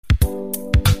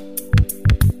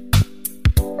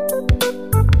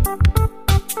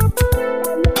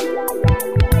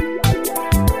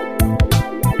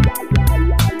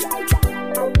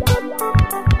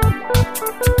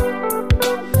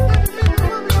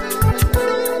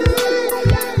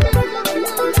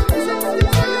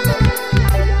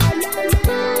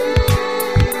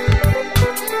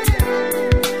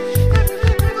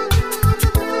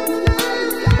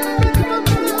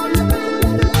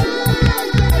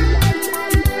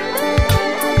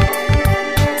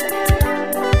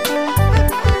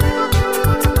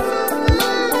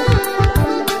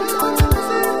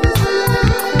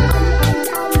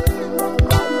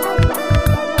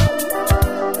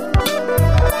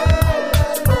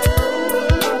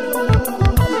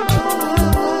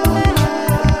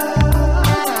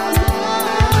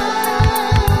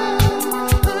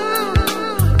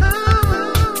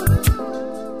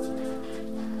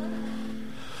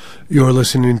You're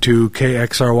listening to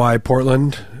KXRY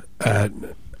Portland at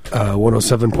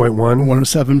 107.1,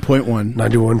 107.1,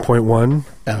 91.1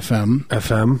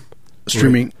 FM,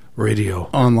 streaming radio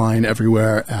online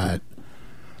everywhere at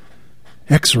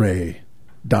xray.fm.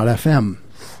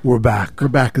 We're back. We're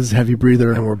back as Heavy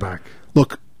Breather. And we're back.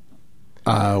 Look,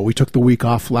 we took the week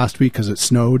off last week because it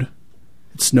snowed.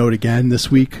 It snowed again this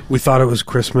week. We thought it was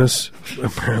Christmas.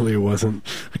 Apparently it wasn't.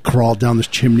 I crawled down this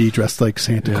chimney dressed like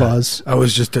Santa Claus. I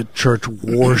was just at church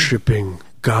worshiping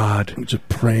God. Just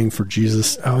praying for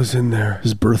Jesus. I was in there.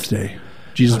 His birthday.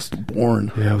 Jesus was born.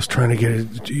 Yeah, I was trying to get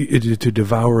it to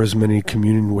devour as many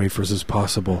communion wafers as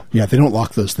possible. Yeah, they don't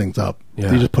lock those things up.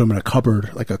 Yeah. They just put them in a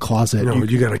cupboard, like a closet. No,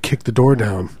 you got to kick the door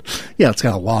down. Yeah, it's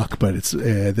got a lock, but it's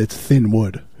thin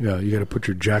wood. Yeah, you got to put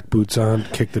your jack boots on,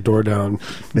 kick the door down.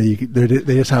 They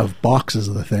just have boxes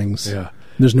of the things. Yeah.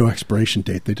 There's no expiration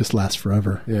date. They just last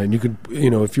forever. Yeah, and you could,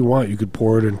 if you want, you could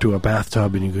pour it into a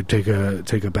bathtub and you could take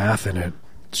a bath in it.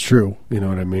 It's true. You know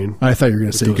what I mean? I thought you were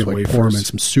going to say you could wafers. pour them in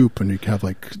some soup and you could have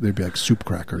they'd be like soup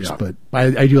crackers. Yeah. But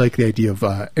I do like the idea of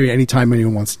anytime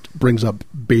anyone brings up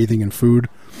bathing in food,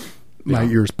 my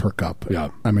ears perk up.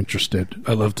 Yeah. I'm interested.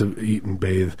 I love to eat and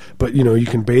bathe, but you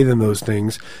can bathe in those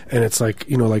things, and it's like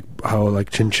like how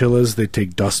like chinchillas, they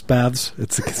take dust baths.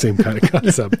 It's the same kind of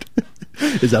concept.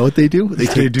 Is that what they do?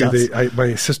 They do.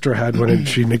 My sister had one, and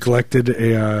she neglected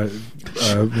a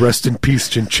rest in peace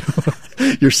chinchilla.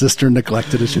 Your sister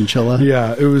neglected a chinchilla?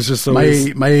 Yeah, it was just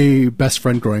my best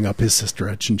friend growing up. His sister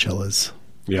had chinchillas.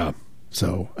 Yeah.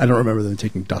 So I don't remember them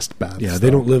taking dust baths. Yeah, they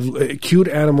don't live. Cute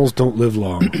animals don't live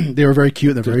long. They were very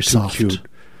cute. They're very soft. Cute.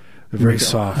 They're very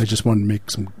soft. I just wanted to make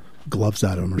some gloves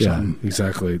out of them or something.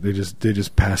 Exactly. They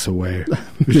just pass away.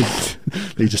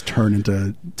 They just turn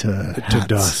into hats.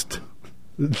 Dust.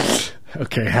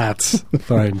 Okay, hats.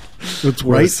 Fine. What's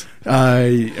worse?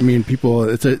 Right? I mean, people.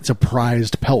 It's a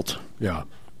prized pelt. Yeah.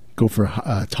 Go for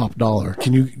top dollar.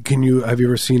 Can you? Have you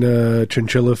ever seen a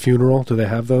chinchilla funeral? Do they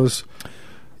have those?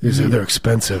 They're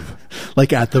expensive.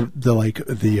 Like at the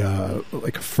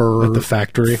fur at the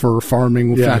factory, fur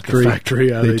farming factory. The factory.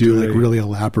 Yeah, they do really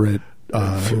elaborate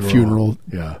funeral.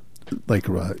 Yeah. They're like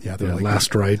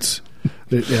last rites.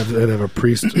 They have a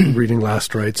priest reading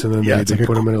last rites, and then they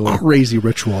put him in a crazy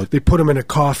ritual. They put him in a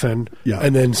coffin,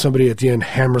 and then somebody at the end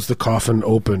hammers the coffin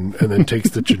open, and then takes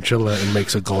the chinchilla and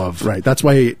makes a glove. Right. That's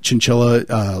why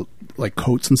chinchilla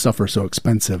coats and stuff are so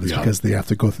expensive. Is because they have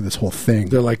to go through this whole thing.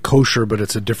 They're like kosher, but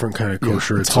it's a different kind of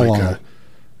kosher. It's halal.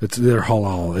 They're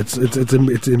halal.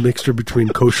 It's a mixture between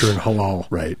kosher and halal.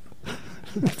 Right.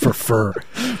 For fur.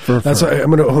 That's why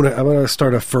I'm gonna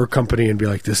start a fur company and be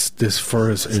like, this fur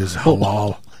is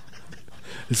halal.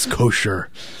 It's kosher.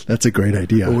 That's a great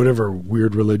idea. Or whatever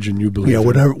weird religion you believe in.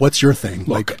 Whatever. What's your thing?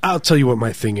 Look, I'll tell you what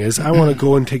my thing is. I want to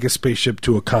go and take a spaceship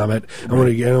to a comet. I want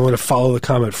to follow the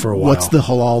comet for a while. What's the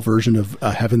halal version of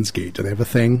Heaven's Gate? Do they have a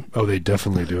thing? Oh, they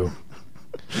definitely do.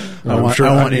 I'm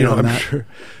sure.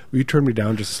 Will you turn me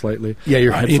down just slightly? Yeah,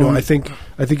 your headphone. I think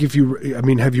if you.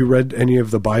 have you read any of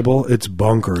the Bible? It's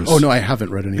bonkers. Oh no, I haven't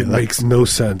read any of that. It makes no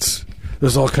sense.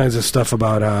 There's all kinds of stuff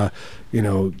about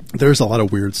There's a lot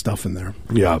of weird stuff in there.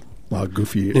 Yeah, a lot of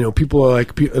goofy. People are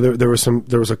like there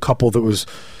was a couple that was.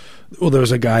 Well, there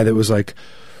was a guy that was like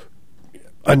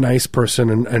a nice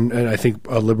person and I think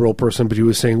a liberal person, but he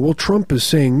was saying, well, Trump is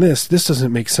saying this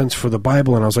doesn't make sense for the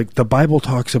Bible. And I was like, the Bible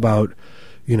talks about,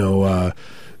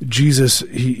 Jesus,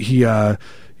 he takes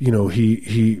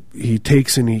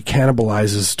and he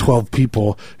cannibalizes 12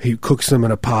 people. He cooks them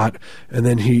in a pot, and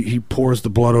then he pours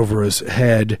the blood over his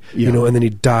head, and then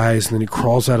he dies, and then he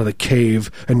crawls out of the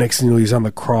cave, and next thing you know, he's on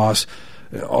the cross,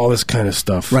 all this kind of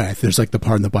stuff. Right. There's like the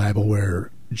part in the Bible where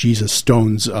Jesus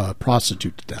stones a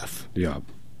prostitute to death. Yeah.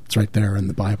 It's right there in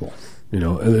the Bible.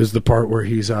 And there's the part where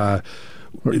he's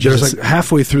there's like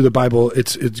halfway through the Bible,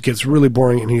 it gets really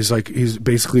boring, and he's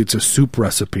basically it's a soup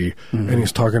recipe, and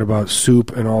he's talking about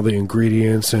soup and all the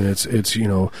ingredients, and it's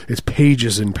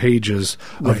pages and pages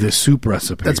of this soup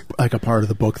recipe. That's like a part of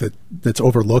the book that's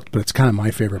overlooked, but it's kind of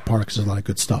my favorite part because there's a lot of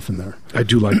good stuff in there. I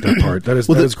do like that part. That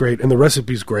is great, and the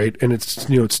recipe's great, and it's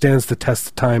it stands the test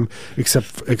of time, except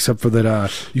for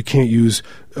that you can't use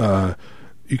the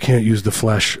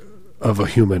flesh of a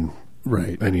human.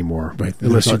 Right. Anymore. Right.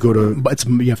 Unless you go to... But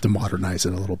you have to modernize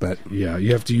it a little bit. Yeah,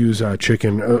 you have to use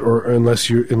chicken, or unless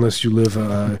you live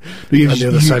on the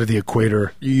other side of the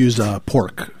equator. You use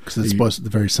pork, because it's supposed to be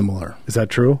very similar. Is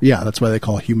that true? Yeah, that's why they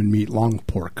call human meat long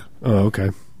pork. Oh, okay.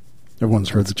 Everyone's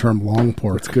heard the term long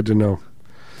pork. It's good to know.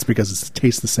 It's because it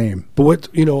tastes the same. But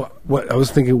what I was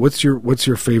thinking, what's your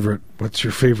favorite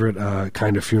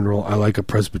kind of funeral? I like a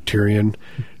Presbyterian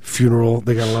funeral.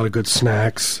 They got a lot of good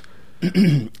snacks.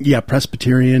 Yeah,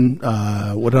 Presbyterian.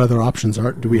 What other options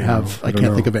do we have? I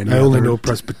can't think of any. I only know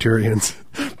Presbyterians.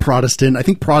 Protestant. I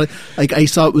think like I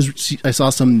saw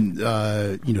some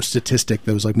statistic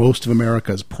that was like most of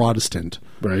America is Protestant.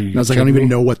 Right. And I was like, I don't even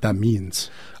know what that means.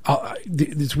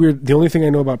 It's weird. The only thing I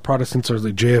know about Protestants is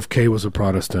like JFK was a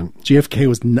Protestant. JFK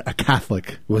was a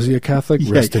Catholic. Was he a Catholic?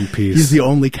 Yeah, Rest in peace. He's the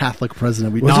only Catholic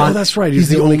president. Oh, that's right. He's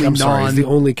the only. I'm sorry. He's the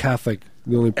only Catholic.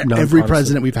 The only every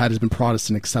president we've had has been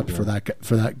Protestant except for that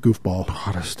goofball.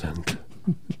 Protestant.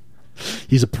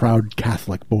 He's a proud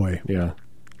Catholic boy. Yeah.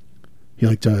 He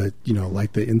liked to,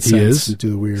 light the incense and do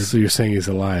the weird. So you're saying he's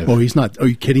alive? Oh, he's not. Are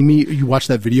you kidding me? You watched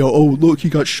that video? Oh, look, he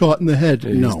got shot in the head.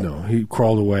 Yeah, no, he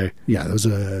crawled away. Yeah, that was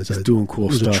he's doing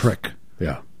cool stuff. A trick.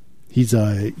 Yeah. He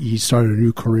started a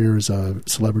new career as a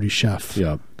celebrity chef.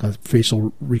 Yeah. Got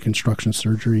facial reconstruction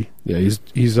surgery. Yeah,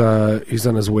 he's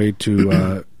on his way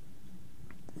to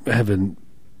heaven.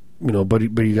 But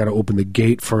you got to open the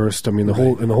gate first. I mean, the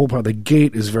whole part. The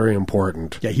gate is very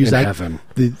important. Yeah, he's in heaven.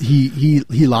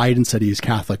 He lied and said he's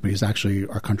Catholic, but he's actually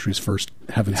our country's first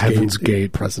Heaven's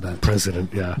Gate president.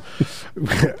 President, yeah.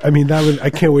 I mean,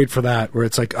 I can't wait for that. Where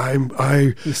it's like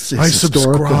I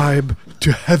subscribe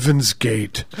to Heaven's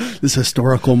Gate. This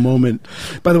historical moment.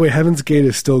 By the way, Heaven's Gate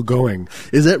is still going.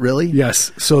 Is it really?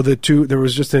 Yes. So there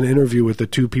was just an interview with the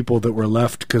two people that were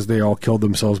left because they all killed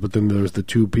themselves, but then there was the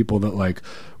two people that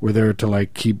were there to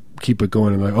keep it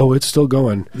going, and oh, it's still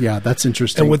going. Yeah, that's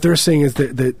interesting. And what they're saying is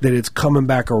that it's coming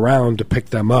back around to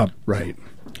pick them up. Right.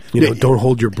 Don't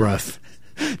hold your breath.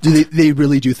 Do they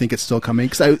really do think it's still coming?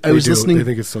 Because I was listening. They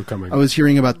think it's still coming. I was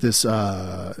hearing about this.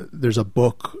 There's a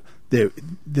book that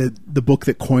the book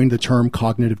that coined the term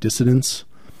cognitive dissonance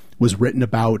was written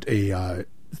about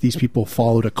these people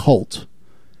followed a cult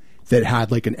that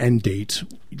had like an end date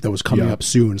that was coming up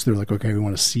soon. So they're like, okay, we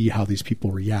want to see how these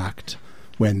people react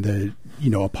when the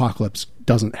apocalypse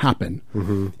doesn't happen.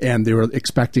 Mm-hmm. And they were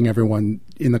expecting everyone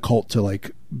in the cult to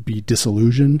be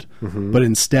disillusioned, but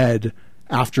instead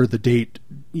after the date,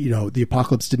 the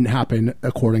apocalypse didn't happen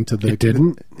according to the. It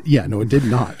didn't. No, it did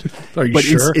not. Are you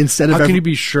sure? Instead of how can you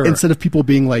be sure? Instead of people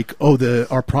being like, "Oh,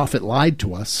 our prophet lied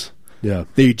to us,"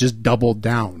 they just doubled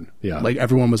down. Yeah, like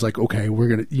everyone was like, "Okay, we're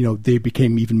gonna." They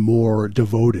became even more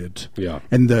devoted. Yeah,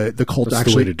 and the cult that's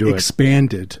actually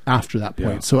expanded after that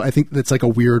point. Yeah. So I think that's like a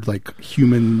weird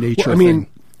human nature. Well, I mean,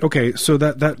 okay, so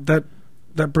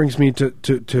that brings me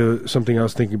to something I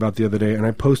was thinking about the other day, and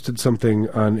I posted something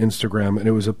on Instagram, and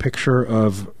it was a picture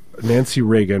of Nancy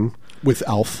Reagan with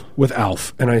Alf,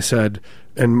 and I said,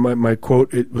 and my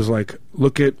quote, it was like,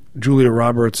 "Look at Julia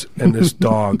Roberts and this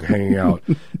dog hanging out,"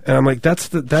 and I'm like,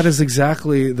 that is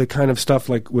exactly the kind of stuff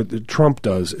like what Trump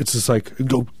does. It's just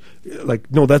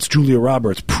no, that's Julia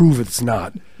Roberts. Prove it's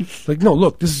not. No,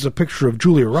 look, this is a picture of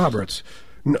Julia Roberts.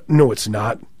 No, it's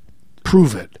not.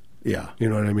 Prove it. Yeah, you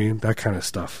know what I mean. That kind of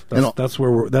stuff. That's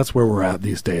where we're at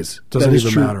these days. Doesn't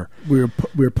even matter.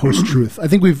 We're post truth. I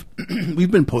think we've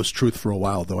been post truth for a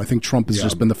while, though. I think Trump has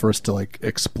just been the first to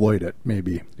exploit it.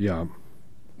 Maybe. Yeah.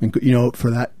 And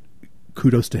for that,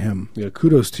 kudos to him. Yeah,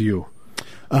 kudos to you.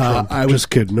 I was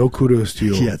just kidding. No kudos to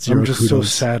you. Yeah, I'm just so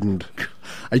saddened.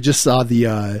 I just saw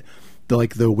the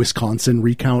Wisconsin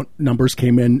recount numbers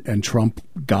came in, and Trump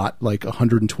got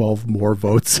 112 more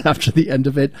votes after the end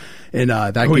of it, and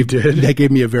that gave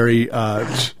me a very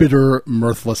bitter,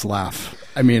 mirthless laugh.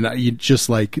 I mean, you just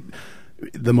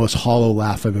the most hollow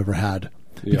laugh I've ever had.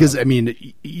 Yeah. Because I mean,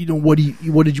 what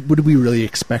did we really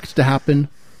expect to happen?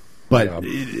 But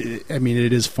I mean,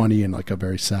 it is funny in a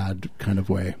very sad kind of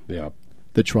way. Yeah.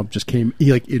 That Trump just came, he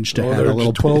inched ahead a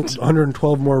little bit.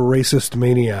 112 more racist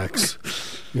maniacs.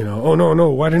 Oh no!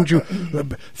 Why didn't you?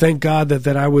 Thank God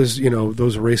that I was.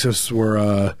 Those racists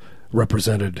were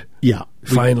represented. Yeah,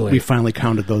 finally, we finally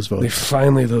counted those votes.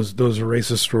 Those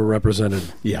racists were represented.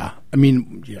 Yeah, I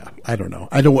mean, I don't know.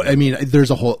 I mean,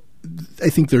 I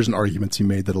think there's an argument to be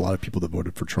made that a lot of people that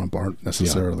voted for Trump aren't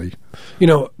necessarily,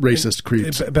 racist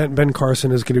creeps. Ben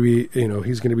Carson is going to be,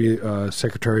 he's going to be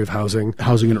Secretary of Housing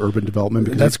and Urban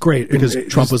Development. That's great because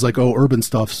Trump was like, "Oh, urban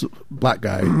stuff's black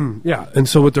guy." Yeah, and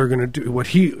so what they're going to do, what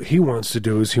he wants to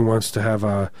do is he wants to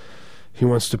have he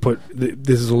wants to put.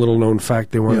 This is a little known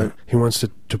fact. He wants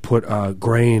to put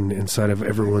grain inside of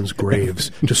everyone's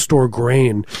graves to store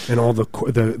grain in all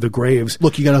the graves.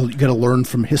 Look, you gotta learn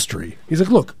from history. He's like,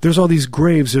 look, there's all these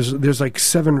graves. There's like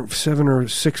seven or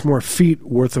six more feet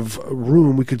worth of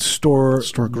room we could store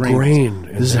grain.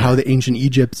 This is how the ancient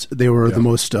Egypts. They were the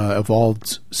most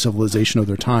evolved civilization of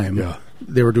their time. Yeah.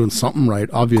 They were doing something right,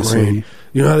 obviously. Grain.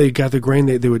 You know how they got the grain?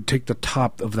 They would take the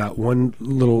top of that one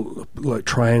little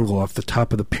triangle off the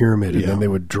top of the pyramid, and then they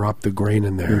would drop the grain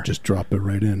in there. They would just drop it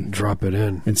right right in. Drop it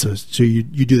in. And so you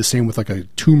do the same with like a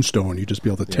tombstone. You just be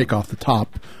able to take off the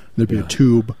top. There'd be a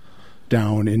tube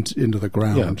down into the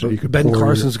ground. Yeah, so you could Ben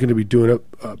Carson's going to be doing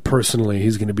it personally.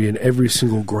 He's going to be in every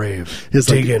single grave,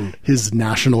 digging. His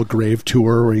national grave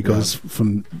tour where he goes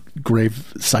from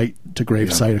grave site to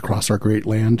grave site across our great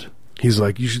land. He's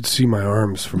like, you should see my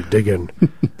arms from digging.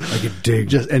 I could dig.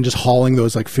 Just hauling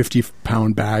those like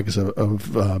 50-pound bags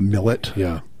of millet.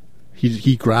 Yeah.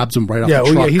 He grabs them right off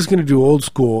the truck. Yeah, he's going to do old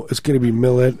school. It's going to be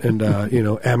millet and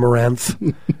amaranth.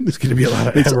 It's going to be a lot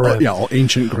of amaranth. All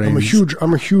ancient grains.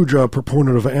 I'm a huge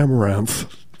proponent of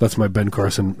amaranth. That's my Ben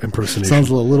Carson impersonation.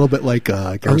 Sounds a little bit like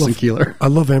Garson Keillor. I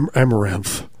love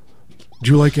amaranth.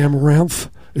 Do you like amaranth?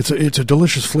 It's a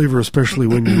delicious flavor, especially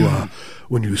when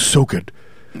you soak it.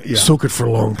 Yeah. Soak it for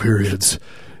long periods.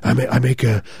 I make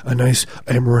a nice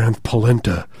amaranth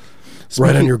polenta.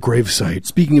 Right on your gravesite.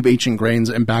 Speaking of ancient grains,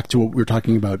 and back to what we were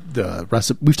talking about, the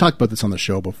recipe. We've talked about this on the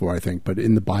show before, I think, but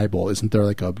in the Bible, isn't there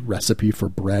like a recipe for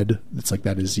bread? It's like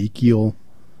that Ezekiel.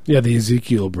 Yeah, the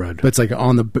Ezekiel bread. But it's like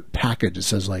on the package, it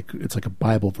says like it's like a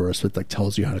Bible verse that like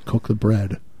tells you how to cook the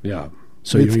bread. Yeah.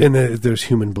 So there's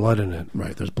human blood in it.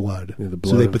 Right, there's blood. Yeah, the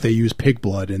blood. But they use pig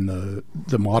blood in the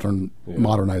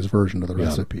modernized version of the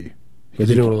recipe. But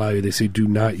they don't allow you. They say do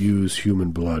not use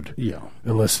human blood. Yeah.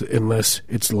 Unless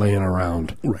it's laying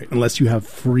around. Right. Unless you have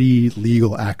free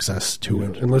legal access to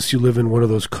it. Unless you live in one of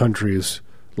those countries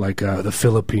like the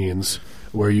Philippines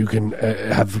where you can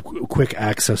have quick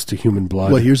access to human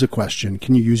blood. Well, here's a question.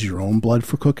 Can you use your own blood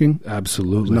for cooking?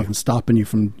 Absolutely. There's nothing stopping you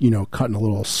from, cutting a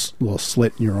little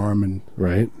slit in your arm and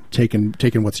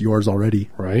taking what's yours already.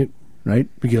 Right?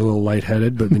 You get a little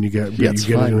lightheaded, but then you get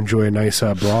to enjoy a nice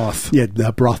broth. Yeah,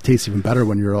 that broth tastes even better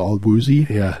when you're all woozy.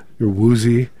 Yeah, you're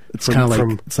woozy. It's kind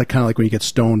of like when you get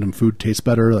stoned and food tastes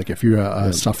better. Like if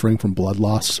you're suffering from blood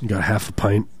loss, you got half a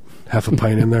pint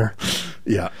in there.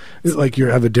 Yeah, it's like you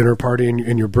have a dinner party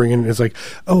and you're bringing. It's like,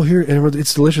 oh, here, and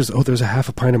it's delicious. Oh, there's a half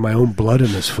a pint of my own blood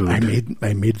in this food.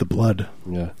 I made the blood.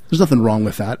 Yeah, there's nothing wrong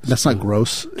with that. That's not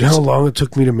gross. Do you know how long it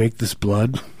took me to make this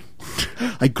blood?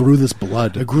 I grew this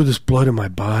blood. I grew this blood in my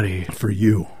body. For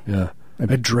you. Yeah.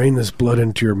 I drained this blood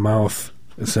into your mouth,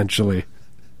 essentially.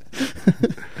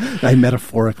 I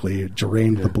metaphorically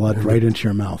drained the blood right into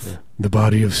your mouth. Yeah. The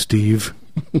body of Steve.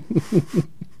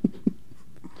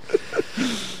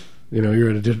 You're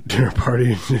at a dinner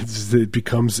party,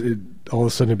 and all of a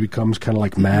sudden it becomes kind of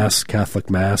like Mass, Catholic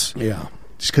Mass. Yeah.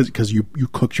 Just because you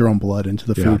cooked your own blood into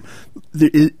the food.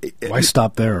 Why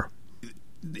stop there?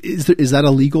 Is that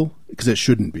illegal? Because it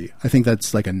shouldn't be. I think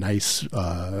that's like a nice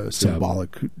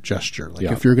symbolic gesture. Like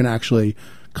if you're going to actually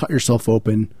cut yourself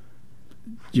open,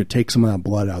 take some of that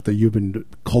blood out that you've been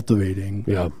cultivating.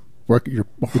 Yeah, work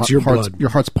it's your blood.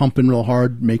 Your heart's pumping real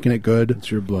hard, making it good.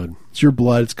 It's your blood. It's your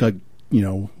blood. It's got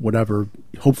whatever.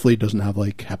 Hopefully, it doesn't have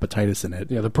like hepatitis in it.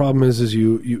 Yeah. The problem is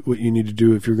you what you need to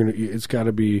do if you're gonna. It's got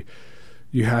to be.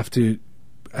 You have to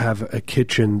have a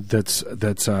kitchen that's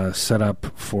set up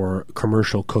for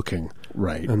commercial cooking,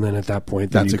 right? And then at that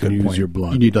point, that's you can use your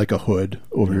blood. You need like a hood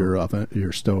over your oven,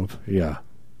 your stove,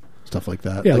 stuff like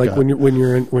that. Yeah, like when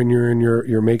you're in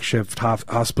your makeshift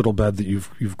hospital bed that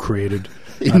you've created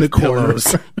in the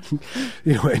corners,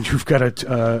 and you've got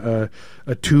a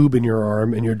tube in your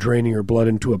arm, and you're draining your blood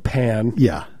into a pan.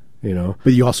 Yeah,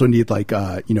 but you also need like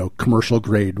commercial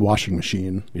grade washing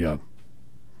machine. Yeah,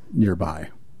 nearby.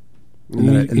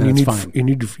 You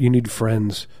need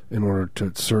friends in order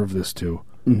to serve this to.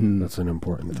 Mm-hmm. That's an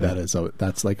important thing.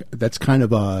 That's kind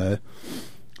of a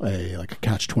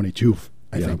catch-22,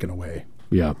 I think, in a way.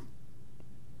 Yeah,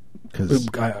 because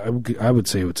I would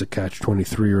say it's a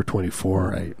catch-23 or 24.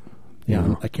 Right.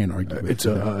 Yeah, I can't argue. It's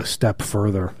a step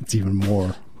further. It's even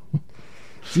more.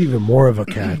 It's even more of a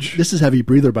catch. This is Heavy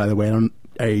Breather, by the way.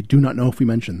 I do not know if we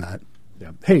mentioned that.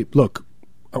 Yeah. Hey, look.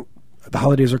 The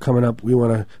holidays are coming up. We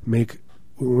want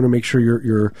to make sure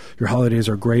your holidays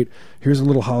are great. Here's a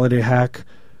little holiday hack.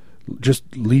 Just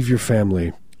leave your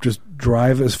family. Just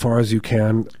drive as far as you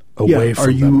can away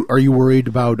from them. Are you worried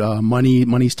about money?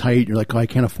 Money's tight. You're like, I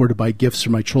can't afford to buy gifts for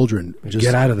my children. Just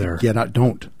get out of there. Get out.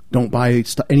 Don't buy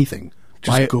anything.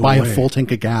 Just buy a full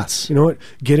tank of gas. You know what?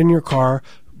 Get in your car.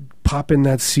 Pop in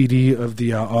that CD of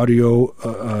the audio,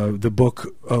 the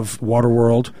book of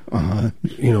Waterworld,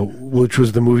 which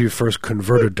was the movie first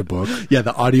converted to book. Yeah,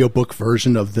 the audiobook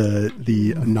version of the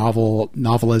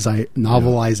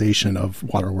novelization of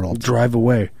Waterworld. Drive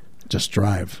away. Just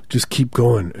drive. Just keep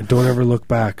going. And don't ever look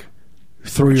back.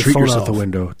 Throw your phone out the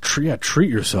window. Treat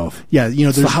yourself. Yeah,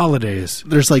 it's the holidays.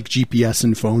 There's like GPS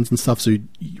and phones and stuff. So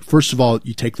first of all,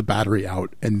 you take the battery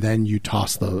out, and then you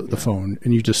toss the phone,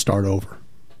 and you just start over.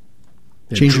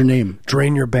 Change your name.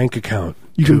 Drain your bank account.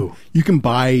 You can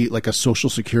buy like a social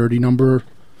security number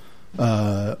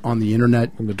on the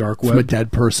internet, on the dark from web, a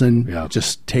dead person. Yeah.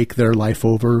 Just take their life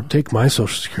over. Take my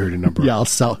social security number. Yeah, I'll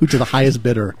sell to the highest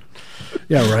bidder.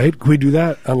 Yeah, right. Can we do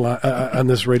that on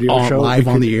this radio show? Live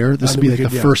on the air? This would be like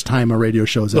the first time a radio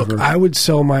show's ever. I would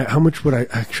sell my. How much would I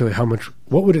actually? How much?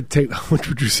 What would it take? How much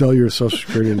would you sell your social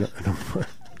security number?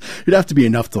 It'd have to be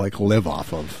enough to like live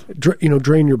off of.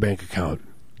 Drain your bank account.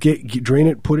 Drain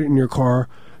it. Put it in your car.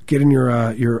 Get in your.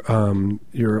 I'm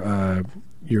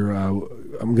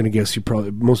going to guess you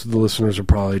probably. Most of the listeners are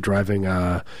probably driving.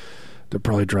 They're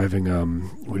probably driving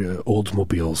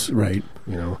Oldsmobiles, right?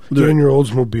 You know, get in your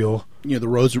Oldsmobile. You know, the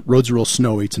roads are real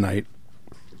snowy tonight.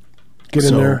 Get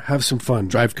in there, have some fun.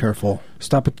 Drive careful.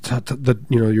 Stop at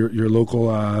your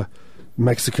local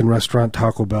Mexican restaurant,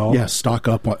 Taco Bell. Yeah, stock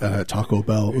up at Taco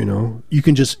Bell. You know, you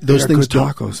can just those things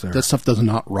tacos there. That stuff does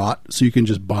not rot, so you can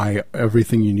just buy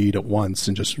everything you need at once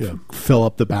and just fill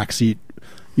up the back seat.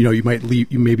 You know, you might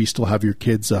leave. You maybe still have your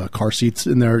kids' car seats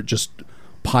in there. Just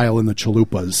pile in the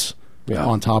chalupas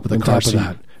on top of the car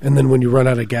seat. And then when you run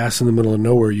out of gas in the middle of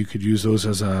nowhere, you could use those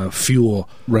as a fuel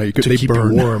to keep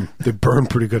you warm. They burn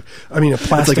pretty good. I mean, a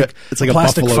plastic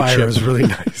fire chip. is really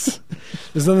nice.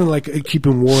 There's nothing like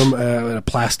keeping warm in a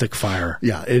plastic fire.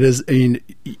 Yeah, it is. I mean,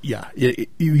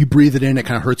 you breathe it in, it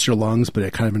kind of hurts your lungs, but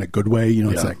it kind of in a good way. You know,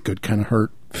 it's that good kind of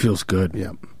hurt. Feels good.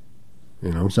 Yeah.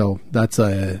 You know, so that's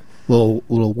a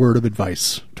little word of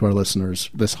advice to our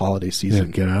listeners this holiday season.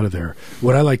 Yeah, get out of there.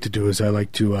 What I like to do is I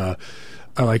like to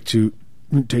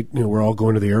take, we're all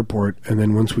going to the airport, and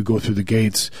then once we go through the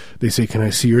gates, they say, "Can I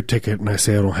see your ticket?" And I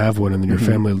say, "I don't have one." And then your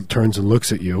family turns and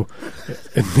looks at you,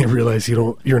 and they realize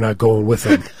you're not going with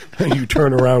them. And you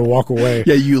turn around and walk away.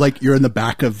 Yeah, you're in the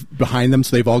back behind them,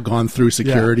 so they've all gone through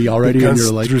security already, and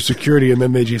you're like through security, and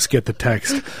then they just get the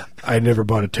text, "I never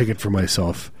bought a ticket for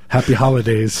myself. Happy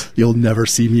holidays. You'll never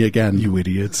see me again, you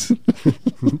idiots."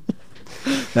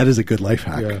 That is a good life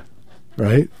hack. Yeah.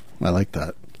 Right? I like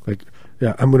that.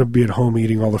 Yeah, I'm going to be at home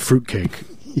eating all the fruitcake.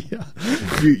 Yeah,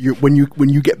 when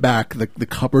you get back, the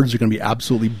cupboards are going to be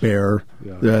absolutely bare.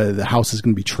 Yeah. The house is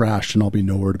going to be trashed, and I'll be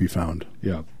nowhere to be found.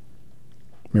 Yeah.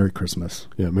 Merry Christmas.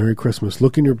 Yeah, Merry Christmas.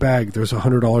 Look in your bag. There's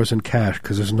 $100 in cash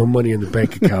because there's no money in the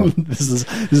bank account. This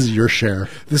is your share.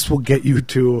 This will get you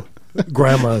to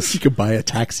Grandma's. You could buy a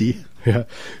taxi. Yeah,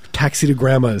 taxi to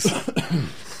Grandma's.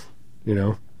 You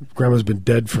know, Grandma's been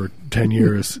dead for 10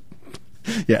 years.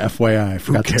 Yeah, FYI, I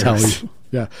forgot to tell you.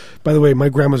 Yeah. By the way, my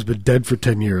grandma's been dead for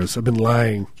 10 years. I've been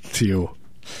lying to you.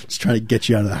 Just trying to get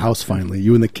you out of the house finally,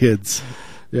 you and the kids.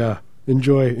 Yeah.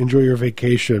 Enjoy your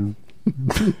vacation.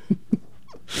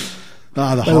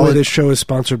 By the way, this show is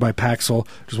sponsored by Paxil.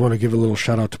 Just want to give a little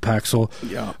shout out to Paxil.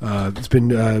 Yeah. It's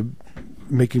been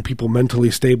making people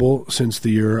mentally stable since the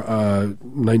year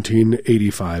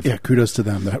 1985. Yeah, kudos to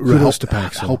them. Kudos to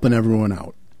Paxil. Helping everyone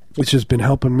out. It's just been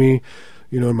helping me.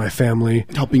 And my family.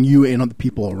 Helping you and the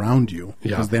people around you.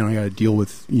 Yeah. Because they don't got to deal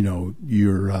with,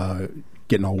 you're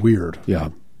getting all weird.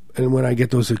 Yeah. And when I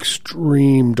get those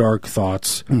extreme dark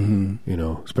thoughts,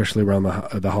 especially around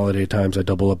the holiday times, I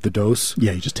double up the dose.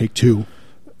 Yeah, you just take 2.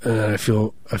 And I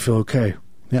feel okay.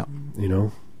 Yeah.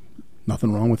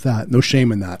 Nothing wrong with that. No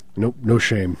shame in that. Nope, no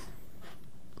shame.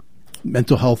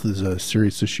 Mental health is a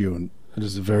serious issue. And it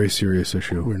is a very serious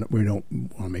issue. We don't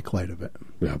want to make light of it.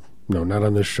 Yeah. No, not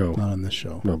on this show. Not on this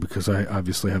show. No, because I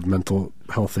obviously have mental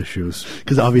health issues.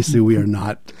 Because obviously we are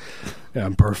not. Yeah,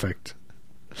 I'm perfect.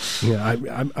 Yeah,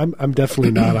 I'm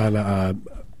definitely not on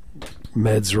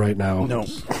meds right now. No,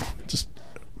 just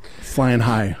flying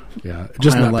high. Yeah,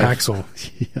 just high not Paxil.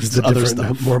 Yeah, just a other different,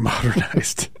 stuff. more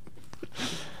modernized.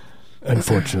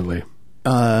 Unfortunately.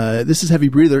 This is Heavy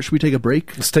Breather. Should we take a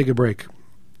break? Let's take a break.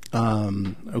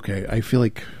 Okay, I feel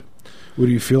like. What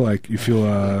do you feel like? You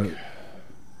feel.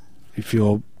 You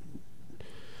feel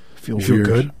weird.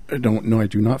 Good? I don't know. I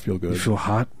do not feel good. You feel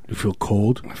hot? You feel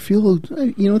cold? I feel,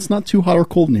 it's not too hot or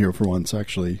cold in here for once,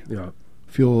 actually. Yeah.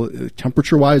 I feel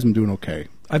temperature-wise, I'm doing okay.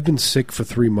 I've been sick for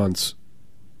 3 months,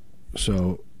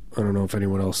 so I don't know if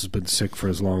anyone else has been sick for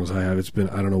as long as I have.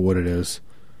 I don't know what it is.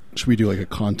 Should we do like a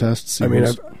contest?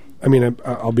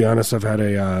 I'll be honest. I've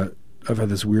had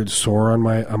this weird sore on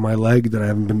my leg that I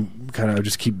haven't been I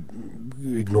just keep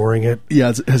ignoring it.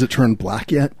 Yeah, has it turned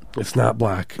black yet? It's not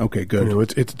black. Okay,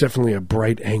 good. It's definitely a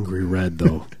bright, angry red,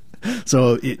 though.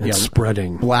 So it's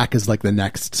spreading. Black is like the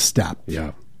next step.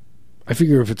 Yeah. I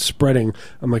figure if it's spreading,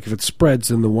 I'm like, if it spreads,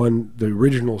 then the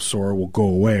original sore will go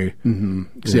away. Mm-hmm.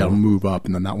 So it'll move up,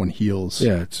 and then that one heals.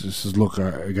 Yeah, it's just, look,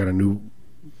 I got a new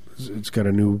it's got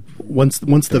a new. Once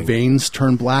the veins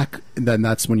turn black, then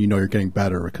that's when you know you're getting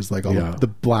better, because like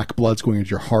the black blood's going into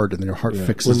your heart, and then your heart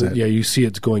fixes it. Yeah, you see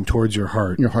it's going towards your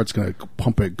heart. Your heart's going to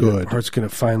pump it good. Your heart's going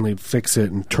to finally fix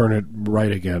it and turn it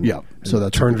right again. Yeah, so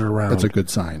that's turn it around. That's a good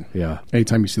sign. Yeah.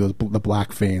 Anytime you see the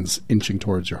black veins inching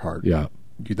towards your heart. Yeah.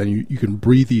 Then you can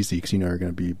breathe easy because you know you're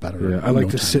going to be better. Yeah, I like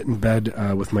to sit in bed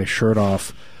with my shirt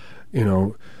off,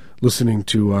 listening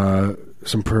to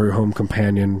some Prairie Home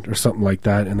Companion or something like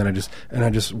that, and then I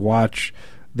just watch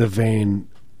the vein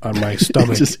on my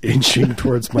stomach just inching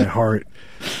towards my heart,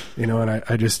 and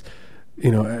I just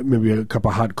maybe a cup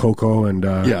of hot cocoa and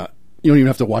you don't even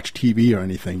have to watch TV or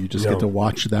anything. You just get to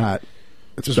watch that.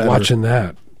 It's just better. Watching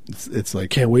that. It's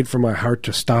like, can't wait for my heart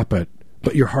to stop it.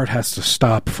 But your heart has to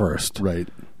stop first. Right.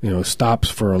 It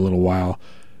stops for a little while.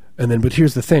 And then, but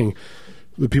here's the thing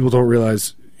that people don't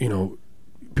realize,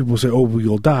 people say, oh, well,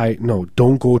 you'll die. No,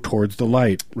 don't go towards the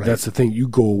light. Right. That's the thing. You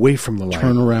go away from the light.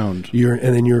 Turn around.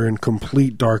 And then you're in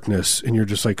complete darkness, and you're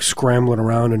just like scrambling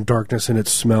around in darkness, and it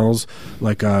smells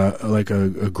like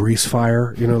a grease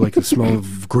fire, like the smell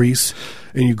of grease.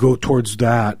 And you go towards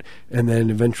that, and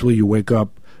then eventually you wake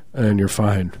up, and you're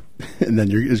fine. And then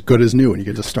you're as good as new, and you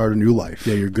get to start a new life.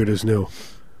 Yeah, you're good as new,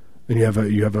 and you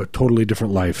have a totally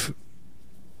different life,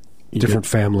 different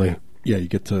family. Yeah, you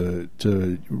get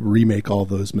to remake all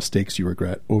those mistakes you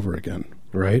regret over again.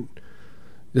 Right.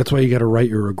 That's why you got to write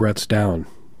your regrets down,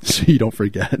 so you don't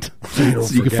forget. So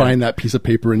you can find that piece of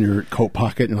paper in your coat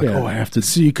pocket, and you're like, oh, I have to.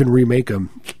 So you can remake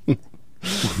them.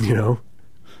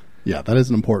 Yeah, that is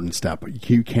an important step. But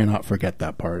you cannot forget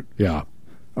that part. Yeah.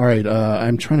 All right,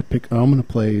 I'm trying to pick. I'm going to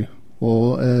play a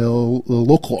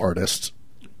local artist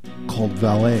called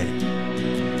Valet.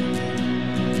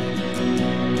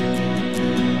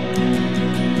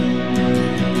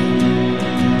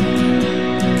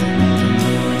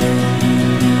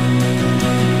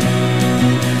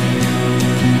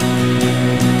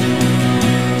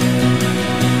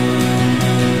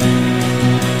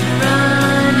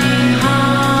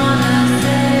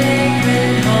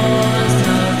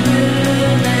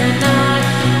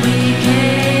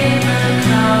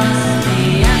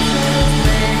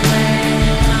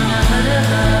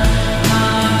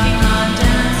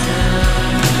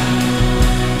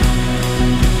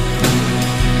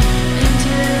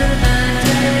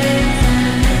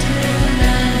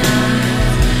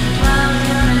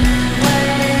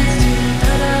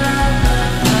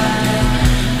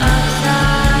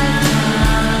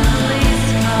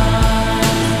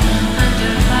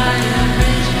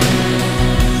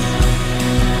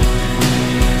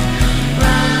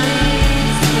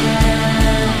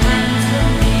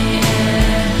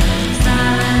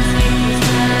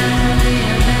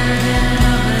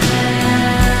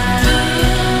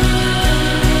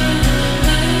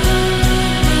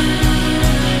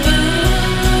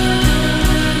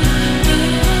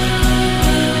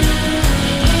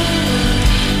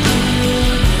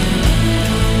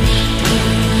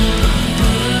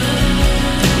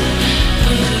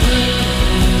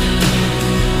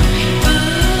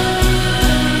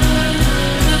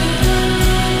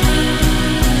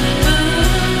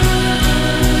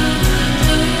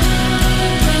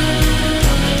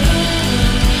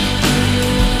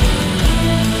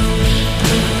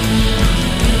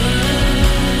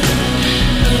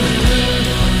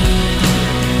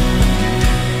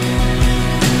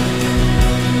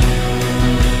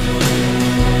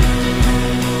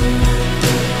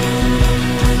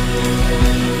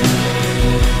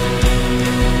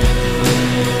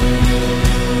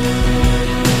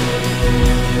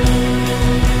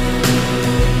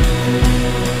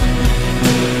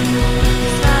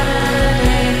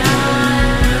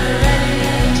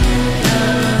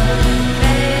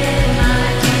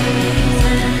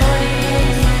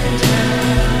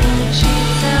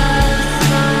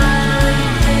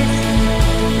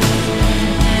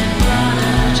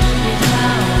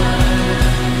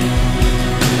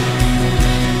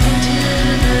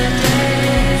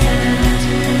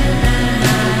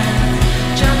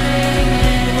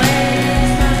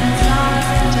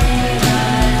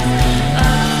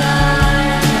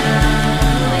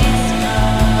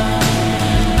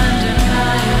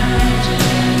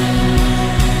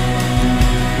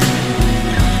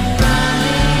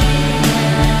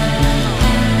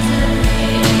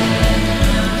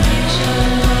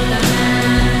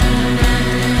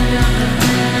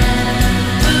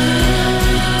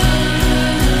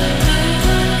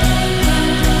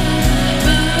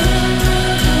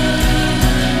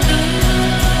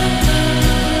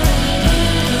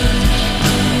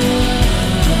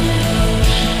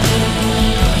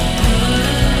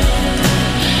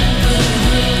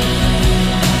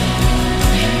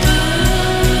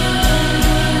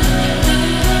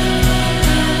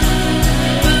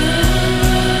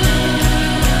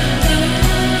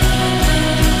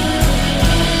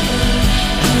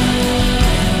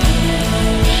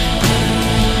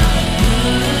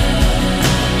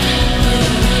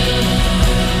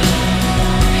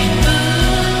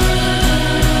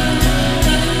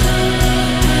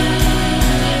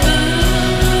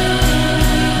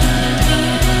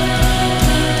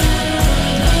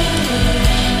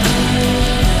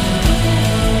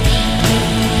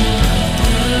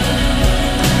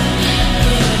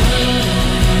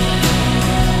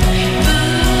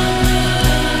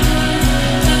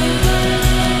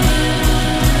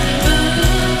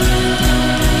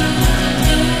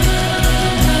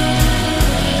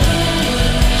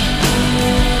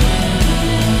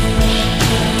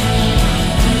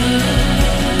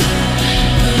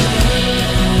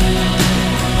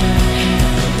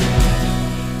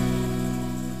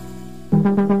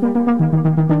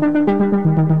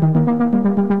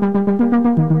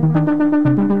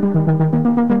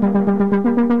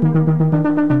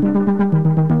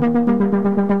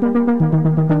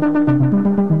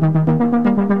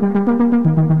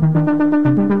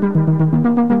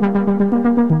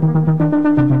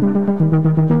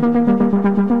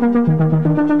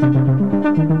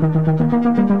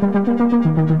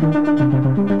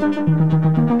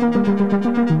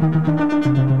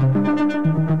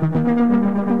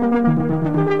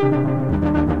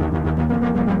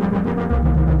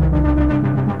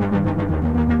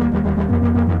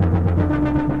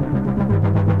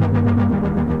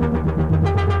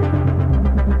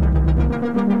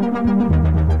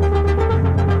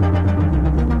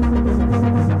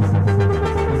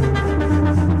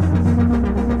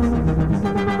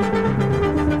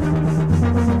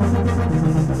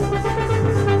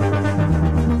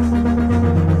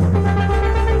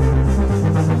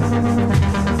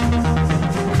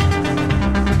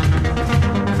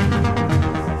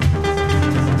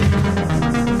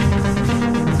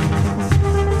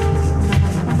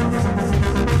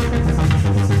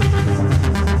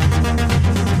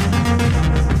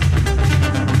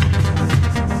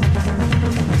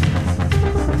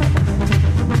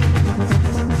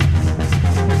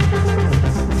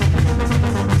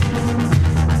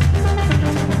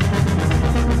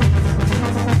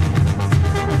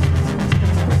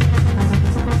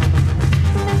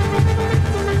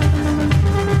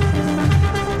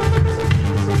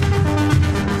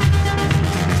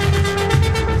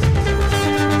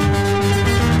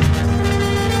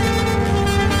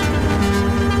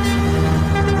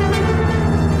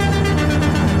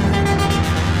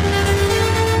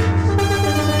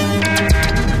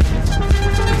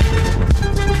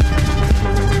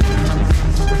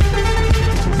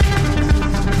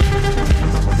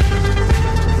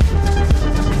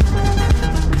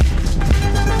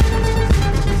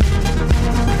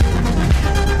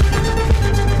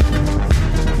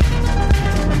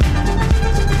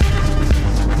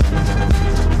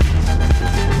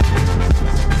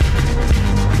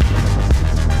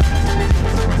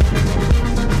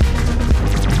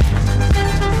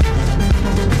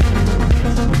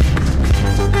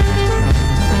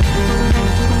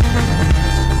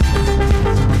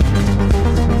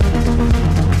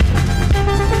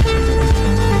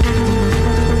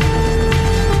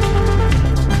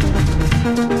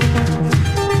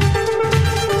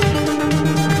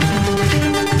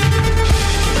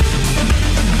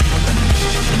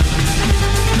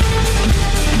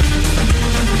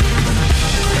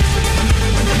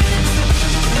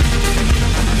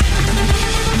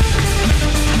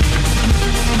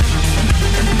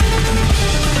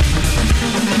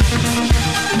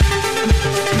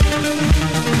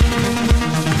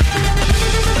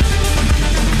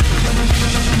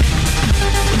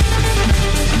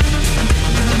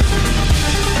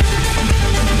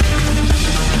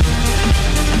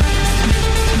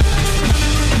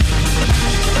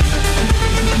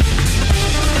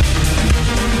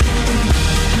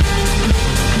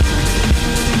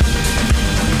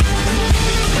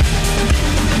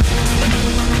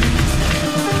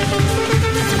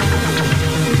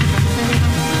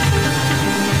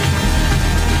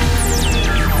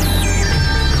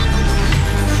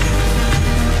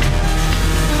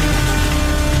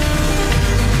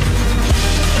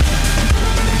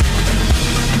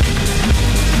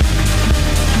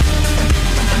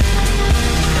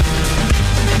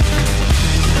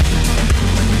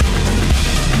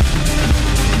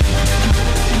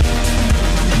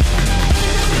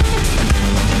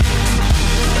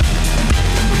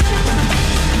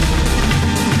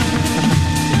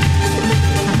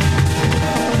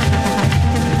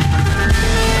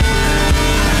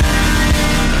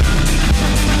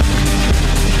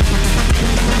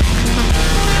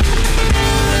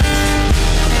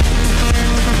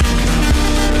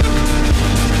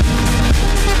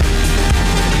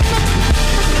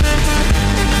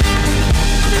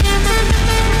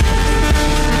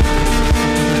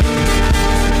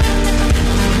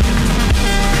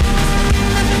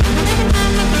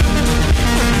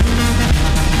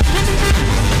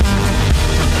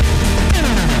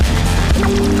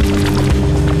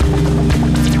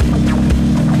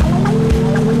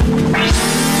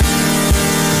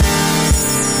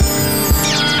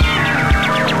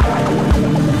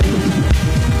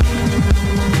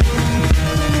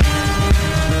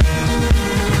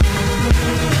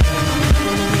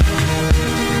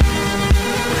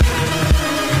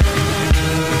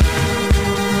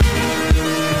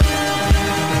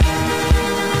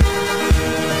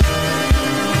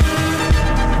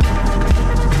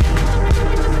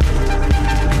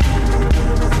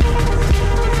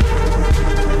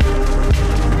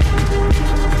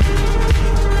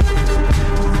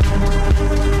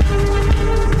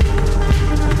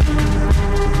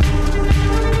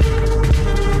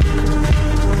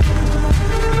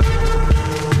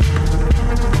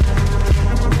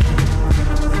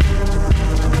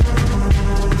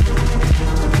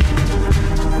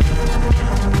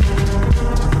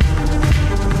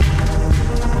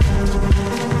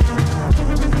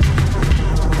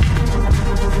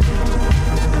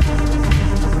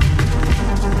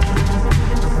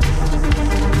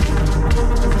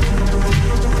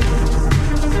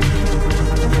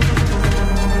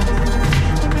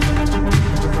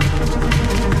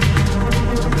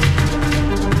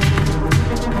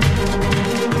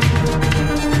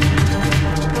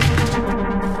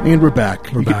 And we're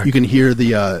back. We're back. You can hear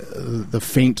the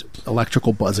faint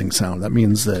electrical buzzing sound. That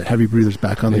means the heavy breather's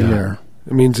back on the air.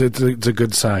 It means it's a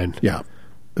good sign. Yeah.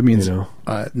 It means You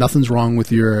nothing's wrong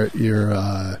with your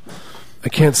I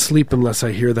can't sleep unless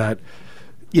I hear that.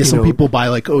 Yeah, some people buy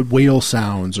like whale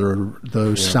sounds or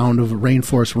the sound of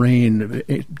rainforest rain,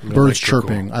 birds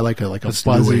chirping. I like a That's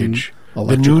buzzing. new age.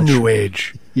 The new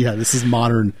age. Yeah, this is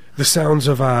modern. The sounds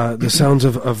of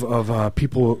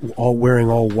people all wearing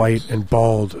all white and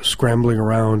bald, scrambling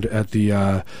around at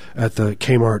the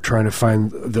Kmart trying to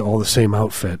find all the same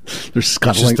outfit. They're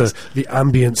scuttling. Just the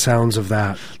ambient sounds of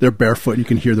that. They're barefoot. You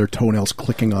can hear their toenails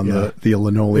clicking on the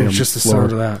linoleum. It's just the floor.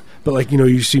 sound of that. But like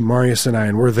you see Marius and I,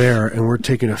 and we're there, and we're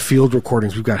taking a field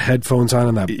recordings. We've got headphones on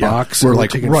in that box. We're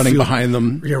like running behind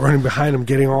them. Yeah, running behind them,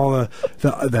 getting all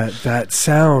that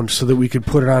sound so that we could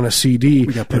put it on a CD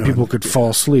and people could fall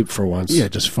asleep for once. Yeah,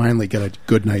 just finally get a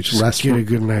good night's rest. Get a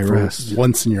good night rest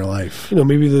once in your life.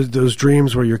 Maybe those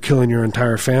dreams where you're killing your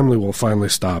entire family will finally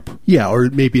stop. Yeah,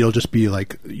 or maybe it'll just be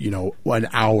like 1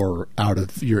 hour out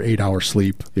of your 8-hour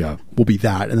sleep. Yeah, will be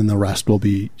that, and then the rest will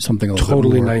be something a little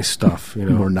totally bit more, nice stuff.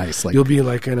 More nice. Like you'll be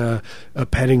like in a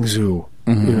petting zoo.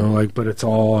 But it's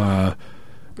all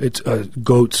it's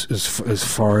goats as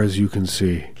far as you can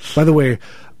see. By the way,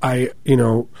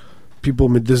 people.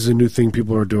 This is a new thing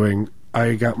people are doing.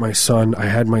 I got my son.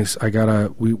 I got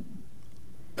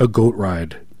a goat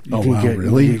ride.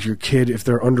 Really? You get your kid, if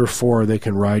they're under 4, they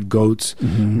can ride goats,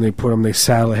 and they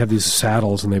have these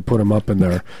saddles, and they put them up in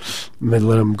there, and they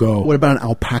let them go. What about an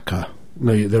alpaca?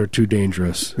 No, they're too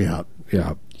dangerous. Yeah.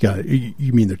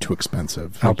 You mean they're too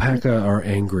expensive? Alpaca are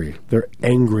angry. They're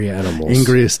angry animals.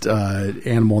 Angriest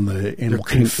animal in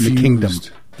the kingdom.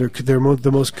 They're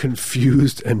the most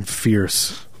confused and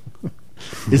fierce.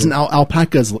 Isn't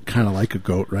alpacas kind of like a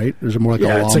goat, right? There's more like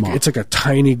a llama. It's like a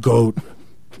tiny goat,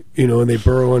 and they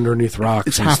burrow underneath rocks.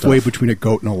 It's halfway between a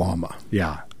goat and a llama.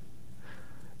 Yeah.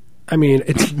 I mean,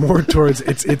 it's more towards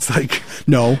it's like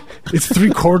no, it's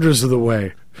 3/4 of the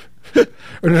way.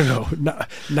 Or no,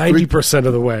 90%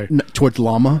 of the way towards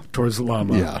llama. Towards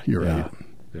llama. Yeah, you're right.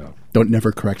 Yeah. Don't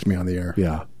never correct me on the air.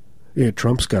 Yeah. Yeah,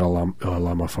 Trump's got a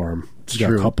llama farm. He's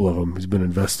got a couple of them. He's been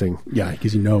investing. Yeah,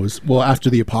 because he knows. Well, after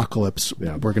the apocalypse,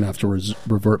 we're going to have to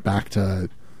revert back to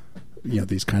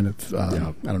these kind of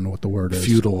I don't know what the word is.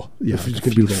 Feudal. Yeah, it's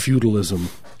going to be feudalism,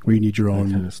 where you need your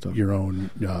own kind of stuff. your own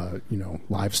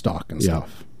livestock and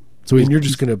stuff. So you're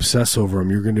just going to obsess over them.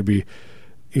 You're going to be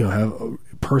have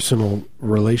personal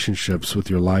relationships with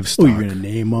your livestock. Oh, you're going to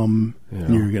name them.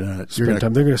 You're going to they're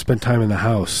going to spend time in the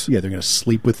house. Yeah, they're going to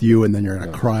sleep with you, and then you're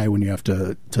going to cry when you have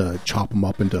to chop them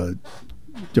up into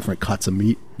different cuts of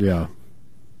meat. Yeah,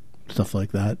 stuff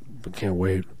like that. I can't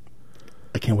wait.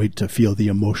 I can't wait to feel the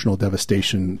emotional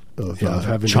devastation of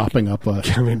having look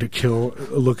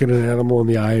at an animal in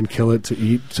the eye and kill it to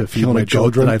eat, to feed my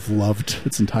children. That I've loved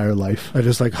its entire life. I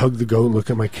just hug the goat and look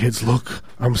at my kids. Look,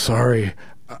 I'm sorry.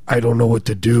 I don't know what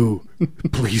to do.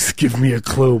 Please give me a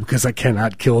clue, because I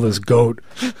cannot kill this goat.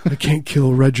 I can't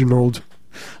kill Reginald.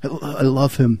 I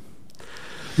love him.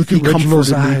 Look at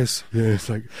Reginald's eyes. Yeah, it's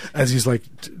like as he's like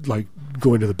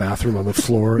going to the bathroom on the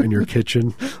floor in your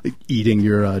kitchen, eating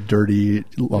your dirty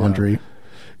laundry.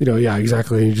 Yeah,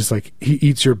 exactly. And you just he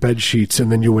eats your bed sheets,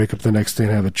 and then you wake up the next day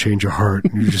and have a change of heart,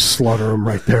 and you just slaughter him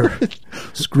right there.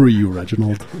 Screw you,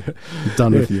 Reginald. I'm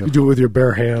done with you. You do it with your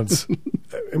bare hands.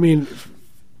 I mean,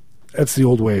 that's the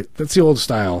old way. That's the old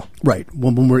style. Right.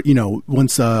 When we're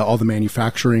once all the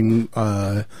manufacturing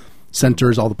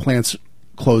centers, all the plants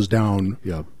close down,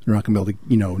 you're not going to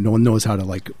be able to, no one knows how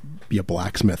to be a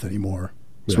blacksmith anymore.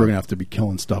 So we're going to have to be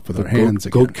killing stuff with our hands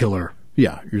again. Goat killer.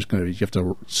 Yeah, you have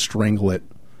to strangle it.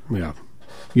 Yeah.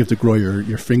 You have to grow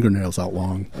your fingernails out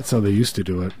long. That's how they used to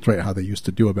do it. That's right, how they used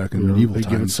to do it back in medieval times.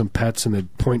 They'd give it some pets, and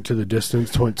they'd point to the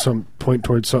distance, point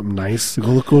towards something nice. Go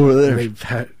look over there. And they'd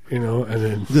pet, and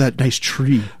then... Look at that nice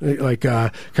tree.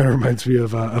 Kind of reminds me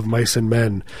of Mice and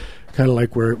Men. Kind of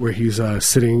like where he's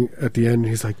sitting at the end,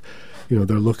 he's like...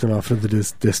 they're looking off into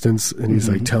the distance, and he's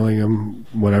telling him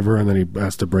whatever, and then he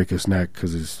has to break his neck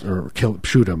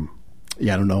shoot him.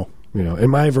 Yeah, I don't know. In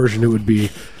my version, it would be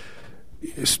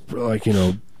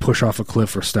push off a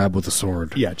cliff or stab with a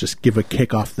sword. Yeah, just give a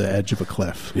kick off the edge of a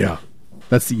cliff. Yeah,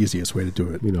 that's the easiest way to do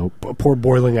it. Pour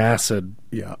boiling acid.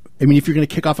 Yeah, I mean, if you're going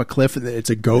to kick off a cliff, it's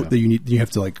a goat that you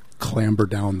have to clamber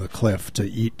down the cliff to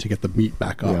get the meat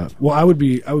back up. Yeah. Well, I would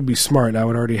be smart, and I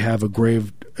would already have a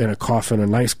grave and a coffin, a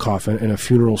nice coffin, and a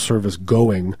funeral service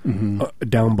going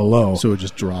down below. So it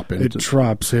just drop in. It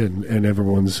drops in, and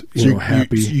everyone's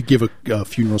happy. You give a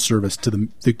funeral service to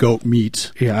the goat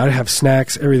meat. Yeah, I'd have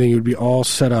snacks, everything. It would be all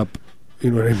set up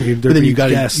You know what I mean? But then you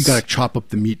got guests. to chop up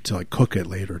the meat to like cook it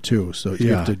later too. So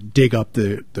you have to dig up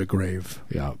the grave.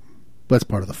 Yeah. That's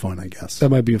part of the fun, I guess. That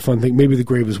might be a fun thing. Maybe the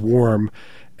grave is warm,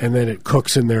 and then it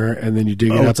cooks in there, and then you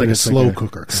dig it up. It's like a slow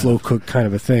cooker. Slow cook kind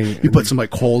of a thing. You put some like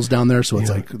coals down there, so it's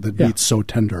like the meat's so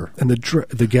tender. And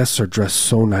the guests are dressed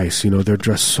so nice. You know, they're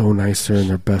dressed so nice. They're in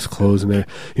their best clothes, and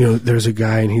there's a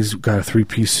guy, and he's got a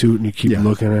 3-piece suit, and you keep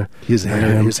looking at his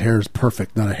hair. His hair is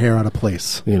perfect, not a hair out of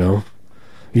place. You know.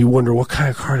 You wonder, what kind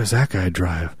of car does that guy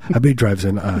drive? I bet he drives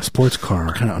a sports car.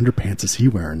 What kind of underpants is he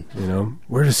wearing? You know,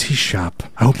 where does he shop?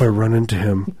 I hope I run into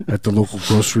him at the local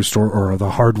grocery store or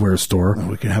the hardware store.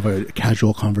 We can have a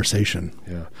casual conversation.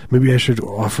 Yeah, maybe I should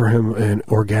offer him an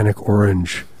organic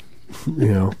orange.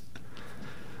 You know.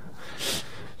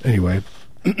 Anyway,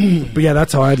 but yeah,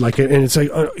 that's how I'd like it, and it's like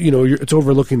it's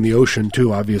overlooking the ocean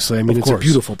too. Obviously, I mean, it's a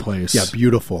beautiful place. Yeah,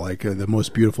 beautiful, like the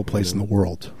most beautiful place in the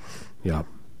world. Yeah.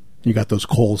 You got those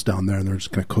coals down there, and they're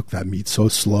just going to cook that meat so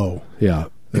slow. Yeah,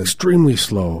 extremely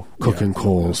slow cooking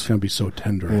coals. It's going to be so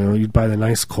tender. You know, you'd buy the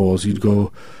nice coals. You'd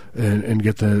go and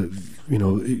get the,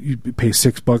 you'd pay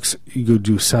 $6. You go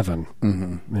do $7.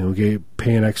 Mm-hmm. You know,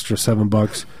 pay an extra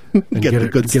 $7 and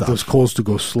get those coals to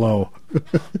go slow.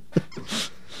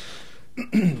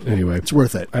 Anyway, it's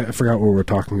worth it. I forgot what we were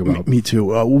talking about. Me too.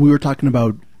 We were talking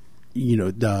about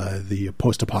the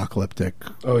post-apocalyptic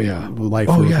life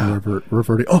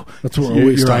reverting. Oh, that's what we're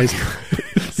always talking.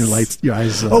 Your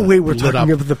eyes. Oh wait, we're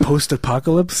talking about the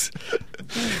post-apocalypse.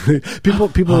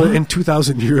 people in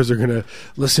 2,000 years are going to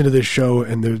listen to this show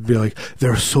and they'd be like,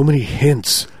 there are so many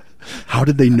hints. How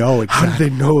did they know exactly? How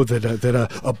did they know that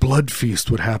a blood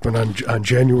feast would happen on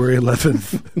January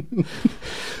 11th?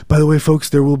 By the way, folks,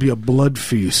 there will be a blood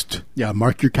feast. Yeah,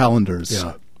 mark your calendars.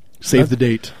 Yeah. Save the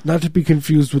date. Not to be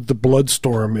confused with the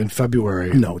Bloodstorm in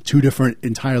February. No, two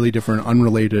entirely different,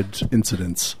 unrelated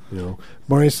incidents.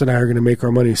 Maurice and I are going to make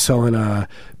our money selling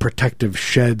protective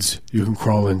sheds you can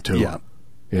crawl into. Yeah.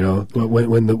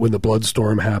 When the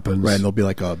Bloodstorm happens. Right, and there'll be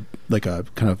like a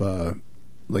kind of a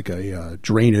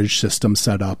drainage system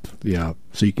set up. Yeah.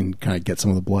 So you can kind of get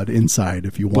some of the blood inside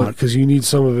if you want. Because you need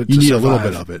some of it to survive. You need a little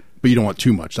bit of it, but you don't want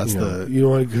too much. That's you don't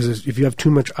want, because if you have too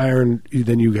much iron,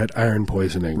 then you get iron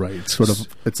poisoning. Right. It's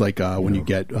like when you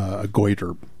get a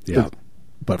goiter. Yeah.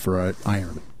 But for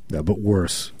iron. Yeah, but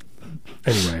worse.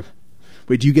 Anyway.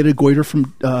 Wait, do you get a goiter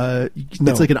from?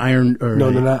 That's like an iron. Or no,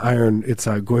 not iron. It's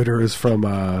goiter is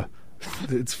from.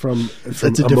 It's from it's a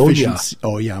ammonia. Deficiency.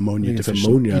 Oh yeah, ammonia deficiency.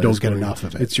 Ammonia. You don't get enough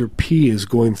of it. It's your pee is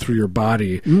going through your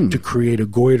body to create a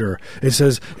goiter. It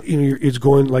says it's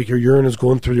going like your urine is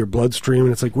going through your bloodstream,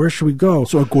 and it's like, where should we go?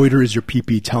 So a goiter is your pee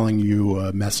telling you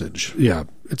a message. Yeah,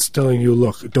 it's telling you,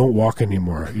 look, don't walk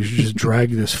anymore. You should just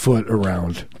drag this foot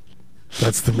around.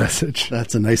 That's the message.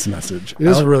 That's a nice message. It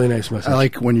is a really nice message. I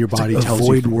like when your body tells you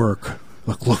avoid work.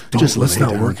 Look, let's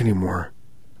not work anymore.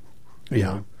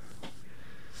 Yeah.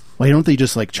 Why don't they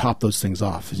just like chop those things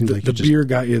off? The beer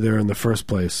got you there in the first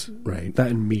place. Right. That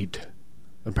and meat,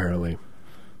 apparently.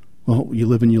 Well, you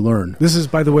live and you learn. This is,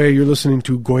 by the way, you're listening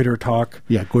to Goiter Talk.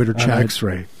 Yeah, Goiter Chat.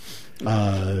 X-Ray.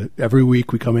 Every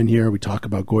week we come in here, we talk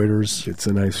about goiters. It's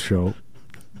a nice show.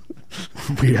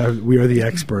 We are the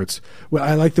experts. Well,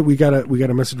 I like that we got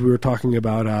a message. We were talking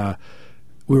about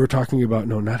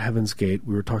no, not Heaven's Gate.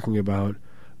 We were talking about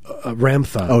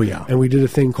Ramtha. Oh yeah. And we did a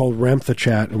thing called Ramtha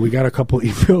Chat, and we got a couple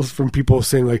emails from people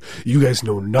saying like, you guys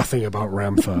know nothing about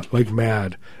Ramtha. Like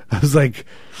mad. I was like,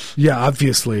 yeah,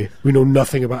 obviously we know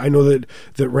nothing about. I know that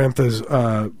Ramtha's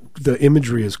the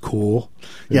imagery is cool.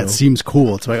 Yeah, it seems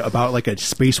cool. It's about like a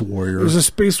space warrior. There's a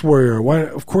space warrior. Why?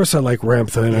 Of course I like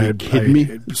Ramtha,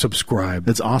 and I subscribe.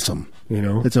 It's awesome.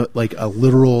 It's a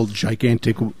literal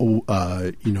gigantic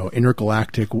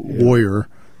intergalactic warrior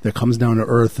that comes down to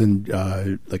Earth and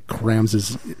like crams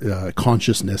his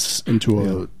consciousness into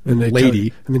a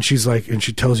lady. And then she's like, and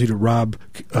she tells you to rob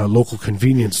local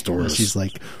convenience stores. She's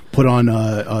like, put on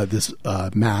this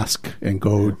mask and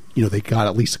go. They got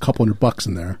at least $200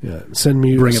 in there. Yeah, send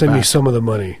me some of the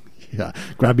money. Yeah,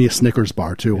 grab me a Snickers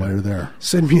bar too while you're there.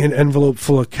 Send me an envelope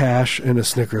full of cash and a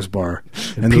Snickers bar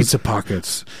and pizza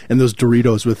pockets and those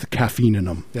Doritos with caffeine in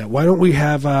them. Yeah, why don't we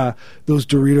have those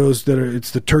Doritos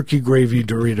it's the turkey gravy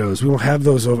Doritos? We don't have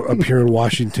those up here in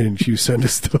Washington. You send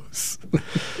us those.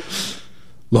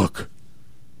 Look,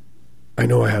 I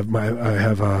know I have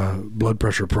blood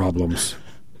pressure problems,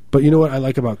 but you know what I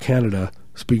like about Canada?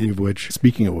 Speaking of which,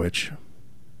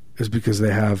 is because they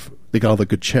got all the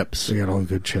good chips.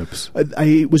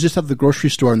 I was just at the grocery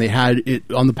store and they had it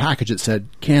on the package. It said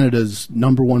Canada's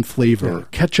 #1 flavor. Yeah,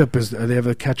 ketchup they have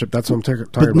a ketchup. That's what I'm talking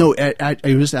about. No,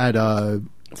 I was at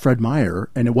Fred Meyer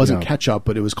and it wasn't ketchup,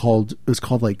 but it was called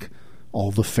like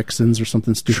all the fixins or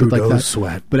something stupid Trudeau's like that.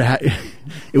 sweat. But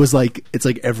it was like, it's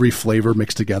like every flavor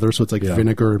mixed together. So it's like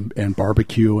vinegar and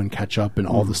barbecue and ketchup and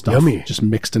all the stuff yummy. just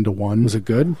mixed into one. Was it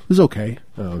good? It was okay.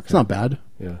 Oh, okay. It's not bad.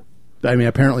 Yeah. I mean,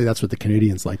 apparently that's what the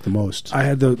Canadians like the most. I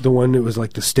had the one that was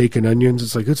like the steak and onions.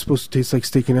 It's like, it's supposed to taste like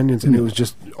steak and onions, and it was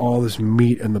just all this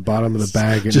meat in the bottom of the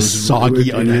bag. And Just it was,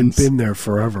 soggy onions. It had been there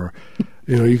forever.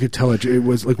 You know, you could tell it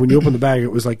was like when you open the bag,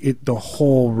 it was like the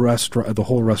whole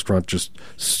restaurant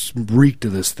just reeked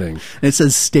of this thing. And it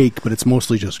says steak, but it's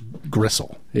mostly just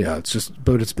gristle. Yeah,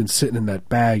 but it's been sitting in that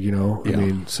bag, you know, I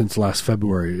mean, since last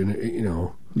February, and it, you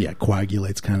know. Yeah, it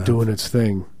coagulates kind of. Doing its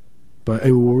thing. But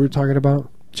what were we talking about?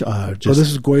 Just,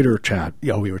 this is goiter chat.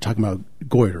 Yeah, we were talking about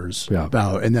goiters. Yeah.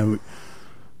 And then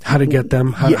how to get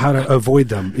them, how to avoid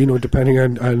them. You know, depending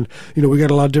on you know, we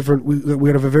got a lot of different. We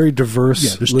have a very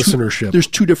diverse listenership. There's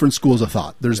two different schools of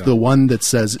thought. There's the one that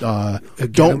says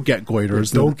don't get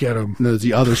goiters. Don't get them. And there's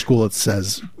the other school that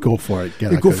says go for it.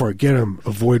 Go for it. Get them.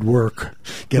 Avoid work.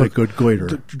 Get a good goiter.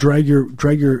 Drag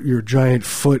your giant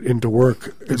foot into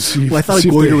work. And see, well, I thought a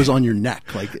goiter was on your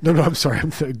neck. Like no, I'm sorry.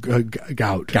 I'm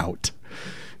gout. Gout.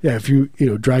 Yeah, if you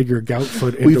drag your gout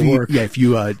foot into work. Yeah, if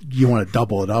you want to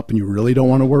double it up and you really don't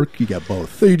want to work, you get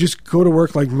both. So you just go to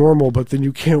work like normal, but then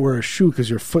you can't wear a shoe because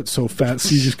your foot's so fat.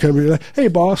 So you just come in, you're like, "Hey,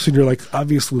 boss," and you're like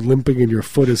obviously limping, and your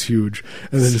foot is huge,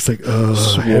 and then it's like,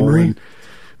 Henry,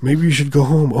 maybe you should go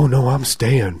home. Oh no, I'm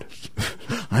staying.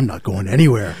 I'm not going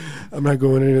anywhere. I'm not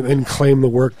going in. And claim the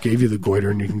work gave you the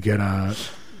goiter, and you can get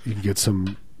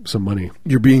some money.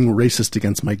 You're being racist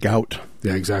against my gout.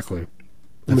 Yeah, exactly.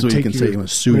 That's what you can say. I'm going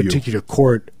to sue you. I'm going to take you to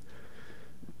court.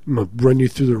 I'm going to run you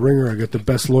through the ringer. I got the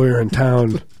best lawyer in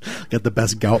town. Got the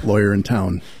best gout lawyer in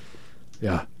town.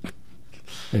 Yeah.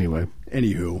 Anyway.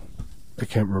 Anywho. I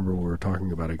can't remember what we were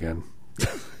talking about again.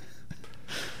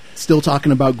 Still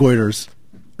talking about goiters.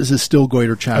 This is still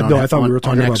goiter chat. No, I thought we were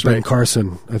talking about Ben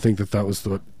Carson. I think that was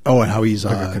the... Oh, and how he's...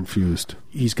 I got confused.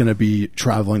 He's going to be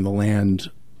traveling the land,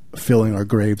 filling our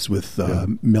graves with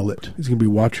millet. He's going to be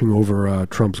watching over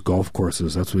Trump's golf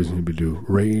courses. That's what he's going to be doing.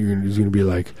 He's going to be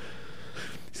like...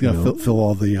 He's going to fill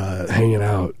all the... hanging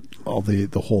out. All the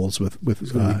holes with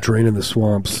he's going to be draining the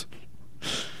swamps.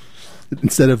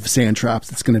 Instead of sand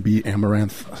traps, it's going to be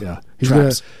amaranth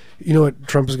traps. You know what?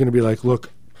 Trump is going to be like, look,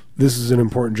 this is an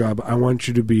important job. I want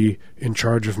you to be in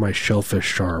charge of my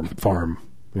shellfish farm.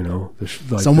 You know,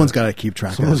 someone's got to keep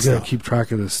track. Someone's got to keep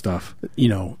track of this stuff. You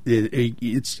know,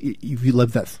 it's if you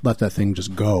let that thing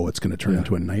just go, it's going to turn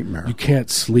into a nightmare. You can't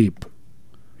sleep.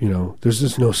 You know, there's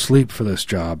just no sleep for this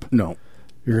job. No,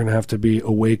 you're going to have to be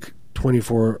awake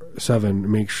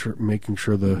 24/7, making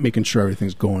sure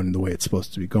everything's going the way it's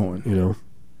supposed to be going. You know,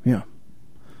 yeah.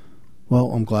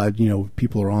 Well, I'm glad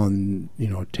people are on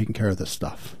taking care of this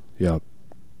stuff. Yeah.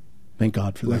 Thank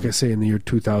God for that. Like I say, in the year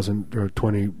 2000 or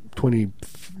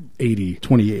 2080,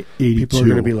 people are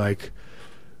going to be like,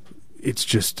 it's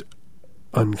just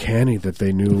uncanny that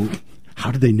they knew.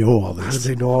 How did they know all this? How did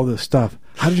they know all this stuff?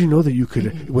 How did you know that you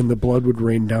could, when the blood would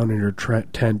rain down in your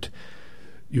tent,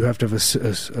 you have to have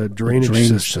a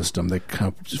drainage system that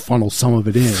kind of funnels some of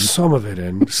it in. Some of it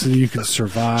in, so you can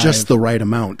survive. Just the right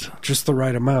amount. Just the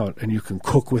right amount. And you can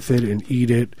cook with it and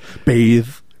eat it. Bathe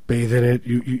in it.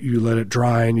 You let it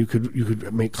dry, and you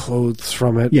could make clothes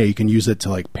from it. Yeah, you can use it to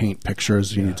like paint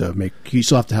pictures. You need to make. You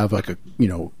still have to have like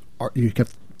art, you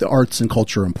have the arts and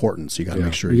culture important. So you got to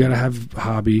make sure you got to have a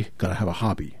hobby. Got to have a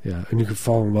hobby. Yeah, and you can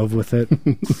fall in love with it.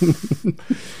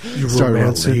 You start a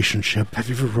relationship. Have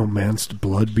you ever romanced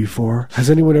blood before? Has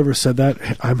anyone ever said that?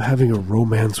 I'm having a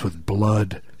romance with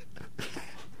blood.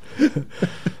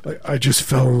 I just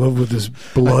fell in love with this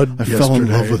blood. I fell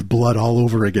in love with blood all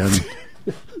over again.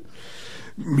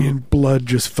 Me and blood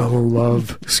just fell in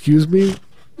love. Excuse me?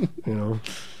 No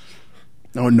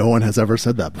one has ever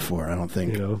said that before, I don't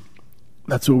think.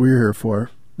 That's what we're here for.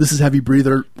 This is Heavy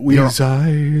Breather. These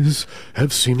eyes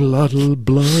have seen a lot of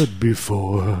blood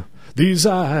before. These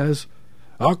eyes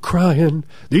are crying.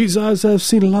 These eyes have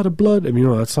seen a lot of blood. I mean, you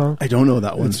know that song? I don't know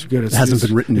that one. It's good. It hasn't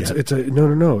been written yet.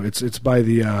 No. It's by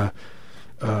the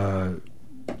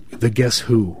Guess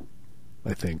Who,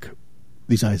 I think.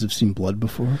 These eyes have seen blood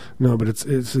before? No, but it's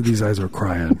These Eyes Are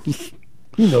Crying.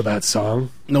 You know that song?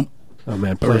 Nope. Oh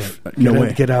man, play it. No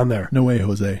way. Get down there. No way,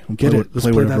 Jose. Get it. Let's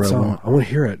play that song. I want to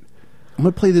hear it. I'm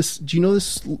going to play this. Do you know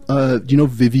this? Do you know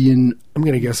Vivian? I'm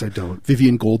going to guess I don't.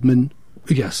 Vivian Goldman?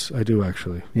 Yes, I do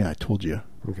actually. Yeah, I told you.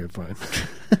 Okay, fine.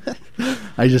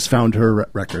 I just found her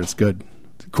record. It's good.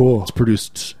 Cool. It's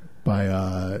produced by...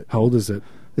 How old is it?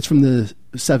 It's from the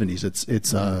 70s.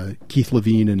 It's Keith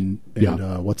Levine and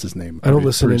what's his name? I don't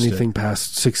listen to produced anything it.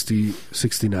 past 60,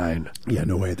 69. Yeah,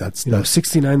 no way. That's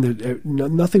 69.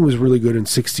 Nothing was really good in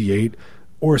 68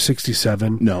 or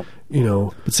 67. No.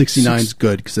 But 69 is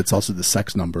good because it's also the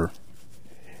sex number.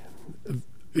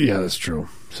 Yeah, that's true.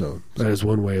 So that is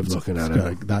one way of looking at it.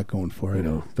 Got that going for it.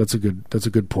 That's a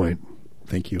good point.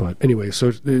 Thank you. But anyway,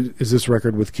 so is this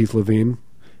record with Keith Levine?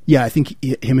 Yeah, I think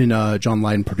him and John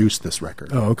Lydon produced this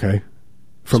record. Oh, okay.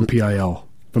 From PIL.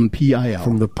 From PIL.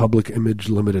 From the Public Image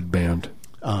Limited Band.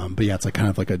 But yeah, it's kind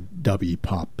of like a dubby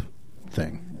pop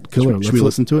thing. Should we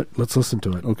listen to it? Let's listen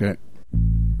to it. Okay.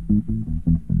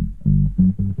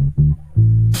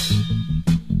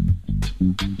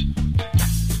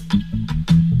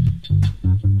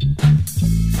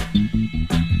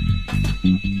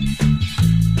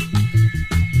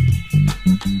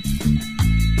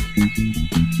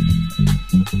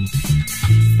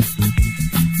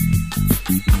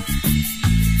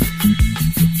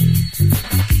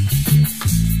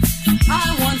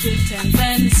 I wanted 10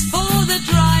 pence for the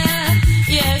dryer.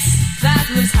 Yes, that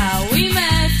was how we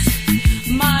met.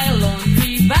 My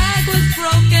laundry bag was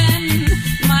broken.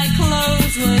 My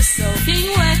clothes were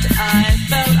soaking wet. I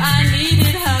felt I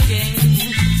needed hugging.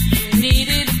 You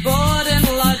needed board and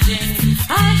lodging.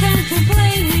 I can't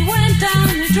complain, we went down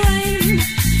the drain.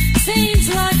 Seems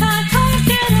like I can't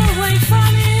get away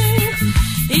from you.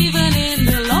 Even in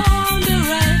the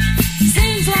laundrette.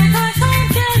 Seems like I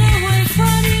can't get away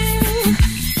from you.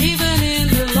 Even in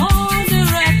the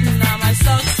laundrette. Now my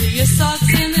socks are your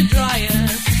socks in the dryer.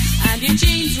 And your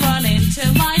jeans run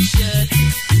into my shirt.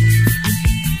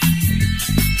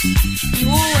 You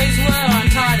always were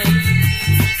untidy.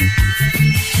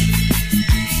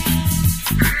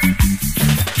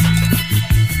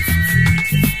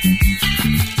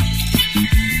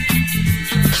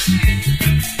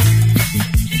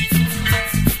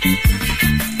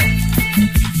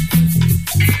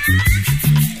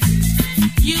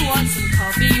 You want some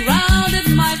coffee round at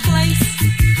my place.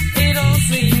 It all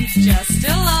seems just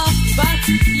still off, but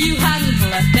you hadn't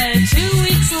left there 2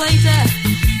 weeks later.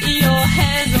 Your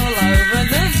hair's all over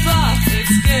the bath.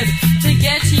 It's good to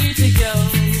get you to go.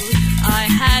 I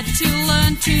had to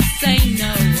learn to say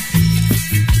no.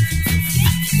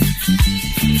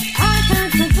 I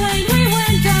can't complain, we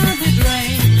went down the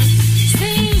drain.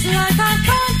 Seems like I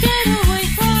can't get away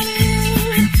from you.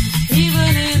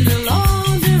 Even in the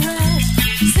laundrette.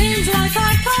 Seems like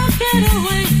I can't get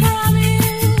away from you.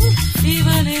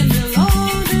 Even in the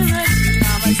laundrette.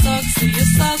 Now my socks are your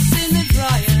socks in the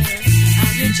dryer.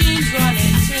 And your jeans run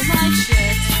into my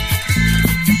shirt.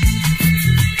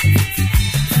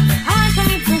 I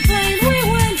can't complain, we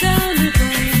went down the drain.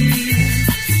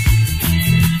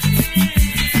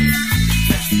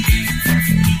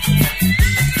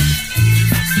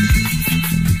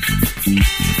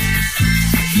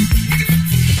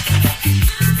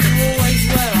 You always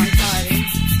were untidy.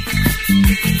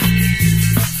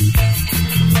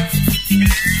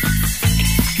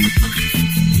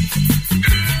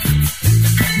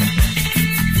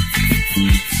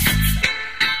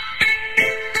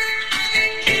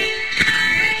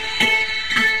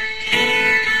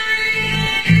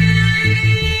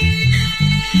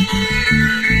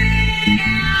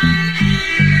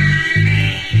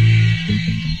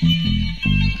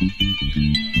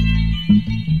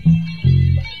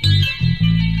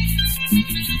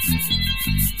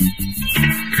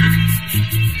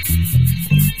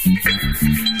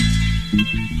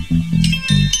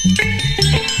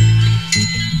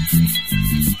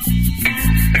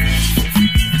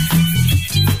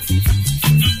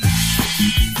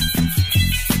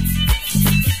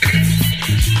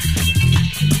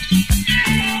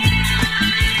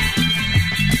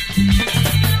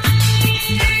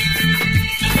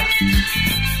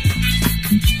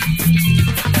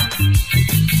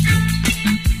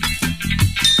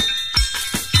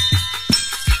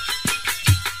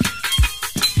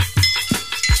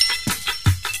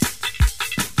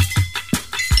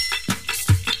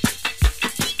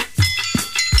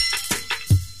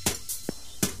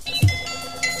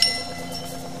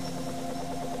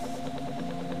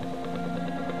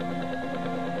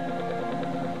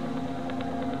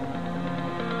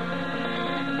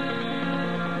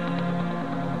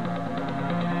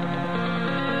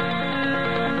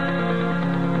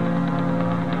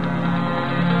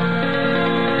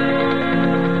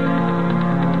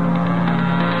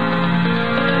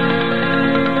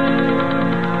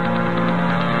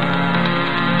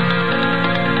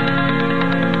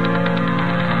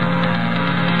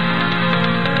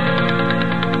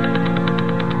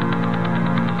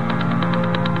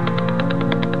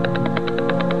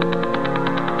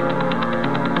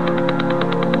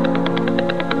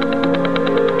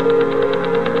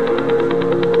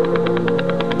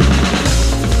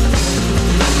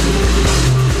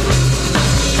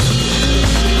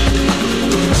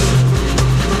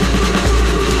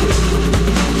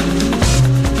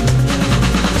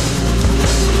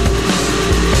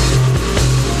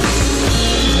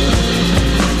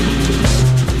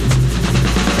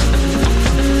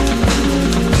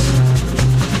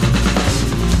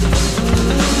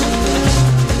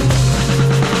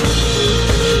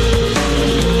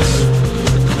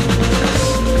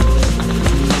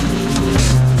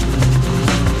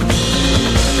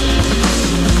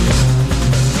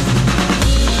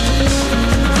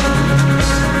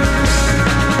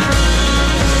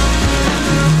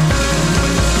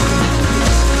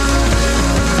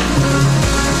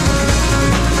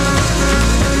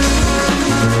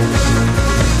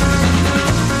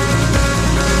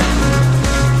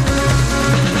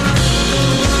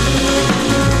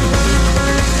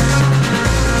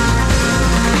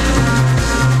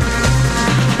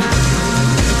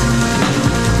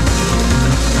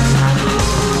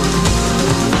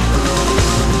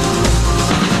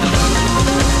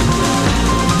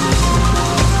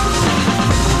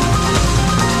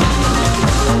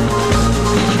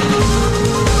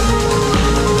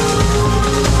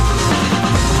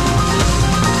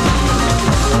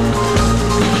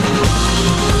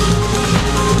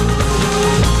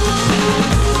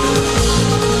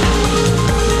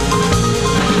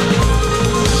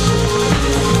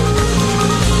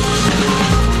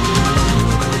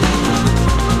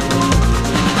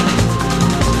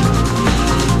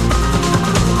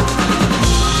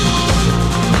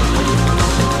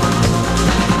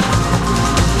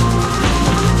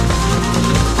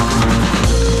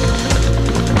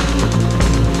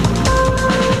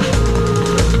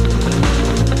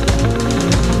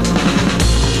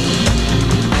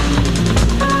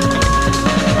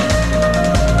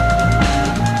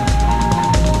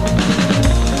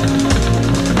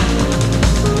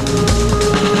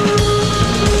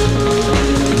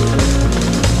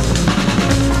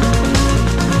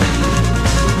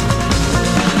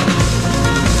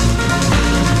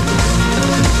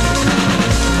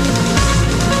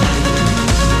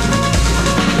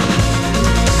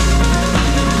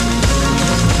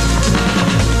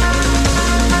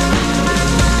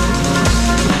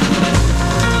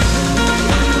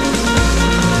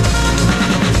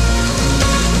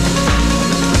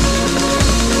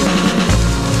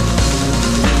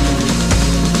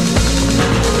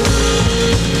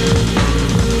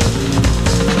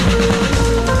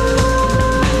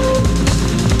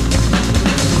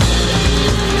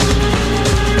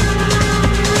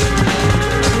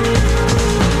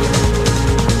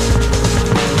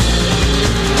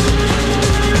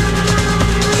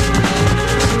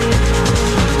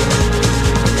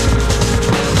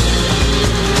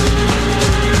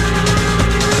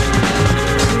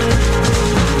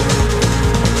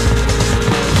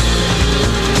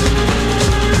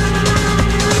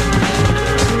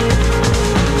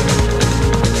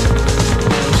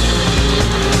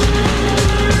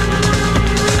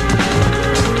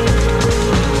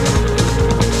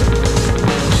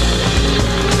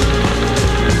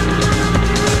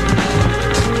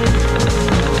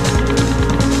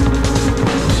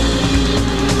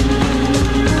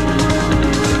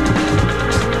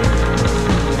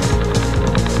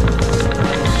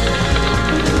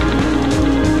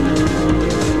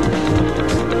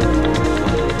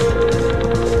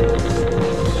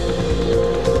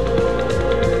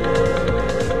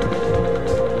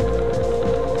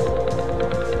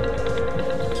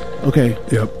 Okay.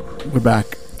 Yep. We're back.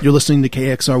 You're listening to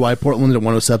KXRY Portland at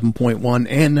 107.1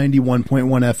 and 91.1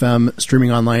 FM,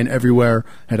 streaming online everywhere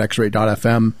at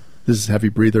xray.fm. This is Heavy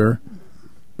Breather.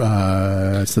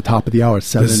 It's the top of the hour. It's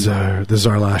 7. This is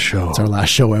our last show. It's our last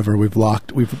show ever. We've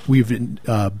locked. We've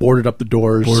boarded up the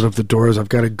doors. Boarded up the doors. I've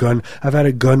got a gun. I've had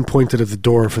a gun pointed at the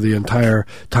door for the entire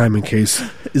time in case.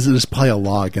 There's probably a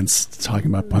law against talking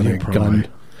about pointing a gun.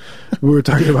 We were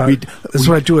talking about. This is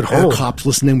what I do at home. Cops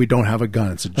listening. We don't have a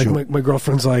gun. It's a joke. Like my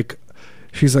girlfriend's like,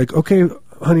 she's like, okay,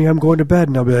 honey, I'm going to bed,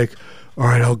 and I'll be like, all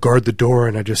right, I'll guard the door,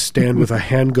 and I just stand with a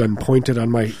handgun pointed on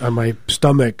my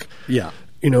stomach. Yeah.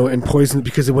 And poison,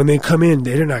 because when they come in,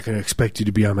 they're not going to expect you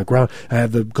to be on the ground. I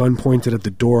have the gun pointed at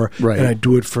the door, right. And I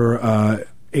do it for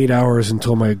 8 hours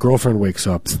until my girlfriend wakes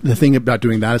up. The thing about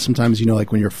doing that is sometimes,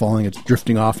 like when you're falling, it's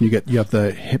drifting off, and you have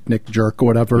the hypnic jerk or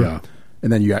whatever, yeah.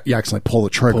 And then you accidentally pull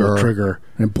the trigger,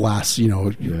 and it blasts.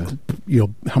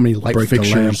 How many light break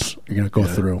fixtures you're going to go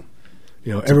through.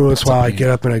 Every once in a while I get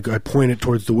up and I point it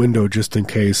towards the window just in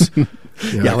case.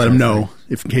 Let them know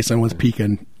if in case anyone's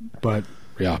peeking. But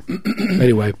yeah.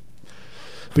 Anyway,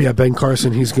 but yeah, Ben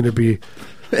Carson. He's going to be.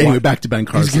 Anyway, back to Ben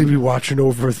Carson. He's going to be watching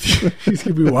over. He's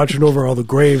going to be watching over all the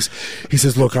graves. He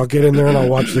says, "Look, I'll get in there and I'll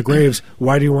watch the graves.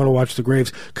 Why do you want to watch the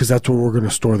graves? Because that's where we're going to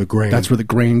store the grain. That's where the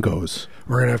grain goes.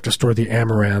 We're going to have to store the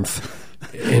amaranth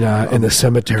in the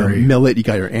cemetery. The millet. You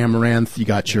got your amaranth. You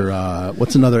got your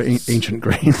what's another ancient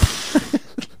grain?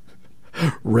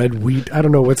 Red wheat. I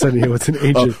don't know what's an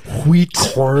ancient wheat,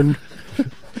 corn.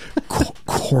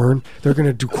 Corn. They're going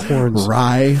to do corn.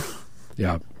 Rye.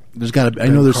 Yeah. There's got to. I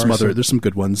know there's some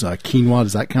good ones. Quinoa.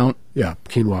 Does that count? Yeah,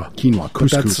 quinoa.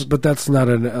 Couscous. But that's not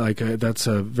that's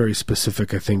a very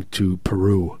specific, I think, to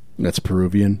Peru. That's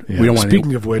Peruvian. Yeah. We don't want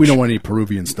Speaking of which, we don't want any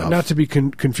Peruvian stuff. Not to be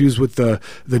confused with the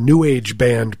New Age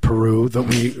band Peru that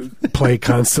we play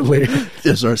constantly.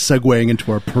 Is our segueing into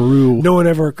our Peru? No one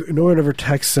ever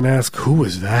texts and asks, "Who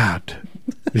is that?"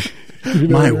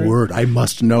 My word, I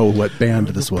must know what band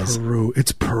this was. Peru.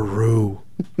 It's Peru.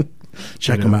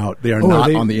 Check them out. They are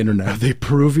not on the internet. Are they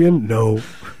Peruvian? No.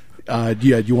 Do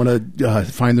you want to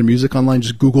find their music online?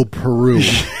 Just Google Peru.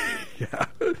 Yeah.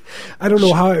 I don't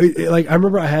know how. I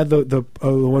remember I had the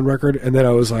one record, and then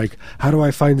I was like, "How do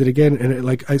I find it again?"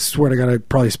 And I swear to God, I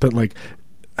probably spent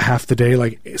half the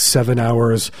day, 7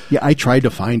 hours. Yeah, I tried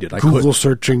to find it. Google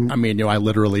searching. I mean, I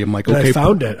literally am like, okay, I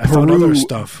found it. I found other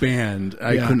stuff. Band.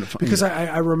 I couldn't find because it.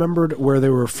 I remembered where they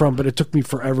were from, but it took me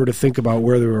forever to think about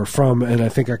where they were from, and I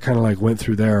think I kind of went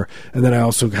through there, and then I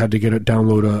also had to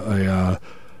download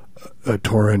a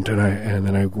torrent, and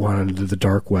then I wanted to do the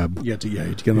dark web. You had to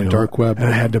get on the dark web, and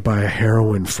I had to buy a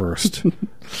heroin first.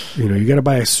 You got to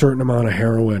buy a certain amount of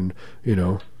heroin,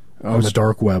 on the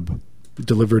dark web.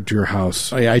 Delivered to your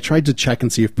house. I tried to check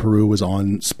and see if Peru was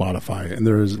on Spotify, and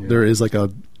there is a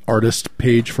artist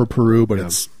page for Peru, but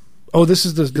it's. Oh, this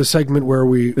is the segment where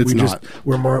we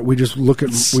just look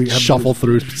at shuffle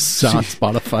through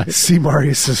Spotify. See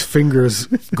Marius's fingers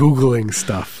googling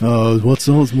stuff. Oh, what's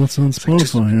on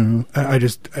Spotify?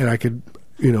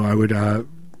 I would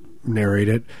narrate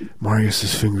it.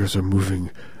 Marius's fingers are moving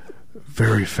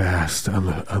very fast on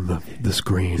the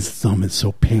screen. His thumb is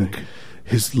so pink.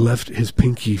 His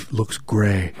pinky looks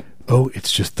gray. Oh,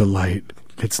 it's just the light.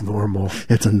 It's normal.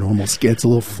 It's a normal skin. It's a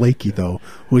little flaky though.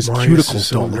 His Marius cuticles is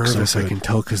so don't nervous. look so good. I can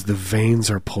tell because the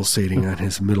veins are pulsating on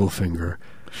his middle finger.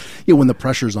 Yeah, when the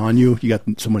pressure's on you, you got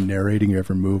someone narrating your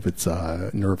every move. It's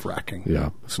nerve wracking.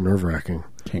 Yeah, it's nerve wracking.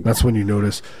 That's when you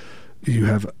notice you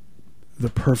have the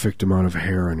perfect amount of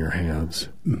hair on your hands.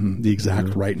 Mm-hmm. The exact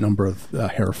right number of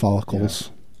hair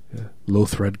follicles. Yeah. Low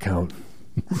thread count.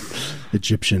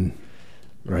 Egyptian.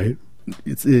 Right?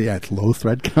 It's low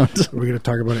thread count. Are we going to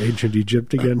talk about ancient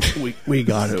Egypt again? We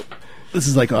got it. This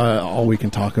is all we can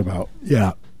talk about.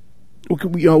 Yeah.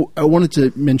 Okay, I wanted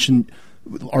to mention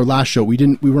our last show. We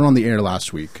weren't on the air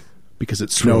last week because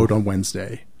it snowed on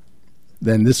Wednesday.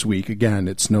 Then this week again,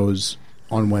 it snows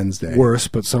on Wednesday. Worse,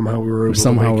 but somehow we were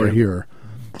we're here.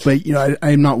 But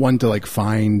I'm not one to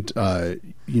find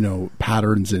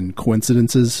patterns and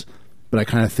coincidences. But I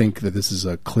kind of think that this is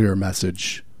a clear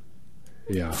message.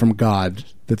 Yeah. From God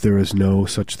that there is no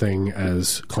such thing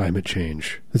as climate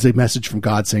change. It's a message from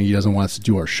God saying He doesn't want us to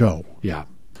do our show. Yeah,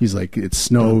 He's like, it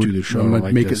snowed. Don't do the show. I'm going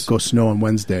to make it go snow on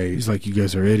Wednesday. He's like, you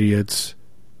guys are idiots.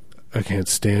 I can't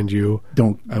stand you.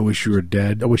 I wish you were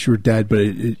dead. I wish you were dead.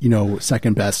 But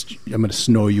second best, I'm going to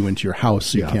snow you into your house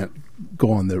so you can't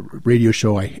go on the radio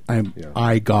show.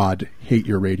 I God hate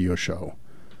your radio show.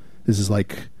 This is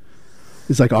like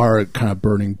our kind of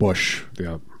burning bush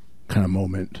kind of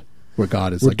moment. where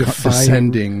God is We're like defying-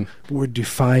 descending. We're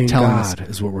defying Telling us- God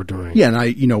is what we're doing. Yeah,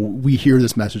 and we hear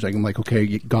this message. I'm like,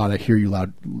 okay, God, I hear you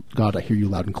loud. God, I hear you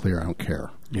loud and clear. I don't care.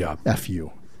 Yeah. F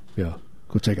you. Yeah.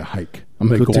 Go take a hike. I'm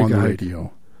going to Go go on take the a hike.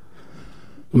 radio.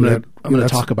 I'm going to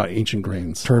That's- talk about ancient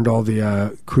grains. Turned all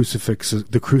the crucifixes,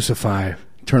 the crucify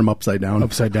Turn them upside down.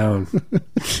 upside down.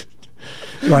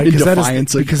 Right, In 'cause that is-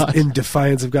 defiance of because God. in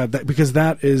defiance of God, because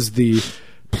that is the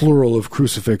plural of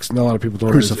crucifix. And a lot of people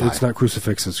don't. Crucify. It's not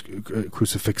crucifix. It's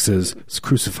crucifixes. It's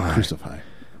crucify. Crucify.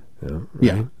 Yeah.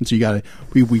 Yeah. And so you got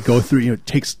to. We go through. It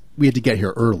takes. We had to get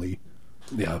here early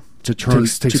Yeah. to turn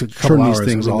Takes to a couple turn these hours.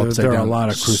 things I mean, all there- upside there are down. a lot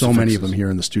of so many of crucifixes. them here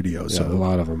in the studio. Yeah, So a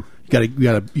lot of them. you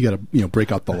got to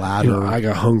break out the ladder. I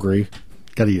got hungry.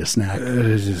 Got to eat a snack. It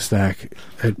is a snack.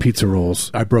 I had pizza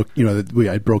rolls. I'd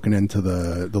broken into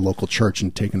the local church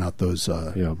and taken out those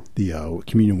the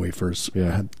communion wafers.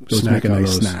 Yeah. Had those Snack make a on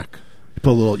nice those. snack. You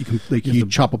put a little. You can you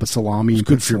chop up a salami. It's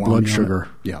good for your blood sugar.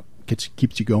 Yeah,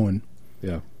 keeps you going.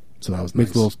 Yeah. So that was Make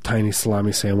nice. little tiny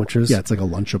salami sandwiches. Yeah, it's like a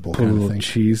Lunchable Put a kind of little thing.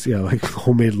 cheese. Yeah, like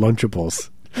homemade Lunchables.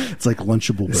 It's like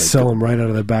Lunchable bread. Sell them right out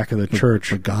of the back of the church.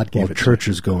 but God gave while it to church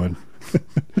is going.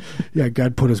 Yeah,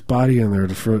 God put his body in there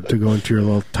to go into your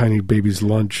little tiny baby's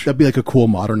lunch. That'd be like a cool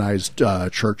modernized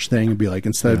church thing. It'd be like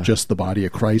instead of just the body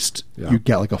of Christ, Yeah. you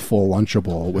get like a full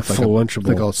Lunchable with like full Lunchable.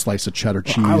 like a slice of cheddar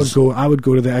cheese. I would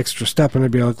go to the extra step and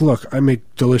I'd be like, look, I make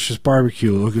delicious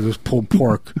barbecue. Look at this pulled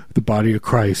pork, the body of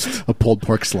Christ. a pulled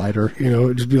pork slider, You know,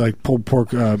 it'd just be like pulled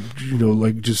pork.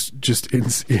 Like just in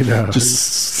a just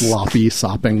sloppy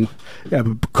sopping. yeah,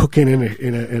 but cooking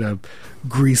in a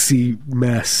greasy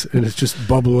mess, and it's just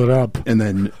bubbling up. And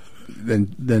then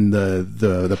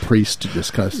the priest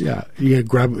just kind of Yeah, he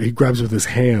grabs with his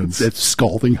hands. it's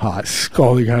scalding hot,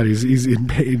 Scalding hot. He's in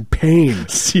pain.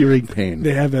 searing pain.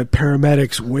 They have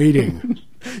paramedics waiting.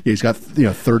 Yeah, he's got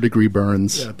third degree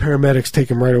burns. Paramedics take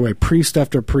him right away. Priest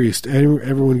after priest.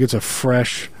 Everyone gets a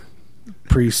fresh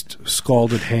priest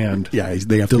scalded hand. Yeah,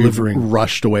 they have to Delivering. be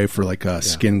rushed away for like a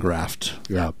skin graft.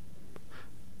 Yeah.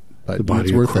 But The body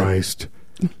it's of worth Christ.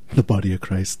 it. The body of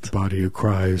Christ. Body of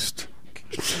Christ.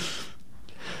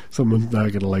 Someone's not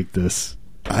going to like this.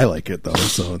 I like it though.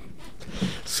 So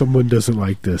Someone doesn't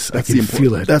like this. I can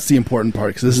feel it. That's the important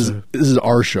part because this is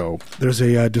our show. There's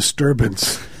a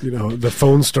disturbance. The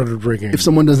phone started ringing. If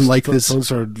someone doesn't like the this, phone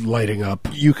started lighting up.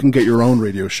 you can get your own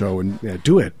radio show and Yeah,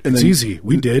 do it. And It's then- easy.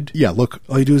 We did. yeah. Look,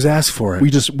 All you do is ask for it. we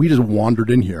just wandered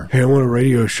in here. Hey, I want a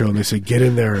radio show, and they said, get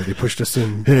in there. They pushed us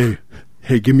in.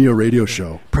 Hey, give me a radio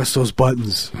show. Press those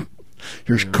buttons.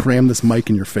 Here's cram this mic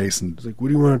in your face and It's like, what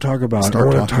do you want to talk about? Start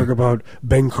I want to talking. talk about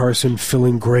Ben Carson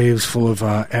filling graves full of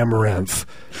amaranth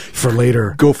for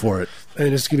later. go for it.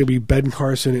 And it's going to be Ben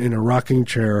Carson in a rocking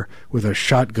chair with a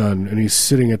shotgun, and he's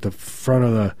sitting at the front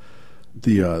of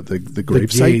The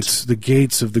grave site. the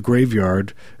gates of the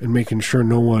graveyard, and making sure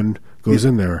no one goes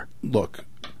in there. Look,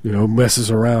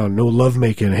 Messes around. No love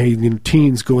making. Hey,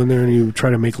 teens go in there and you try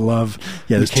to make love.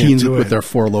 yeah, You there's can't teens do with it. their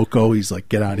Four Loko. He's like,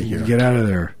 get out of here. Get out of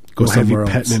there. Go No heavy somewhere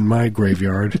petting else. in my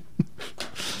graveyard.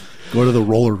 Go to the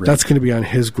roller rink. That's going to be on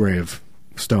his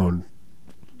gravestone.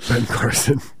 Ben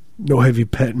Carson. No heavy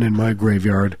petting in my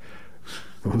graveyard.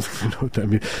 I don't know what that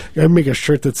means. I make a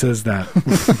shirt that says that.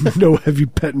 No heavy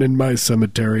petting in my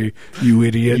cemetery, you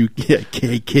idiot.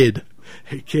 Hey, kid.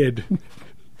 Hey, kid.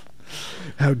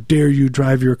 How dare you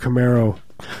drive your Camaro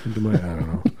into my... I don't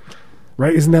know.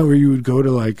 Right? Isn't that where you would go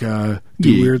to, do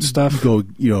Yeah, weird stuff? Go,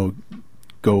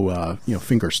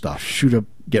 finger stuff. Shoot up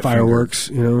Get fireworks,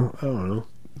 I don't know.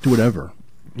 Do whatever.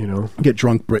 Get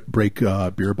drunk, break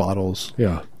beer bottles.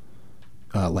 Yeah.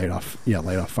 Light off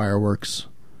fireworks.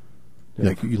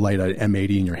 Like you light an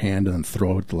M80 in your hand and then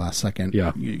throw it at the last second.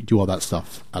 Yeah. You do all that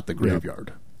stuff at the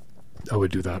graveyard. I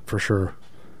would do that for sure.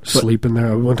 Sleep in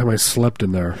there. One time I slept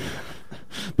in there.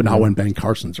 But not when Ben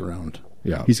Carson's around.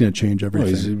 Yeah. He's going to change Well, everything.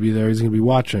 he's going to be there. He's going to be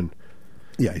watching.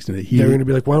 Yeah, he's going They're going to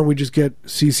be like, "Why don't we just get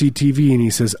CCTV?" And he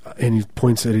says, and he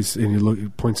points at his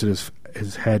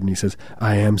head, and he says,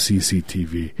 "I am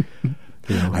CCTV."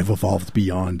 I've evolved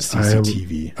beyond I am-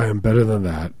 CCTV. I am better than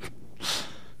that.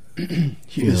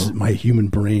 He is my human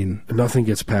brain. Nothing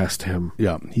gets past him.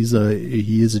 Yeah, he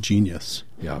is a genius.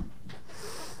 Yeah.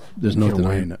 There's no Can't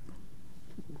denying wait.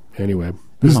 it. Anyway,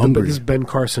 this hungry. is Ben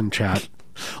Carson chat.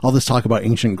 All this talk about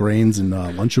ancient grains and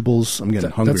Lunchables, I'm getting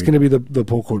hungry. That's going to be the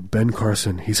poll quote. Ben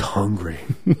Carson, he's hungry.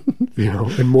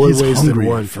 In more He's ways hungry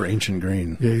than one. for ancient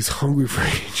grain. Yeah, he's hungry for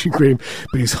ancient grain,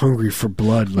 but he's hungry for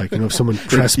blood. Like, if someone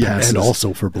trespasses. Yeah, and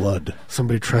also for blood.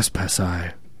 Somebody trespass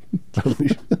I.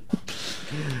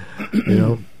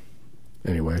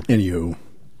 Anyway. Anywho,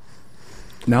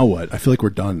 now what? I feel like we're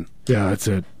done. Yeah, that's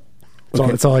it.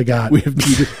 That's all I got.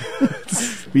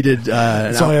 We did.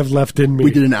 That's all I have left in me.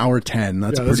 We did an hour 10.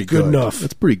 That's Yeah, pretty that's good enough.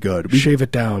 That's pretty good. Shave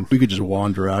it down. We could just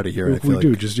wander out of here. I feel We do.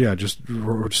 like. Just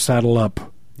saddle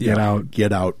up. Get out.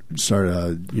 Get out. Start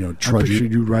Trudging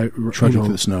trudging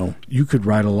through the snow. You could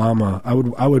ride a llama. I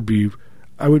would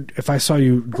if I saw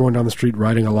you going down the street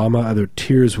riding a llama, either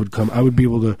tears would come. I would be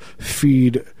able to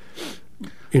feed.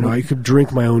 I could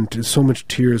drink my own. So much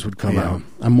tears would come out.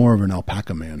 I'm more of an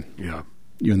alpaca man. Yeah.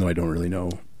 Even though I don't really know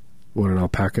what an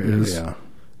alpaca is. Yeah.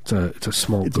 It's a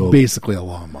small It's goat. basically a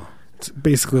llama. It's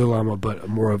basically a llama, but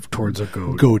more of towards a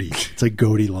goat. Goaty. It's a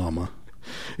goaty llama.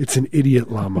 It's an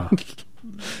idiot llama.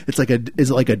 Is it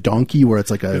like a donkey where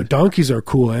it's like a donkeys are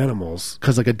cool animals.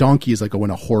 because like a donkey is like when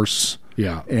a horse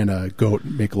Yeah. and a goat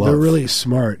make love. They're really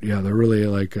smart. Yeah, they're really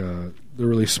they're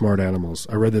really smart animals.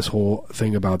 I read this whole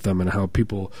thing about them and how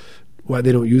why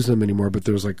they don't use them anymore, but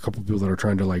there's like a couple people that are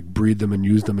trying to like breed them and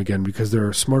use them again because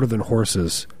they're smarter than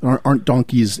horses. Aren't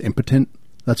donkeys impotent?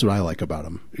 That's what I like about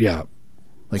them. Yeah.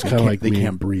 Like It's kinda like they me.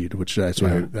 can't breed, which that's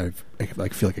why Yeah. I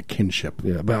feel like a kinship.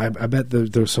 Yeah, but I bet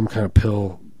there's some kind of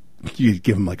pill, You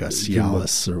give them like a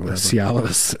Cialis or whatever.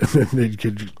 Cialis, and then they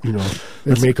could,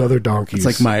 they'd make other donkeys.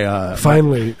 It's like my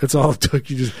Finally, that's all it took.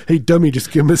 Hey dummy,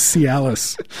 just give him a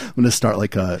Cialis. I'm gonna start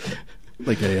like a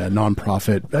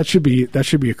nonprofit. That should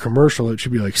be a commercial. It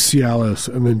should be like Cialis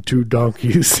and then two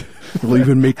donkeys. We'll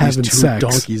even make these having two sex.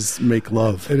 donkeys make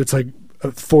love. And it's like a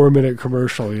 4-minute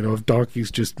commercial, of donkeys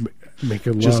just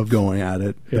making love. Just going at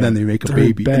it, Yeah. and then they make a They're in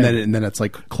baby, bed. and then it's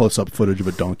like close-up footage of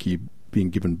a donkey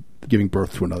giving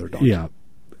birth to another donkey. Yeah.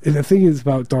 And the thing is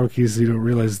about donkeys, you don't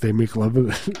realize they make love in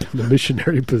the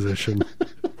missionary position.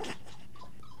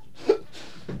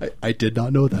 I did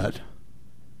not know that.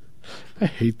 I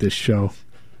hate this show.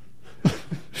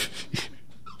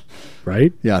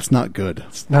 Right? Yeah, it's not good.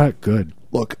 It's not good.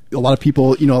 Look, a lot of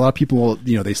people,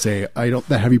 they say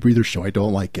that Heavy Breather show, I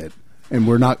don't like it, and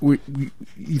we're not.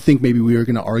 You think maybe we were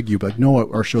going to argue, but no,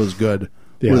 our show is good.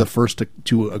 Yeah. We're the first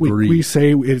to agree. We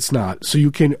say it's not, so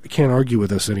you can't argue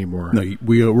with us anymore. No,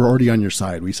 we're already on your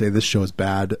side. We say this show is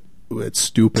bad. It's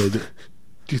stupid.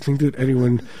 Do you think that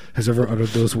anyone has ever uttered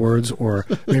those words, or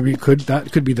maybe that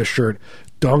could be the shirt?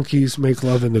 Donkeys make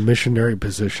love in the missionary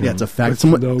position. Yeah, it's a fact.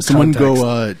 with no Someone context.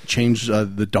 go change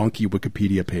the donkey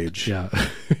Wikipedia page. Yeah,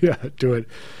 yeah, do it.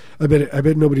 I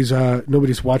bet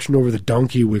nobody's watching over the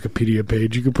donkey Wikipedia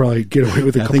page. You could probably get away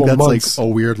with a I couple think that's months. like a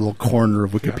weird little corner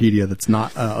of Wikipedia that's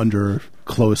not under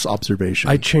close observation.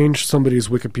 I changed somebody's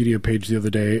Wikipedia page the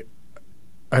other day.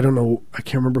 I don't know. I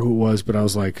can't remember who it was, but I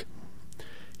was like,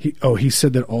 he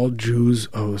said that all Jews.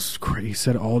 He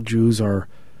said all Jews are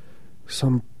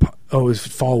some. It was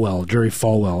Falwell, Jerry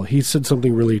Falwell. He said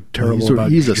something really terrible about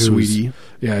he's Jews. a sweetie.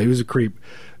 Yeah, he was a creep.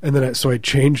 And then I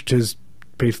changed his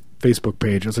Facebook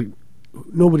page. I was like,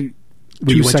 nobody.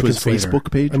 Wait, you went to his seconds later-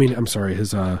 Facebook page? I mean, I'm sorry,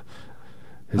 his.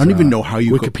 I don't even know how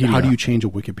you Wikipedia. how do you change a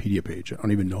Wikipedia page? I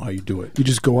don't even know how you do it. You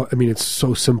just go. I mean, it's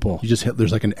so simple. You just hit.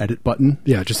 There's like an edit button.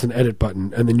 Yeah, just an edit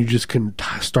button, and then you just can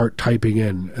start typing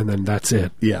in, and then that's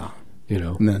it. Yeah,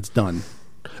 And then it's done.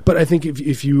 But I think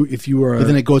if you are But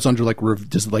then it goes under like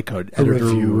just like an a editor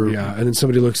review, yeah, and then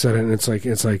somebody looks at it, and it's like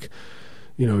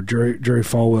Jerry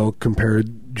Falwell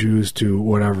compared Jews to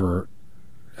whatever.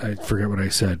 I forget what I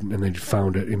said, and they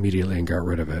found it immediately and got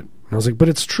rid of it. And I was like, but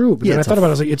it's true. But Yeah, then I it's thought about it,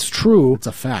 I was like, it's true. It's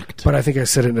a fact. But I think I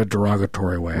said it in a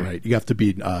derogatory way. Right. You have to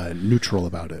be neutral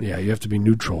about it. Yeah, you have to be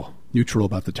neutral. Neutral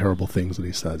about the terrible things that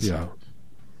he says. Yeah.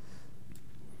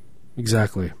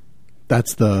 Exactly.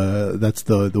 That's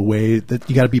the way that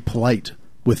you got to be polite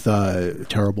with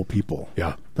terrible people.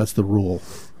 Yeah. That's the rule.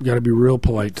 You got to be real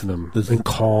polite to them and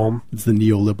calm. It's the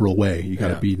neoliberal way. You got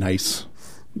to Yeah. be nice.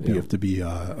 Yeah. You have to be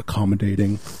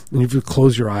accommodating, And if you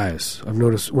close your eyes, I've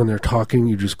noticed when they're talking,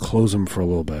 you just close them for a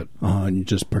little bit. and you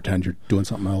just pretend you're doing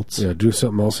something else. Yeah, do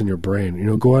something else in your brain.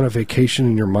 Go on a vacation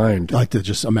in your mind. I like to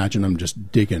just imagine I'm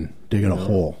just digging a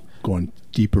hole, going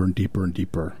deeper and deeper and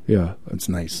deeper. Yeah. It's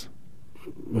nice.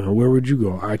 Where would you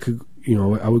go? I could,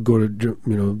 I would go to,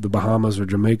 the Bahamas or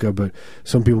Jamaica, but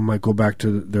some people might go back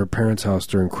to their parents' house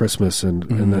during Christmas and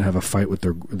then have a fight with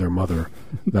their mother,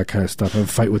 that kind of stuff. Have a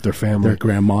fight with their family. Their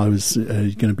grandma is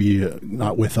going to be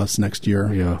not with us next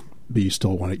year. Yeah. But you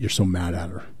still want it. You're so mad at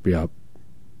her. Yeah.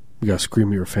 You got to scream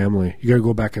at your family. You got to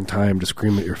go back in time to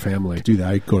scream at your family. Do that.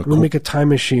 I go I'm going to make a time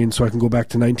machine so I can go back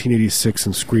to 1986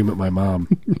 and scream at my mom.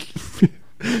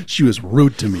 She was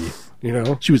rude to me.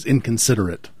 She was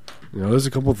inconsiderate. There's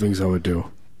a couple of things I would do.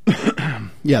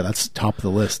 Yeah, that's top of the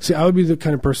list. See, I would be the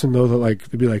kind of person, though, that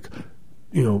they'd be like,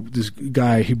 this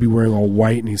guy, he'd be wearing all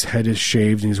white and his head is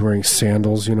shaved and he's wearing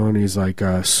sandals, and he's like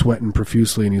sweating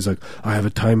profusely and he's like, I have a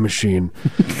time machine.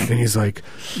 And he's like,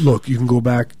 look, you can go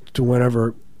back to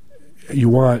whenever you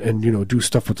want and, do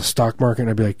stuff with the stock market. And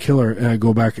I'd be like, killer. And I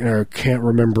go back and I can't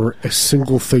remember a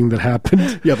single thing that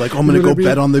happened. Yeah, like, I'm going to go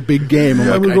bet on the big game.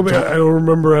 I don't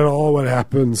remember at all what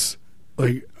happens.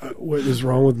 Like, what is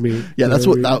wrong with me? Yeah,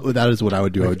 that is what I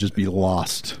would do. I would just be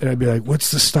lost. And I'd be like,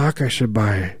 what's the stock I should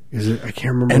buy? Is it, I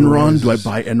can't remember. Enron? Do I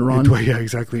buy Enron? Yeah,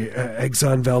 exactly.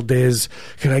 Exxon Valdez.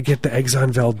 Can I get the Exxon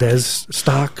Valdez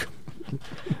stock?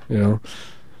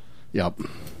 Yep.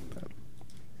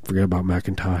 Forget about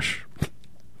Macintosh.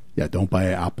 Yeah, don't buy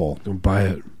Apple. Don't buy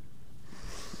it.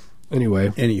 Anyway.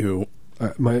 Anywho.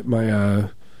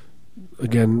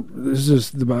 Again, this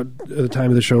is about the time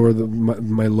of the show where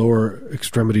my lower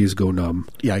extremities go numb.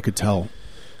 Yeah, I could tell.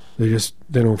 They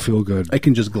don't feel good. I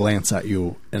can just glance at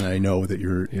you, and I know that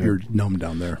you're numb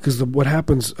down there. Because what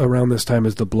happens around this time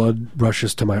is the blood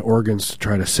rushes to my organs to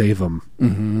try to save them.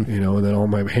 Mm-hmm. And then all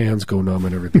my hands go numb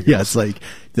and everything. Yeah, it's like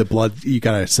the blood, you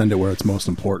got to send it where it's most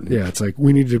important. Yeah, it's like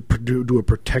we need to do a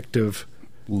protective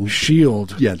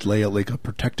shield. Yeah, lay like a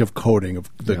protective coating of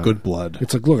the good blood.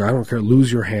 It's like, look, I don't care.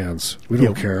 Lose your hands. We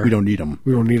don't care. We don't need them.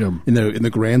 We don't need them. In the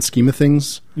grand scheme of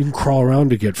things, you can crawl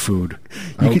around to get food.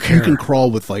 You can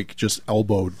crawl with like just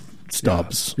elbow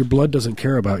stubs. Yeah. Your blood doesn't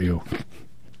care about you.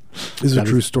 This is a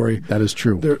true story. That is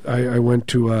true. I went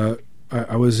to.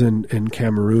 I was in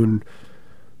Cameroon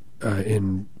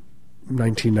in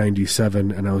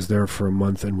 1997, and I was there for a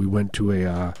month. And we went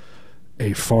to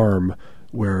a farm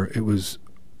where it was.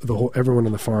 Everyone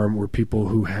on the farm were people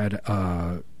who had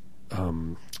what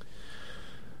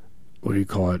do you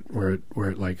call it? Where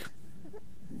it like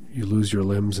you lose your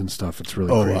limbs and stuff. It's really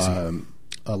crazy.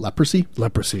 Leprosy.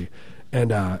 Leprosy,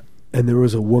 and there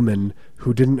was a woman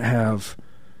who didn't have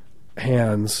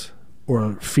hands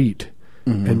or feet,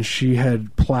 and she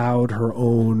had plowed her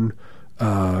own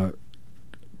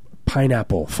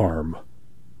pineapple farm.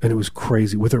 And it was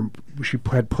crazy. She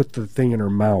had put the thing in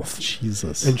her mouth.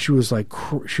 Jesus. And she was like,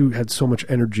 she had so much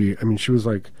energy. I mean, she was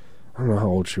like, I don't know how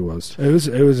old she was. It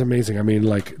was amazing. I mean,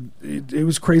 like, it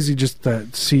was crazy just to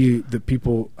see the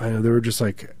people. I know they were just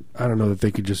like, I don't know that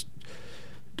they could just.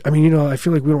 I mean, I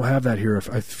feel like we don't have that here.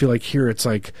 I feel like here it's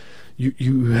like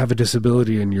you have a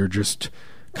disability and you're just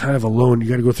kind of alone. You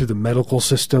got to go through the medical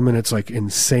system and it's like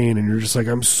insane. And you're just like,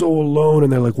 I'm so alone.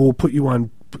 And they're like, we'll put you on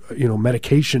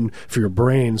medication for your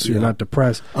brain so you're not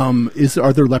depressed.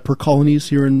 Are there leper colonies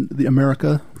here in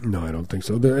America? No, I don't think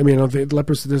so. I mean,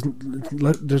 leprosy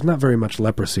there's not very much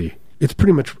leprosy. It's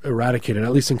pretty much eradicated,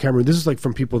 at least in Cameroon. This is like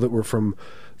from people that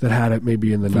had it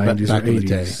maybe in the 90s or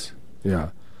 80s. Yeah.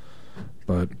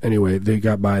 But anyway, they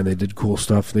got by and they did cool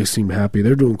stuff. They seemed happy.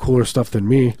 They're doing cooler stuff than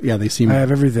me. Yeah, they seem. I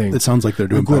have everything. It sounds like they're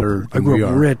doing better than we are. I grew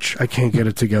up rich. I can't get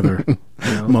it together.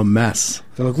 I'm a mess.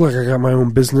 They're like, look, I got my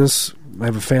own business. I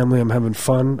have a family. I'm having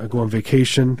fun. I go on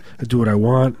vacation. I do what I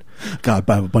want. God,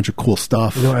 I have a bunch of cool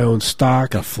stuff. I own stock.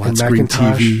 Got a flat screen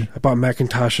TV. I bought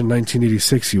Macintosh in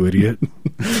 1986, you idiot.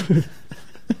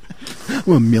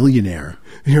 I'm a millionaire.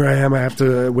 Here I am. I have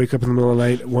to wake up in the middle of the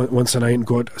night once a night and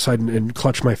go outside and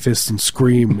clutch my fists and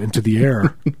scream into the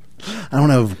air. I don't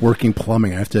have working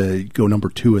plumbing. I have to go number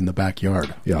 2 in the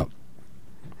backyard. Yeah.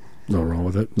 Nothing wrong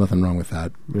with it. Nothing wrong with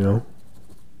that.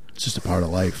 It's just a part of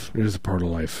life. It is a part of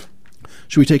life.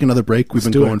 Should we take another break? We've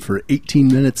been going for 18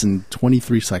 minutes and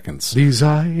 23 seconds. These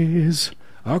eyes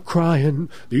are crying.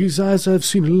 These eyes have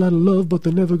seen a lot of love, but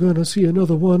they're never gonna see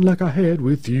another one like I had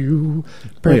with you.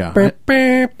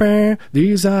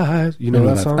 These eyes. You know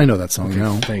that song? I know that song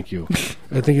now. Thank you.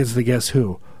 I think it's the Guess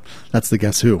Who. That's the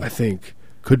Guess Who. I think.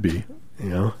 Could be.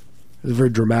 It's a very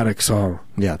dramatic song.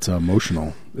 Yeah, it's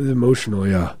emotional. It's emotional,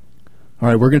 yeah. All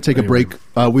right, we're going to take a break.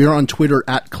 We are on Twitter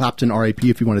at Clapton RAP.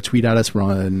 If you want to tweet at us, we're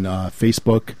on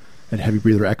Facebook at Heavy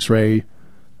Breather X-Ray.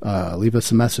 Leave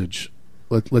us a message.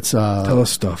 Let's tell us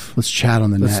stuff. Let's chat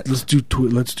on the net. Let's do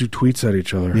tweets at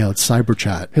each other. Yeah, let's cyber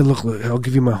chat. Hey, look, I'll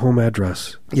give you my home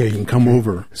address. Yeah, you can come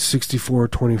over.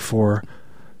 6424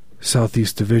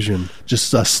 Southeast Division. Just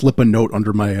slip a note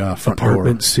under my front door.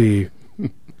 Apartment C.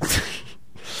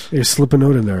 Hey, slip a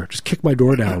note in there. Just kick my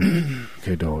door down.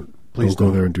 Okay, don't. Please don't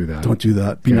go there and do that. Don't do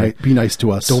that. Be nice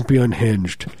to us. Don't be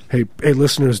unhinged. Hey,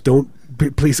 listeners,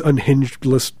 please, unhinged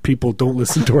people, don't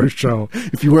listen to our show.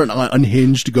 If you weren't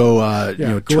unhinged, go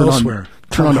go turn elsewhere.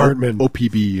 Turn on Hartman.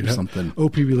 OPB or something.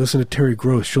 OPB, listen to Terry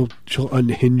Gross. She'll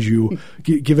unhinge you.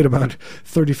 Give it about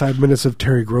 35 minutes of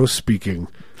Terry Gross speaking.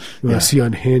 You want to see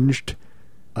Unhinged?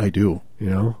 I do.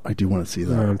 I do want to see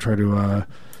that. I'm trying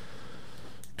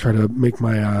to make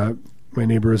my my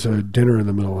neighbors a dinner in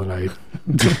the middle of the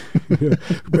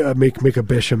night. Make a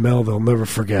bechamel they'll never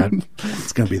forget.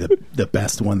 It's going to be the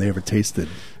best one they ever tasted.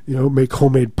 Make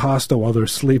homemade pasta while they're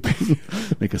sleeping.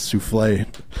 Make a souffle.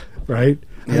 Right?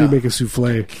 How do you make a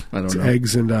souffle? I don't know.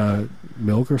 Eggs and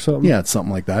milk or something? Yeah, it's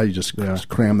something like that. You just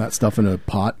cram that stuff in a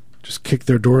pot. Just kick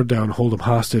their door down, hold them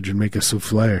hostage, and make a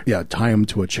souffle. Yeah, tie them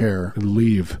to a chair. And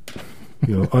leave.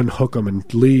 Unhook them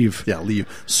and leave. Yeah, leave.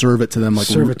 Serve it to them.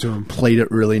 Serve it to them. Plate it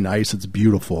really nice. It's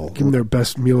beautiful. Give them their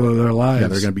best meal of their lives. Yeah,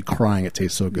 they're going to be crying. It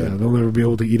tastes so good. Yeah, they'll never be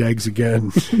able to eat eggs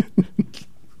again.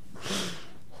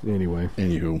 Anyway.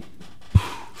 Anywho.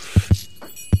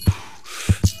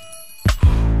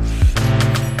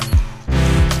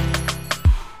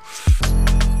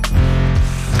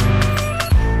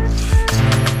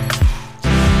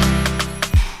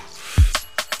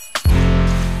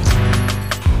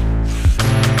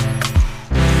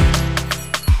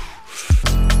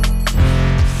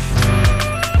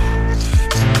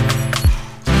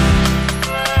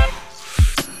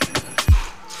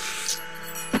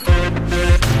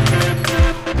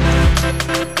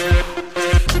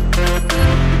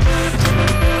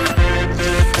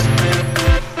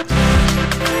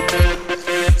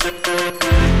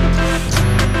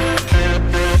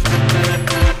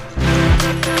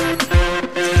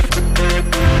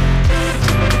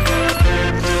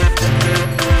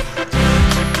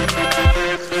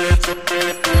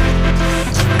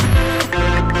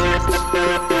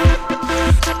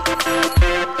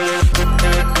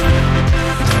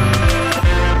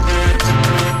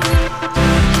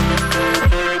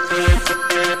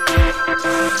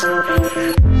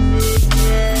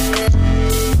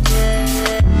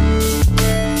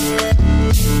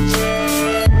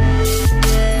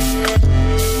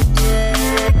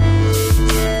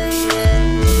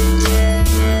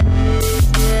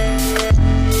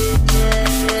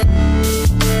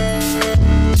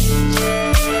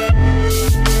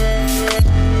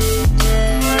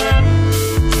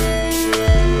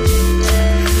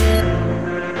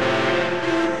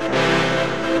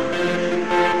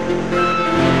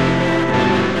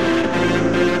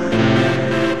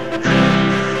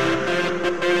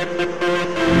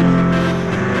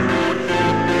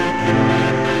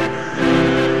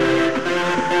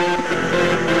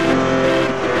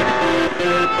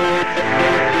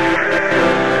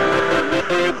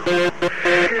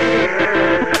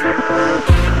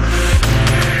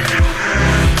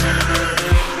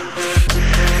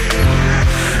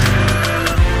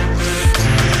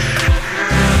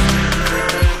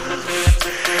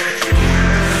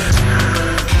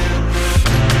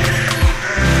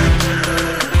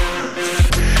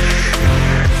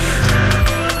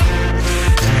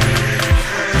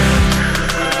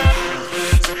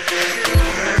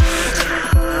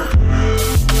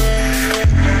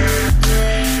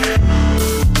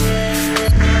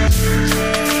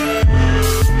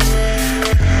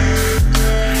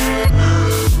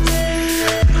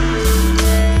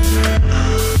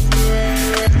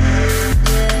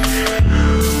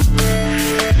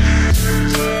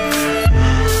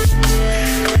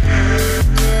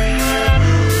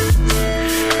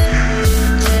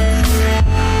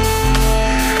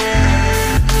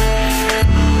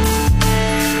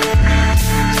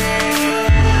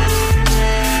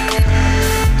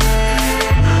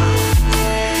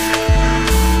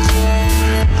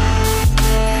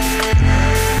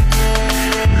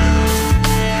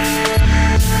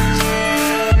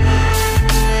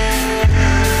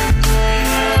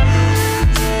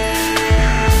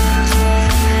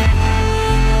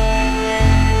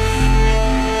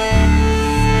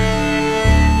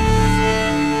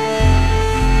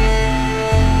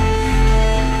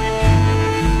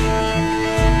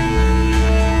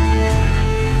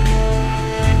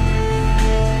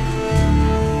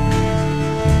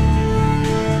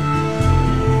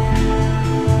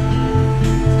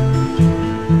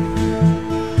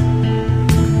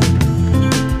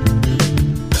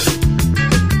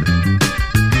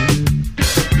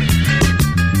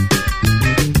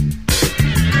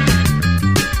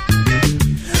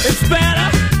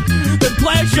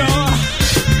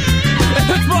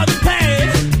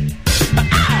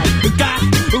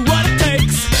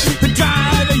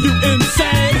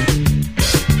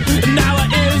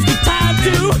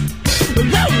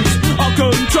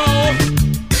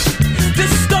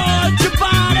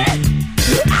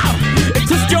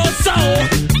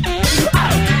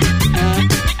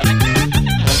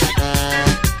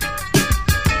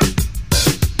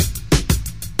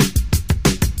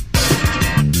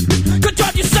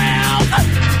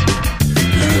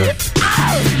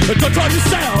 Control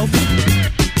yourself.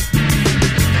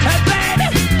 Hey,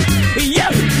 baby, you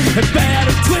and bad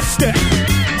and twisted.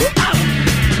 Oh.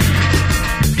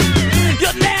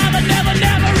 You'll never, never,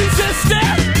 never resist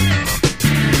it.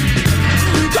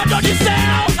 Control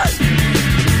yourself.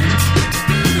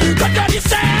 Control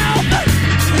yourself.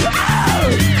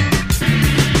 Oh.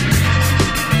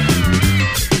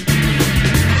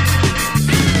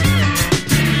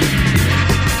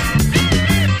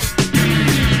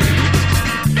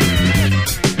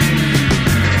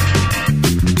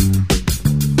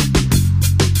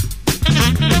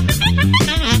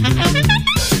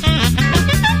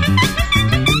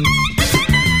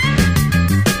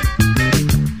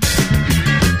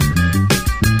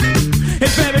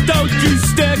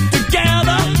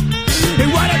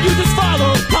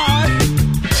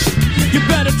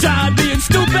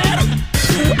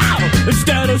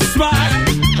 Instead of smart,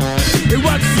 and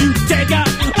once you take out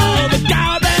all the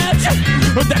garbage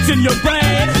that's in your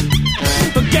brain,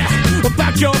 forget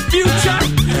about your future.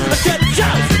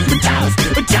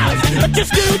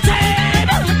 Just do time.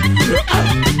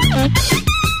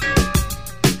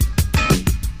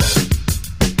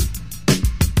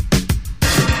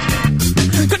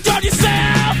 Control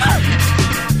yourself.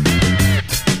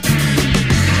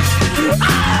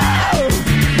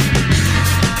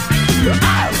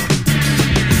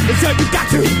 I said you got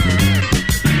to.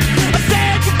 I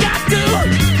said you got to.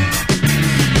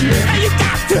 You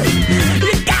got to.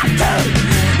 You got to.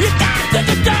 You got to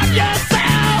control yourself.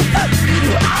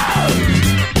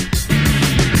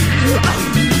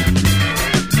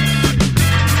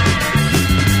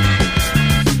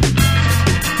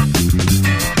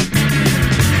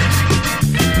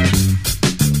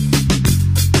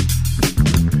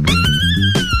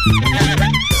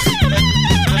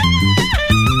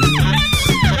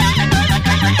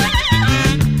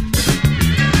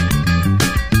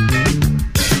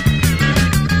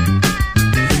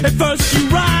 First you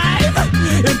rise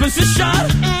in position,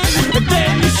 and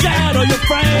then you shadow your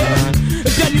frame,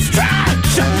 and then you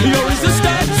stretch your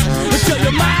resistance until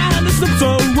your mind is slips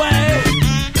away.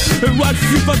 And once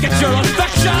you forget your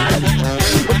affection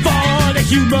for the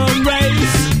human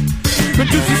race,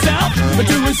 reduce yourself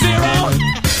to a zero,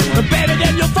 and baby,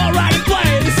 then you'll fall right in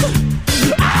place.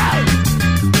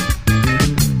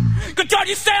 Control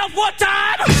yourself one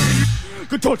time,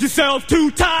 control yourself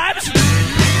 2 times.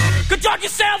 Control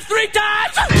yourself 3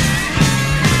 times.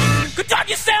 Control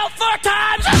yourself 4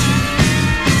 times.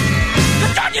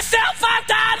 Control yourself 5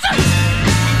 times.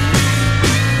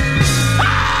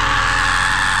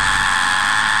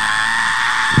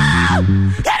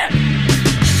 Hit it.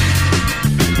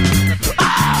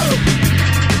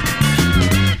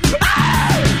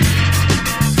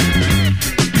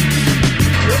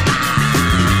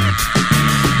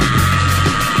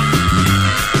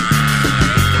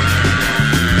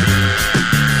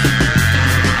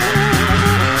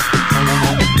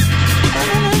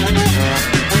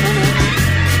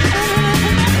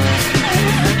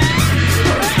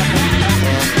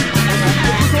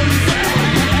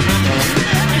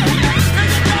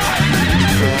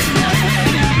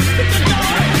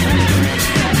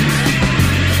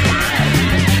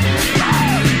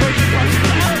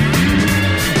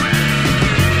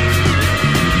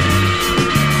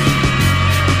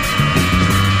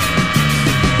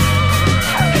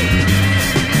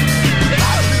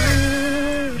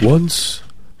 Once,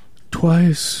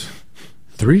 twice,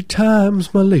 3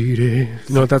 times, my lady.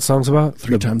 You know what that song's about?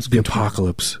 3 times the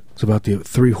apocalypse. It's about the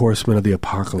 3 horsemen of the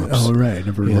apocalypse. Oh, right. I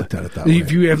never looked at it that way.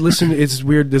 If you have listened, it's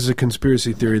weird. There's a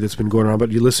conspiracy theory that's been going on,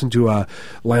 but you listen to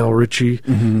Lionel Richie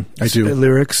I do.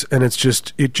 lyrics, and it's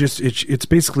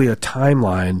basically a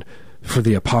timeline for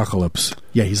the apocalypse.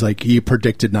 Yeah, he's like, he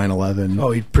predicted 9/11. Oh,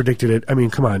 he predicted it. I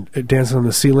mean, come on, Dancing on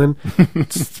the Ceiling.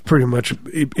 It's pretty much.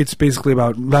 It's basically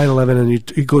about 9/11, and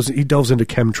he delves into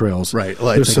chemtrails. Right,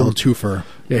 like There's a little twofer.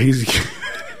 Yeah, he's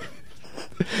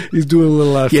doing a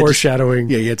little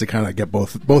foreshadowing. You had to kind of get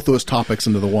both those topics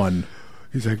into the one.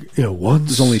 He's like, once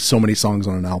There's only so many songs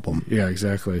on an album. Yeah,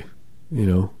 exactly.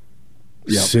 Yep.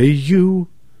 Say you,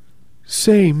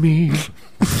 say me.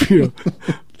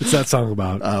 What's that song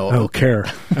about? Oh, I don't care.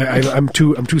 I'm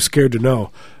too scared to know.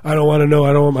 I don't want to know.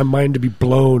 I don't want my mind to be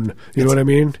blown. You know what I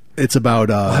mean? It's about.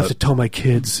 I'll have to tell my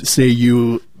kids. Say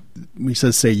you. He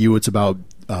says say you. It's about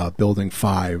building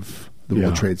 5, the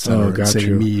World Trade Center. Oh, got say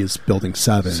you. me is building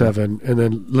 7. 7, and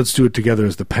then let's do it together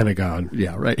as the Pentagon.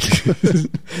 Yeah, right.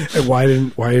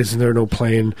 And why isn't there no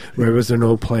plane? Where was there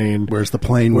no plane? Where's the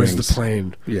plane? Where's wings? the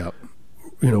plane? Yeah.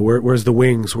 where's the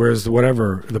wings? Where's the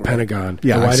whatever? The Pentagon?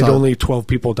 Yeah, And I why did saw- only 12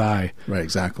 people die? Right,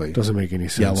 exactly. Doesn't make any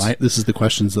Yeah, sense. this is the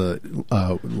questions that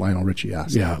Lionel Richie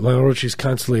asked. Yeah, Lionel Richie's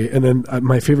constantly, and then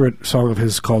my favorite song of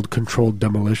his is called "Controlled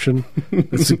Demolition."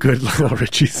 It's a good Lionel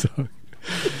Richie song.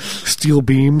 Steel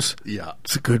Beams. Yeah.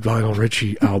 It's a good Lionel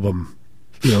Richie album.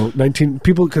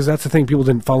 People, because that's the thing, people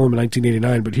didn't follow him in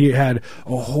 1989, but he had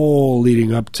a whole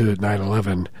leading up to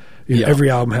 9/11. Yeah. Every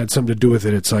album had something to do with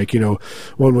it. It's like,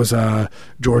 one was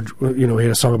George, he had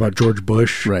a song about George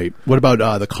Bush. Right. What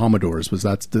about the Commodores? Was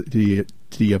that did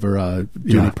he ever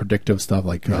do Yeah. any predictive stuff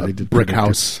like they did Brick predictive.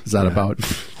 House? Is that Yeah. about?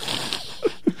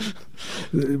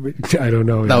 I don't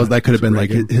know. That could have been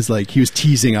Reagan. like his he was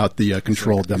teasing out the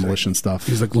controlled demolition stuff.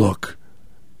 He's like, look,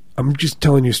 I'm just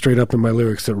telling you straight up in my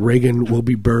lyrics that Reagan will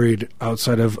be buried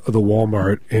outside of the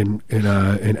Walmart in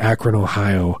Akron,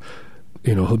 Ohio.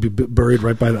 He'll be buried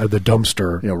right by the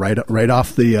dumpster. Right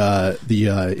off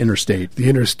the interstate. The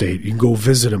interstate. You can go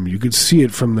visit him. You could see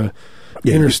it from the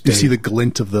interstate. You see the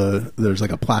glint of there's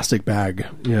like a plastic bag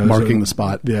there's marking the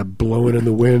spot. Yeah, blowing in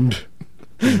the wind.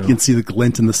 You can see the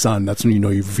glint in the sun. That's when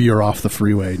you veer off the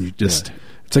freeway and you just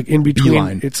It's like in between.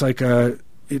 beeline. It's like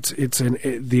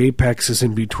the apex is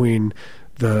in between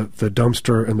the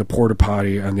dumpster and the porta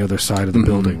potty on the other side of the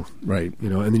building. right.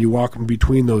 And then you walk in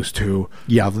between those two.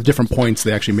 Yeah, the different points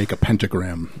they actually make a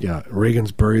pentagram. Yeah,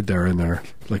 Reagan's buried there in there,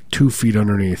 like 2 feet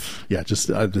underneath. Yeah, just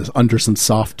under some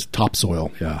soft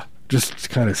topsoil. Yeah, just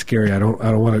kind of scary. I don't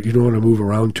want to. You don't want to move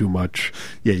around too much.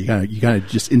 Yeah, you gotta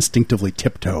just instinctively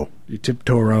tiptoe. You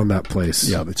tiptoe around that place.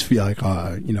 Yeah, it's like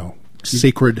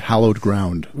sacred, hallowed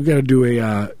ground. We got to do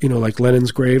a like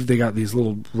Lenin's grave. They got these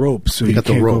little ropes. So They you got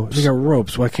the can't ropes. They got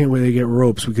ropes. Why can't they get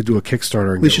ropes? We could do a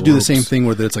Kickstarter. And They get should do the ropes. same thing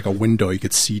where it's like a window. You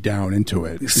could see down into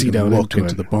it. See You can down look into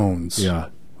into it. the bones. Yeah.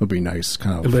 Would be nice,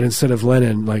 kind of. But instead of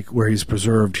Lenin, like where he's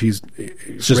preserved, It's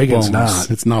just Reagan's bones.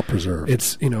 not. It's not preserved.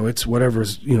 It's it's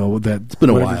whatever's that. It's been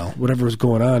a while. Whatever's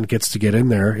going on gets to get in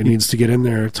there. It needs to get in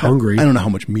there. It's hungry. I don't know how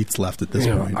much meat's left at this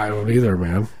point. I don't either,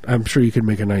 man. I'm sure you could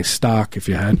make a nice stock if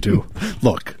you had to.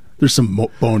 Look, there's some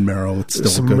bone marrow. It's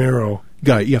still Some good. marrow.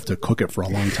 You have to cook it for a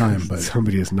long time. But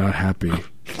Somebody is not happy.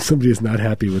 Somebody is not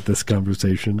happy with this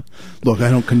conversation. look, I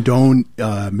don't condone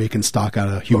making stock out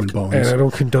of human bones. And I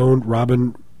don't condone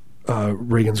robbing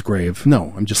Reagan's grave.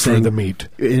 No, I'm just for saying the meat.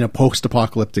 in a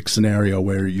post-apocalyptic scenario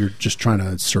where you're just trying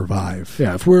to survive.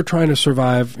 Yeah, if we're trying to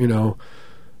survive, and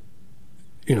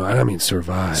I mean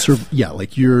survive.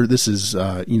 Like this is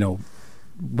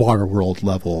water world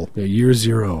level. Yeah, year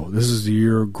zero. This is the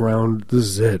year ground. This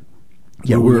is it.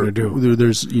 Yeah, what we're gonna do.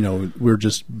 There's we're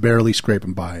just barely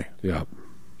scraping by. Yeah,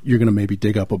 You're gonna maybe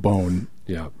dig up a bone.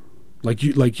 yeah.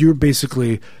 You're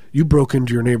basically you broke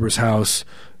into your neighbor's house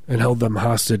and held them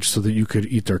hostage so that you could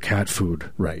eat their cat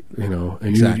food. Right. And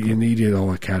Exactly. you eat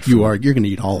all the cat food. You're gonna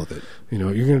eat all of it.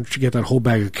 You're going to get that whole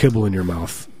bag of kibble in your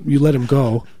mouth. You let him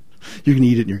go, You're gonna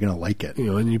eat it and you're gonna like it.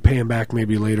 and you pay him back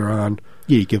maybe later on.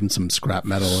 Yeah, you give them some scrap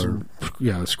metal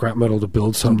or Scrap metal to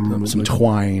build some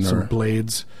twine some or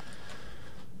blades.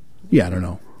 I don't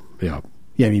know. Yeah.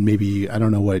 Yeah, I mean maybe I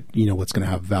don't know what's gonna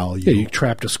have value. Yeah, you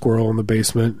trapped a squirrel in the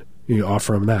basement. You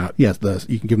offer him that. Yeah,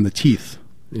 you can give them the teeth.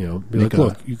 Be Make like,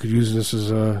 look, you could use this as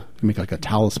a. Make like a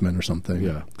talisman or something.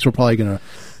 Yeah. So we're probably gonna in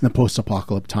the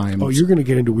post-apocalyptic times. Oh, you're going to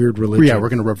get into weird religion. Yeah, we're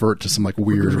gonna revert to some like We're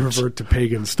weird. gonna revert to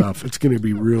pagan stuff. It's going to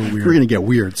be real weird. We're gonna get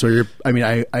weird. So I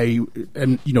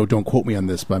don't quote me on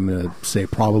this, but I'm gonna say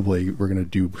probably we're gonna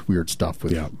do weird stuff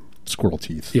with squirrel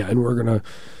teeth. Yeah, and we're gonna.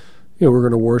 We're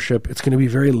going to worship. It's going to be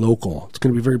very local. It's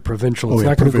going to be very provincial. It's yeah,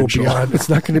 not going to go provincial. beyond. It's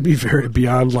not going to be very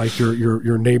beyond like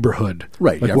your neighborhood,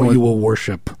 Right, Like yeah, what everyone- you will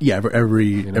worship. Yeah,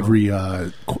 every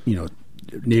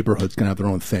neighborhood's gonna have their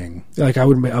own thing. Like I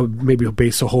would maybe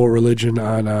base a whole religion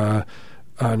on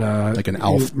Like an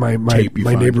Alf my tape you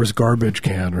find. neighbor's garbage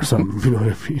can or something. You know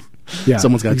what I mean? Yeah,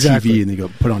 Someone's got exactly. a TV and they go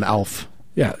put on Alf.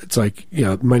 Yeah, it's like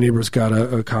my neighbor's got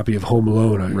a copy of Home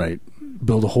Alone. I Right.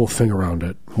 build a whole thing around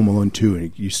it. Home Alone 2,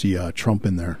 and you see Trump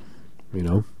in there.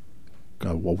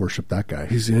 We'll worship that guy.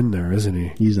 He's in there, isn't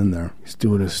he? He's in there. He's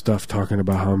doing his stuff, talking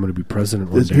about how I'm going to be president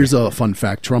one day. Here's a fun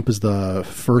fact. Trump is the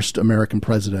first American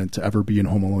president to ever be in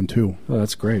Home Alone 2. Oh,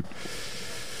 that's great.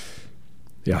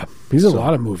 Yeah, he's in a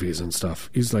lot of movies and stuff.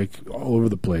 He's like all over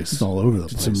the place. He's all over the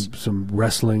Did place. some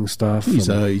wrestling stuff. He's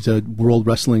a world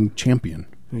wrestling champion.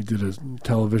 He did a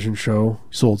television show.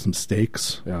 Sold some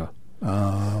steaks. Yeah.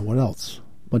 What else?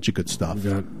 Bunch of good stuff. We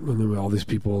got and then all these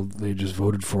people. They just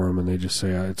voted for him, and they just say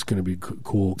it's going to be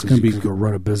cool because gonna he be can go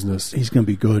run a business. He's going to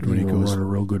be good when he He's gonna goes. run a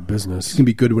real good business. He's going to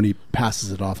be good when he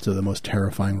passes it off to the most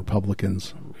terrifying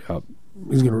Republicans. Yeah.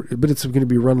 He's gonna, but it's going to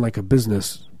be run like a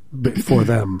business. for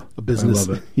them. A business,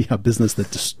 I love it. yeah, a business that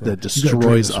You gotta drain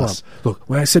destroys the swamp. us. Look,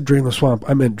 when I said drain the swamp,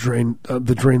 I meant drain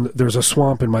the drain. There's a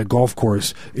swamp in my golf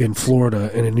course in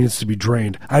Florida, and it needs to be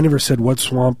drained. I never said what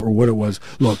swamp or what it was.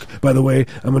 Look, by the way,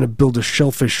 I'm going to build a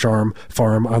shellfish farm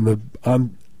on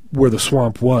where the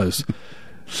swamp was,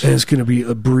 and it's going to be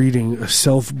a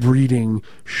self-breeding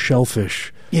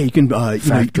shellfish. Yeah, you can you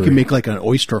Factory. can make like an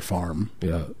oyster farm.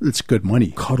 Yeah, It's good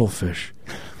money. cuttlefish.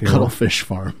 You know? Cuttlefish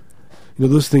farm. You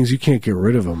know, those things, you can't get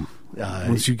rid of them. Uh,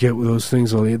 Once you get those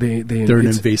things, they're an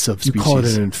invasive You call it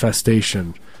species. an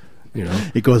infestation. You know.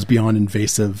 It goes beyond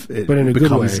invasive. It But in a good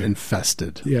becomes way.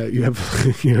 infested. Yeah, you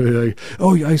have, you know, you're like,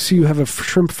 oh, I see you have a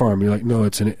shrimp farm. You're like, no,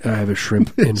 I have a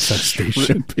shrimp infestation.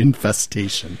 Shrimp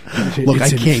infestation. Look,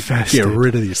 It's I can't infested. get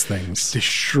rid of these things. The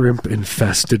shrimp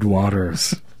infested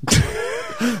waters.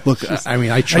 Look, I mean,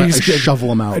 I shovel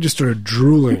them out. I just started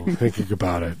drooling thinking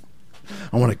about it.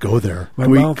 I want to go there. My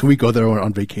Can mouth- we go there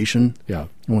on vacation? Yeah.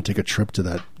 I want to take a trip to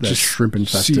that Just shrimp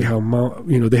infested. See how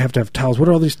they have to have towels. What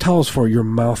are all these towels for? Your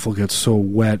mouth will get so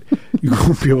wet you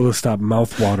won't be able to stop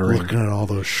mouth watering. Looking at all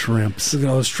those shrimps. Look at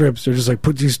all the strips. They're just like,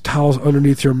 put these towels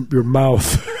underneath your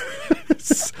mouth.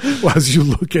 Well, as you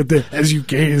look at as you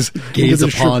gaze into the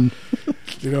upon. shrimp.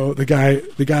 You know, the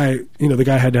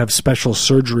guy had to have special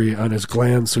surgery on his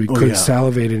glands so he couldn't yeah.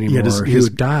 salivate anymore. He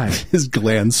would die. His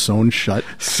glands sewn shut.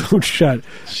 So shut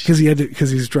because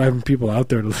he's driving people out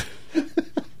there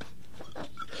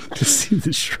to see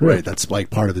the shrimp. Right, that's like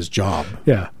part of his job.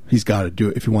 Yeah. He's got to do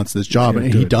it if he wants this job, gotta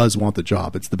and do he it. does want the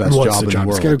job. It's the best Wants job the in the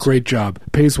world. He's got a great job.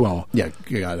 Pays well. Yeah,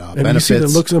 you got And benefits. you see the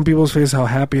looks on people's face, how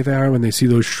happy they are when they see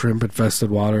those shrimp-infested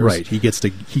waters. Right, he gets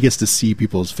to see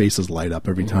people's faces light up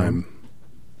every time.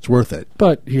 It's worth it.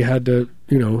 But he had to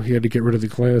get rid of the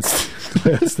glands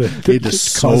that He had to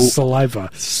cause saliva.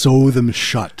 Sew them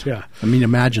shut. Yeah. I mean,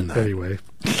 imagine that. Anyway,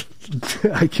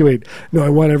 I can't wait. No, I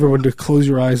want everyone to close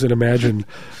your eyes and imagine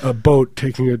a boat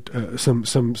taking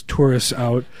some tourists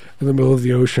out in the middle of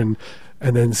the ocean,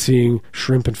 and then seeing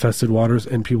shrimp-infested waters,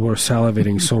 and people are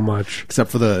salivating so much. Except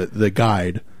for the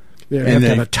guide. Yeah, you And have to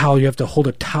then- have a towel. You have to hold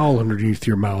a towel underneath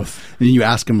your mouth. And you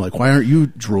ask him, like, why aren't you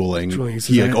drooling? Drooling. He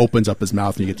says, He "I- opens up his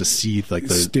mouth and you get to see like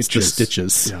the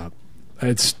stitches. Yeah. I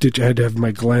had to have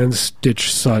my glands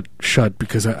stitched shut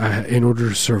because I in order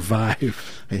to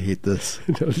survive. I hate this.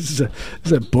 This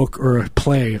is a book or a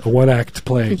play, a 1-act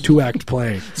play, 2-act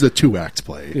play. It's a 2-act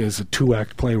play. It's a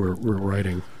 2-act play we're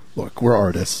writing. Look, we're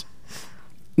artists.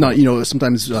 Not,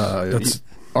 sometimes art gets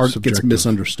subjective.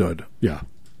 misunderstood. Yeah.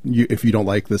 If you don't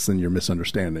like this, then you're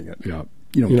misunderstanding it. Yeah.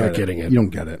 You don't You're get not getting it. You don't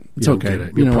get it. It's You don't okay. get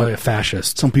it. You You're know probably what? a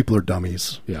fascist. Some people are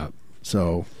dummies. Yeah.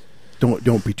 So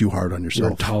don't be too hard on You're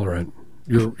yourself. intolerant.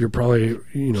 You're probably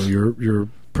you're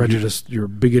prejudiced. You're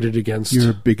bigoted against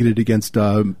You're bigoted against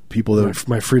people that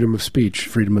my freedom of speech.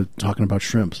 freedom of talking about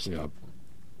shrimps. Yeah.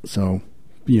 So,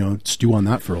 stew on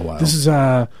that for a while. This is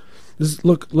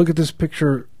look at this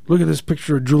picture. Look at this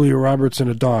picture of Julia Roberts and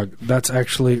a dog. That's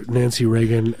actually Nancy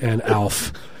Reagan and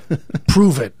Alf.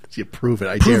 Prove it. You prove it.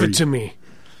 I Prove dare it you. to me.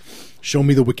 Show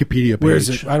me the Wikipedia page. Where is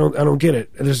it? I don't get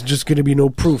it. There's just going to be no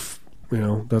proof.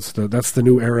 That's the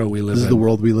new era we live This in. is the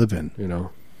world we live in.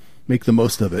 Make the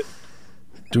most of it.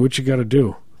 Do what you got to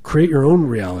do. Create your own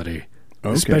reality.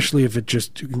 Okay. Especially if it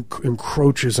just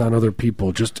encroaches on other people.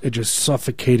 It just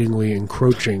suffocatingly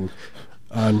encroaching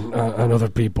on other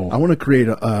people. I want to create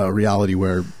a reality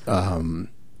where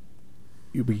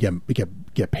we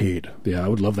get paid. Yeah, I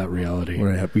would love that reality.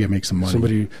 Where we make some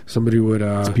money. Somebody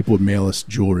would People would mail us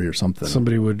jewelry or something.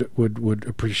 somebody would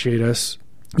appreciate us.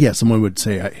 Yeah, someone would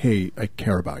say, "Hey, I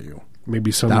care about you."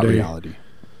 Maybe That someday reality.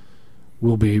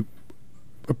 we'll be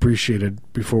appreciated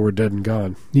before we're dead and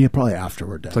gone. Yeah, probably after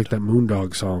we're dead. It's like that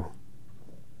Moondog song,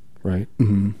 right?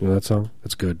 Mm-hmm. You know that song?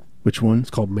 It's good. Which one? It's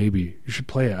called Maybe. You should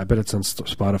play it. I bet it's on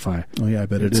Spotify. Oh yeah, I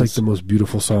bet It's like the most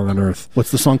beautiful song on earth.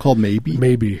 What's the song called? Maybe.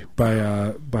 Maybe by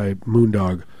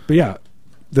Moondog. But yeah,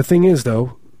 the thing is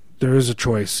though, there is a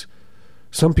choice.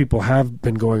 Some people have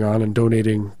been going on and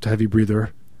donating to Heavy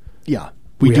Breather, Yeah,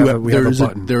 We do. have a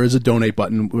button. There is a donate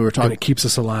button. We were and talking it keeps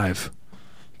us alive.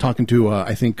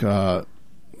 to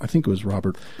I think it was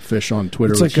Robert Fish on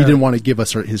Twitter. It's like he didn't want to give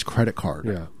us his credit card.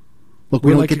 Yeah. Look,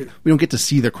 We're we don't get to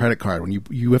see the credit card. When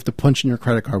you have to punch in your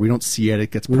credit card, we don't see it.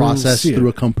 It gets We don't processed see through it.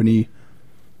 a company.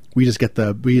 We just get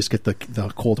the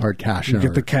cold hard cash. We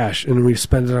get the cash and we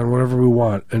spend it on whatever we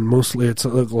want. And mostly it's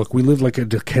look, we live like a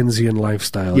Dickensian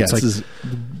lifestyle. Yeah, it's this is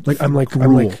I'm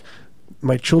cruel. like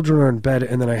my children are in bed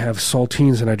and then I have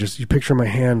saltines and you picture my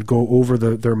hand go over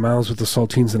their mouths with the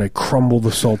saltines and I crumble the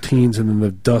saltines and then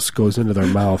the dust goes into their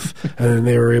mouth and then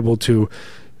they are able to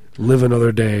live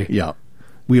another day. Yeah,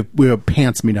 we have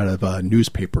pants made out of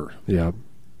newspaper. Yeah.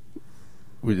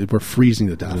 we're freezing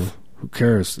to death. Who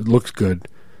cares? It looks good.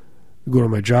 I go to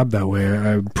my job that way.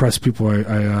 I impress people.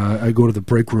 I go to the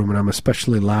break room and I'm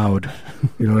especially loud.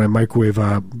 And I microwave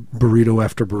burrito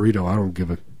after burrito. I don't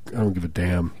give a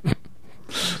damn.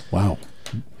 Wow.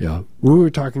 Yeah. We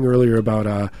were talking earlier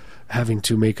about having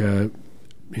to make an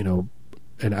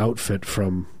outfit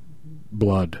from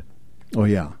blood. Oh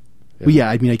yeah. Well, yeah.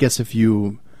 I mean, I guess I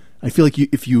feel like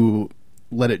if you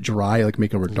let it dry, like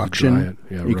make a reduction,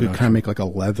 you could kind of make like a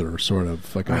leather sort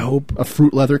of, like a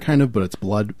fruit leather kind of, but it's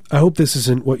blood. I hope this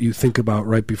isn't what you think about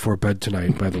right before bed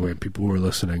tonight, by the way, people who are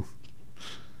listening.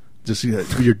 Just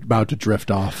you're about to drift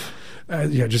off.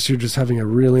 You're just having a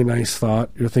really nice thought.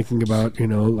 You're thinking about,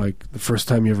 like the first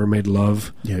time you ever made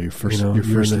love. Yeah, your first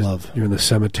love. You're in the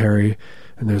cemetery,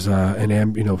 and there's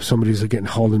somebody's getting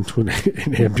hauled into an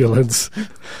ambulance,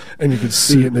 and you can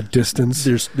see it in the distance.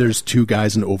 There's two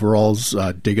guys in overalls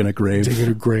digging a grave. Digging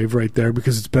a grave right there,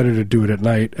 because it's better to do it at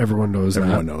night. Everyone knows that.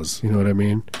 Everyone knows. You know what I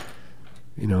mean?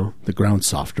 The ground's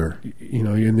softer.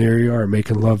 And there you are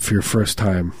making love for your first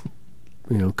time.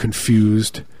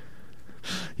 Confused.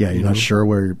 Yeah, you're not sure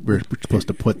where we're supposed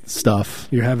to put stuff.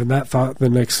 You're having that thought. The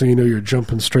next thing you know, you're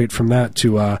jumping straight from that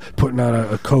to putting on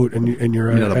a coat, and you're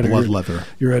at a blood leather.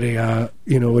 You're at a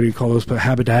what do you call those?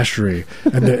 Haberdashery,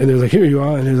 and they're like, here you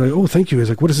are, and he's like, oh, thank you. He's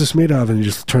like, what is this made of? And he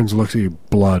just turns and looks at you,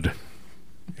 blood.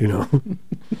 And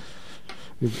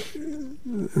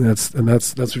that's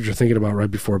what you're thinking about right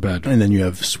before bed. And then you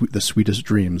have the sweetest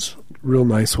dreams. Real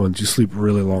nice ones. You sleep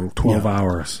really long, 12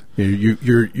 hours. Yeah,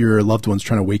 your loved one's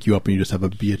trying to wake you up, and you just have a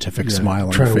beatific smile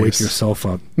on your face. Trying to wake yourself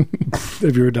up.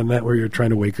 Have you ever done that, where you're trying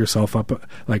to wake yourself up,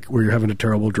 like where you're having a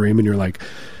terrible dream and you're like,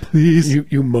 please,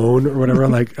 you moan or whatever?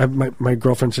 Like my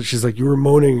girlfriend said, she's like, you were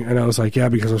moaning, and I was like, yeah,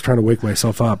 because I was trying to wake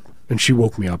myself up, and she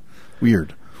woke me up.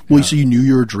 Weird. Well, so you knew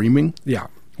you were dreaming? Yeah.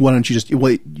 Why don't you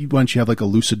have like a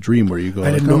lucid dream where you go?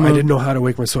 I didn't know how to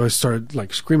wake myself. So I started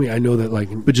like screaming. I know that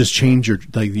but just change you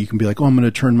can be like, oh, I'm going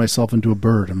to turn myself into a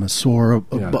bird. I'm going to soar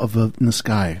above in the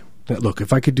sky. Look,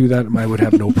 if I could do that, I would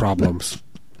have no problems.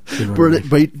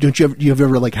 But don't you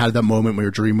ever like had that moment when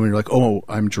you're dreaming, when you're like, oh,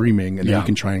 I'm dreaming, and then you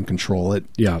can try and control it.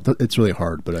 Yeah, it's really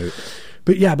hard, but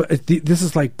this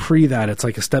is like pre that. It's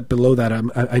like a step below that.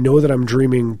 I know that I'm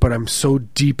dreaming, but I'm so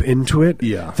deep into it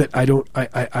that I don't.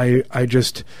 I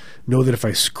just know that if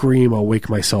I scream, I'll wake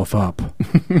myself up.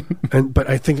 But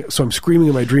I think so. I'm screaming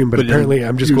in my dream, but apparently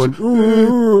I'm just going.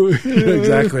 Ooh.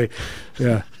 Exactly.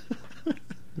 Yeah.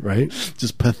 Right.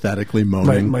 Just pathetically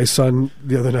moaning. My son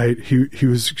the other night, he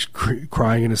was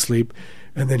crying in his sleep,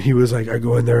 and then he was like, I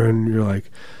go in there, and you're like.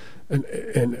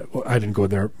 And I didn't go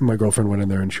in there. My girlfriend went in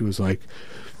there, and she was like,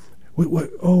 "What?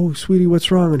 Oh, sweetie, what's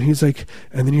wrong?" And he's like,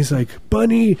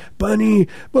 "Bunny, bunny,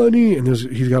 bunny." And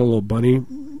he's got a little bunny,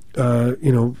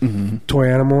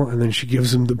 toy animal. And then she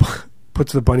gives him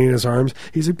puts the bunny in his arms.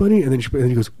 He's like, "Bunny," and then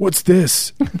he goes, "What's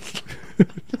this?"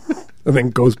 And then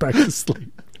goes back to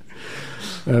sleep.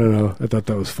 I don't know. I thought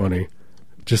that was funny.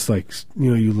 Just like,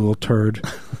 you little turd.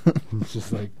 He's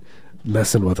just like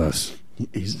messing with us.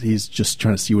 He's just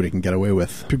trying to see what he can get away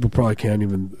with. People probably can't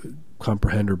even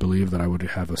comprehend or believe that I would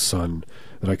have a son,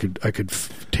 that I could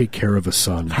take care of a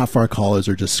son. Half our callers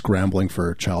are just scrambling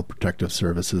for Child Protective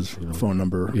Services phone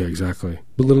number. Yeah, exactly.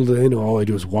 But little do they know, all I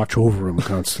do is watch over him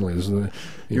constantly.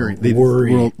 Worry.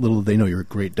 Little do they know you're a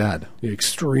great dad. The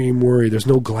extreme worry. There's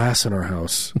no glass in our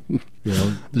house.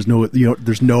 There's no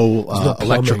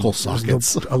electrical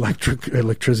sockets. There's no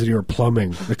electricity or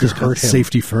plumbing that could hurt him.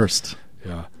 Safety first.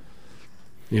 Yeah.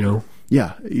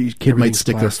 Yeah, your kid might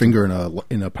stick their finger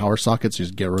in a power socket, so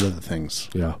just get rid of the things.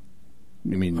 Yeah.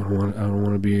 I mean, I don't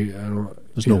want to be.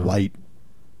 There's no light.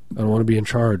 I don't want to be in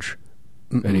charge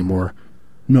anymore.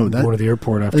 No, I'm going to the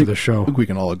airport after the show. I think we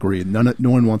can all agree. No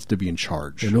one wants to be in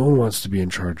charge. Yeah, no one wants to be in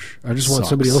charge. I just want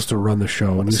somebody else to run the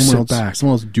show and someone sit back.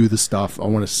 Someone else do the stuff. I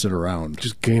want to sit around.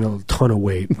 Just gain a ton of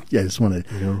weight. Yeah, I just want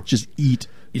to just eat.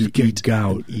 Get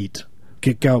gout. Eat.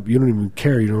 Get gout. You don't even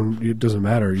care. It doesn't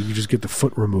matter. You just get the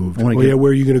foot removed. Where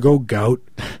are you going to go, gout?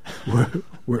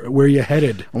 Where are you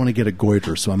headed? I want to get a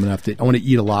goiter, so I'm going to have to. I want to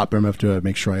eat a lot, but I'm going to have to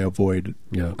make sure I avoid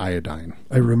iodine.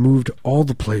 I removed all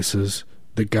the places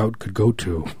that gout could go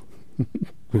to.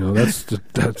 That's the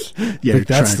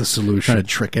solution. Trying to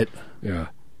trick it. Yeah.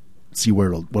 See what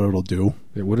it'll do.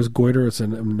 Yeah, what is goiter?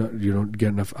 You don't get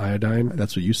enough iodine.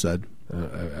 That's what you said. I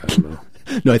don't know.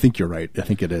 No, I think you're right. I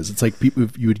think it is. It's like people.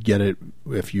 If you would get it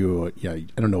if you. I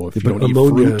don't know if you don't eat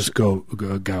ammonia fruit. Is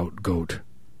goat.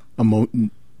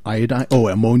 Iodine. Oh,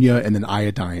 ammonia and then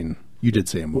iodine You did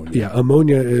say ammonia. Yeah,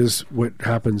 ammonia is what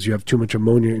happens. You have too much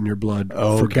ammonia in your blood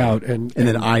for gout, and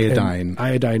then iodine.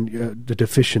 The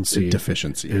deficiency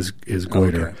is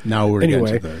goiter. Okay. Now we're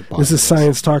anyway. getting to the This is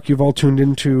Science Talk. You've all tuned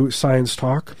into Science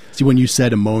Talk. See, when you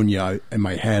said ammonia, in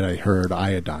my head I heard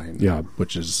iodine. Yeah,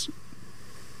 which is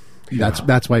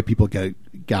that's why people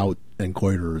get gout and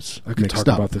goiters I could mixed talk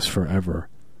up. about this forever.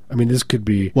 I mean, this could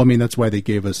be. Well, I mean, that's why they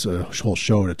gave us a whole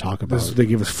show to talk about. They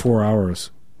gave us 4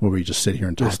 hours. Where we just sit here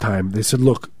and talk. This time they said,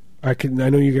 "Look, I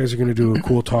know you guys are going to do a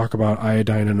cool talk about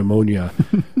iodine and ammonia,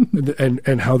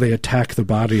 and how they attack the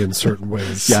body in certain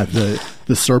ways." Yeah,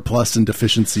 the surplus and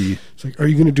deficiency. It's like, are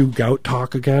you going to do gout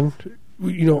talk again?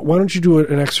 Why don't you do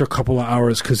an extra couple of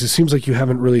hours? Because it seems like you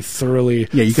haven't really thoroughly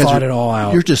thought it all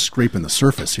out. You're just scraping the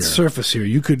surface here.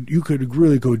 You could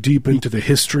really go deep into the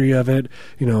history of it.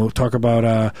 Talk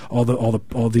about all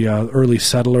the early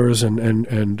settlers and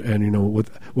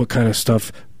what kind of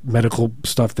stuff, medical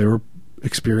stuff they were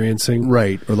experiencing.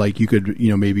 Right. Or like you could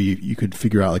maybe you could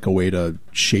figure out like a way to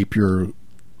shape your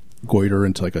goiter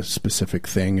into like a specific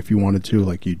thing if you wanted to.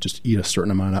 Like you just eat a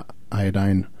certain amount of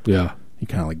iodine. Yeah. You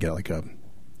kind of like get like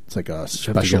it's like a You have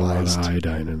to get a lot specialized of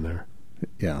iodine in there.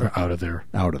 Yeah. Or out of there.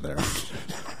 Out of there.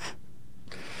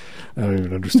 I don't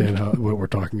even understand what we're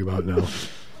talking about now.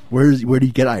 Where do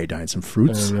you get iodine? Some I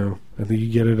fruits? don't know. I think you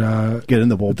get it Get in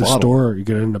the whole at the bottle. store. You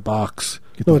get it in a box.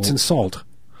 Get the It's whole- in salt.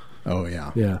 Oh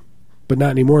yeah. Yeah, but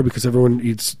not anymore because everyone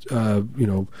eats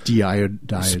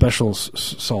Deiodized. special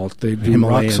salt. They do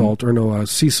Himalayan- rock salt or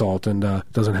sea salt, and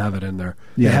doesn't have it in there.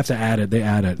 Yeah. They have to add it. They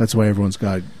add it. That's why everyone's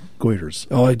got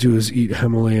goiters. All I do is eat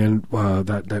Himalayan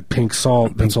that pink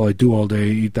salt. That's all I do all day.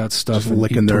 Eat that stuff Just and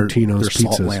licking eat their Totino's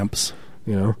salt pizzas. lamps.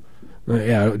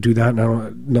 Yeah, do that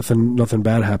now. Nothing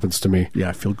bad happens to me. Yeah,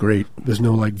 I feel great. There's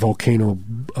no like volcano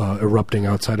erupting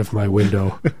outside of my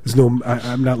window. There's no.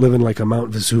 I'm not living like a Mount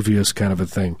Vesuvius kind of a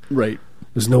thing. Right.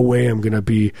 There's no way I'm going to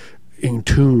be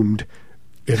entombed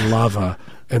in lava,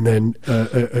 and then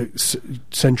a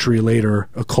century later,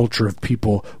 a culture of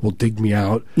people will dig me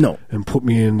out. No. And put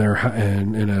me in their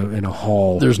in a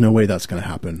hall. There's no way that's going to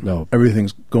happen. No.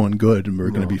 Everything's going good, and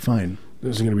we're going to be fine.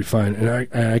 This is going to be fine, and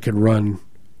I can run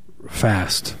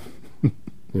fast.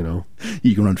 You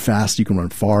can run fast. You can run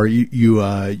far.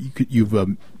 You've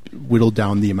whittled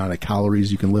down the amount of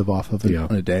calories you can live off of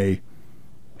on a day,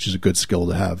 which is a good skill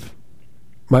to have.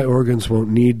 My organs won't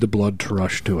need the blood to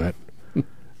rush to it.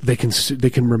 They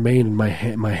can remain in my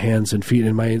hands and feet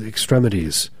and my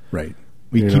extremities. Right.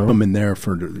 We keep them in there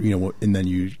for and then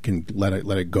you can let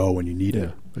it go when you need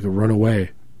it. I can run away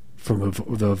from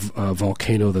the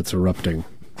volcano that's erupting.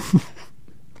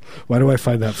 Why do I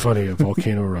find that funny? A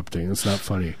volcano erupting? It's not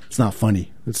funny. It's not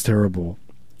funny. It's terrible.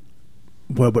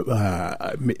 Well, but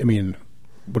I mean,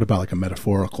 what about like a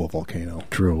metaphorical volcano?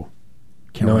 True.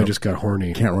 Can't I just got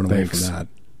horny. Can't run away Thanks. from that.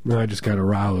 No, I just got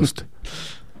aroused.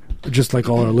 Just like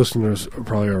all our listeners are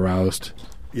probably aroused.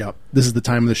 Yep. This is the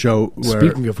time of the show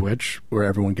Speaking of which, where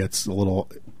everyone gets a little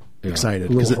excited,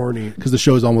 a little horny because the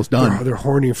show's almost done. They're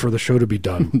horny for the show to be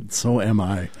done. So am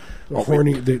I. They're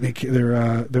horny.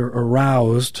 They're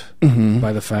aroused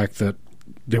by the fact that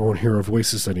they won't hear our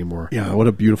voices anymore. Yeah, what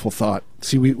a beautiful thought.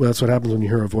 See, that's what happens when you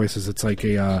hear our voices. It's like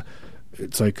a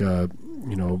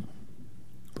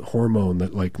hormone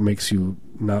that like makes you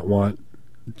not want.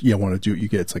 Yeah, want to do. You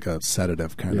get it's like a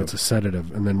sedative kind of. It's a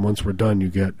sedative, and then once we're done, you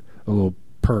get a little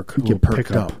perk, a get little perked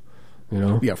pickup. up.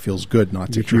 Yeah, it feels good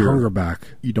not to get your hear hunger back.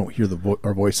 You don't hear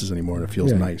our voices anymore, and it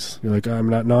feels nice. You're like, I'm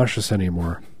not nauseous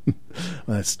anymore.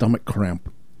 That stomach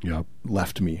cramp. Yep.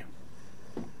 Left me.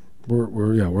 We're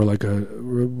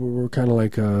kind of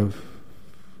like a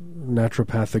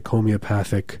naturopathic,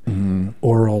 homeopathic,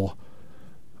 oral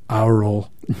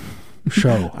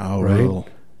show, right?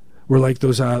 We're like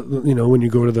those, when you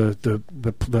go to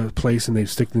the place and they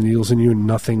stick the needles in you and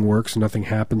nothing works, nothing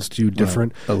happens to you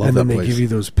different, I love and then that they place. give you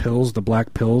those pills, the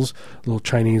black pills, little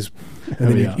Chinese, and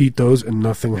then you eat those and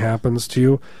nothing happens to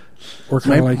you. Or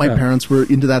kind of like my that. parents were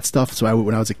into that stuff, so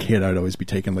when I was a kid, I'd always be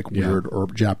taking like weird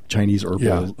Chinese herbal.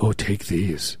 Yeah. Oh, take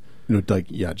these.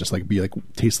 Just like be like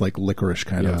taste like licorice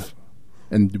kind of,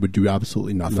 and would do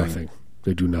absolutely nothing. Nothing.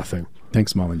 They do nothing.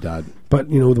 Thanks, Mom and Dad. But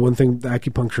the one thing the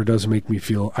acupuncture does make me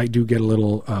feel, I do get a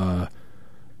little.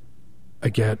 I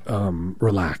get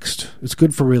relaxed. It's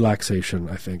good for relaxation.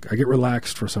 I think I get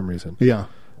relaxed for some reason. Yeah,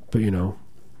 but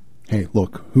hey,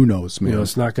 look, who knows, man?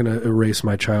 It's not going to erase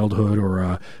my childhood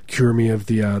or cure me of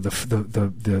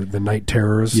the night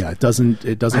terrors. Yeah, it doesn't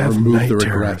remove the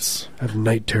regrets. I have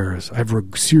night terrors. I have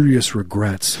serious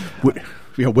regrets.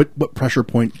 What pressure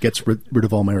point gets rid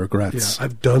of all my regrets? Yeah,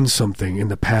 I've done something in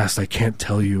the past. I can't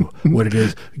tell you what it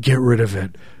is. Get rid of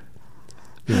it.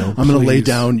 I'm going to lay please.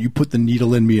 down. You put the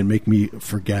needle in me and make me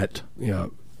forget. Yeah.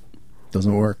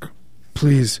 Doesn't work.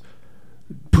 Please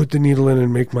put the needle in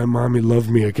and make my mommy love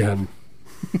me again.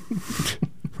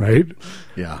 Right?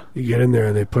 Yeah. You get in there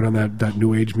and they put on that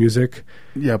new age music.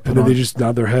 Yeah. And then they just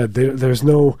nod their head. There's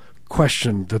no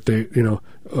question that they,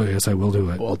 oh, yes, I will do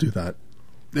it. Well, I'll do that.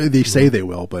 They say they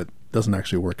will, but it doesn't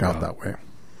actually work out that way.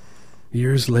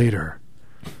 Years later,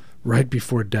 right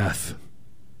before death,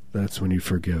 that's when you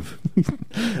forgive.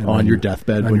 On your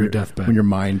deathbed. On when your deathbed. When your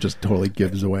mind just totally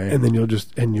gives away. And then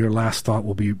and your last thought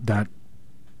will be that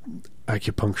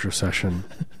acupuncture session,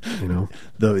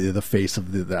 The face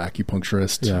of the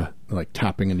acupuncturist. Yeah. Like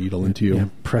tapping a needle into you. Yeah,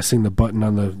 pressing the button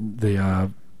on the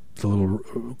little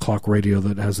clock radio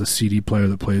that has a CD player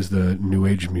that plays the new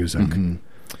age music. Mm-hmm.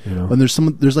 And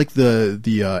there's like the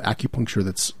acupuncture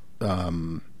that's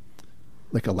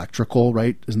like electrical,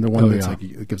 right? Isn't there one that's like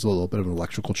it gives a little bit of an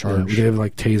electrical charge? They have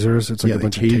like tasers. It's like a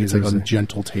bunch of tasers. It's like a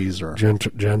gentle taser.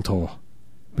 Gentle.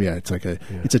 But yeah, it's like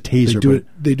it's a taser.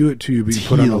 They do it to you, but you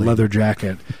put on a healing. leather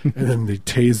jacket, and then they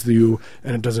tase you,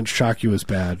 and it doesn't shock you as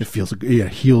bad. It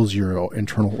heals your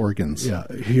internal organs. Yeah,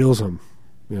 it heals them.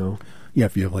 Yeah,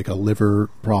 if you have like a liver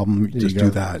problem, you just do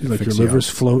that. Like your liver's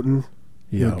floating.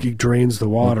 Yeah. It drains the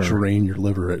water. Drain your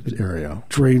liver area.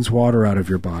 Drains water out of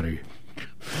your body.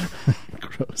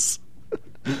 Gross.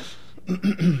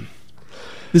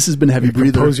 This has been Heavy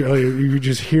Breather. You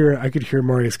just hear. I could hear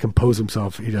Marius compose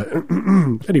himself.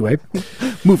 Anyway,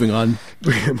 moving on.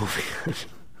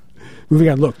 Moving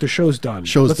on. Look, the show's done.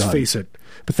 Let's done. Face it.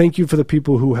 But thank you for the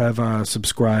people who have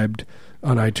subscribed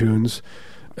on iTunes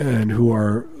and who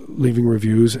are leaving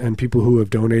reviews, and people who have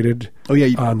donated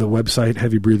on the website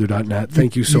heavybreather.net.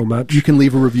 Thank you so much. You can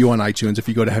leave a review on iTunes. If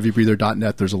you go to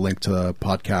heavybreather.net, there's a link to the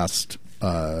podcast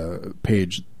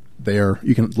page there.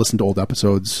 You can listen to old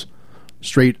episodes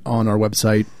straight on our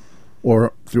website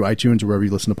or through iTunes or wherever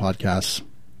you listen to podcasts.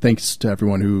 Thanks to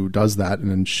everyone who does that and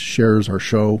then shares our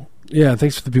show. Yeah,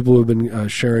 thanks for the people who have been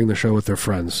sharing the show with their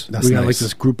friends. That's we got nice. like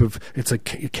this group of, it's like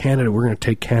Canada. We're going to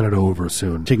take Canada over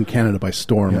soon. Taking Canada by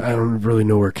storm. Yeah, I don't really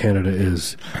know where Canada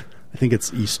is. I think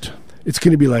it's east. It's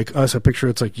going to be like us. I picture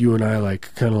it's like you and I,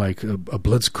 like kind of like a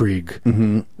blitzkrieg.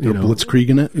 Mm-hmm. Blitzkrieg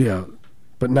in it? Yeah,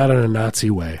 but not in a Nazi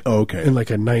way. Oh, okay. In like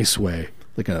a nice way.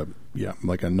 Like a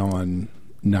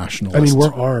non-nationalist. I mean,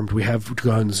 we're armed. We have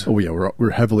guns. Oh yeah,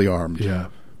 we're heavily armed. Yeah,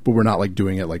 but we're not like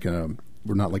doing it like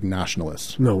we're not like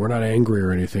nationalists. No, we're not angry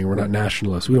or anything. We're not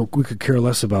nationalists. We could care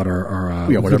less about our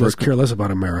whatever. Care less about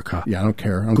America. Yeah, I don't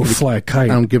care. Go fly a kite.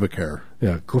 I don't give a care.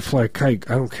 Yeah, go fly a kite.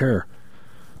 I don't care.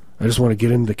 I just want to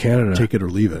get into Canada. Take it or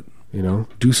leave it.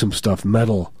 Do some stuff.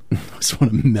 Meddle. I just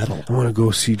want to meddle. I want to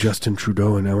go see Justin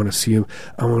Trudeau, and I want to see him.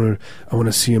 I want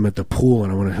to see him at the pool,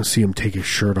 and I want to see him take his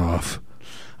shirt off.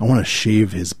 I want to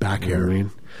shave his back hair.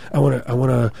 You know what I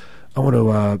mean? I want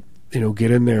to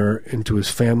get in there into his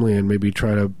family and maybe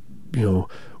try to,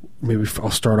 maybe I'll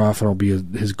start off and I'll be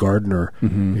his gardener,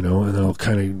 and then I'll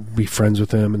kind of be friends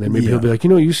with him, and then maybe he'll be like,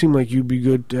 you seem like you'd be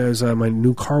good as my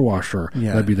new car washer.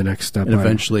 Yeah. That'd be the next step. And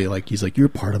eventually, he's like, you're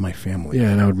part of my family. Yeah,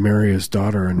 and I would marry his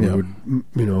daughter, and we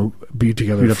would, be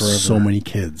together We'd forever. have so many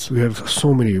kids. We have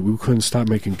so many. We couldn't stop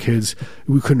making kids.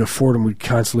 We couldn't afford them. We'd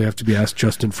constantly have to be asked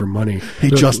Justin for money. Hey,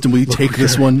 Justin, will you take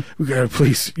this one? We gotta,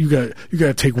 please. You got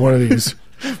to take one of these.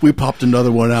 We popped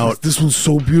another one out. This one's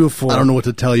so beautiful. I don't know what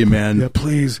to tell you, man. Yeah,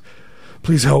 please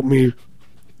help me.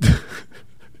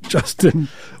 Justin,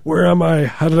 where am I?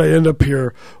 How did I end up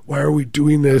here? Why are we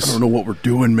doing this? I don't know what we're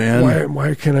doing, man.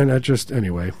 Why can I not just...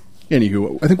 Anyway.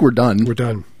 Anywho, I think we're done. We're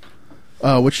done.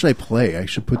 What should I play? I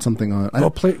should put something on.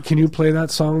 Can you play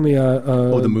that song? The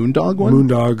Moondog one?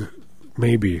 Moondog,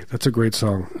 maybe. That's a great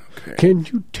song. Okay. Can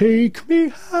you take me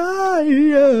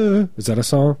higher? Is that a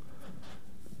song?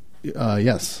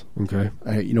 Yes. Okay.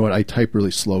 You know what? I type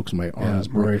really slow because my arms.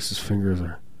 Yeah, Maurice's fingers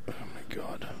are. Oh my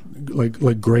god!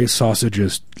 Like gray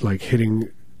sausages, like hitting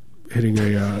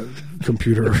a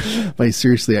computer. Like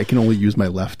seriously, I can only use my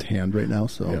left hand right now.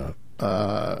 So.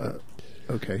 Yeah.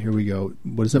 Okay, here we go.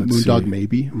 What is it? Moondog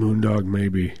Maybe. Moondog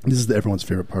Maybe. This is everyone's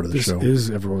favorite part of the show. This is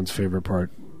everyone's favorite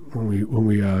part when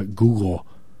we Google.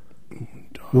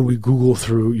 When we Google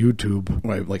through YouTube.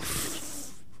 Right, like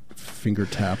finger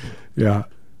tap. Yeah.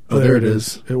 Oh, there it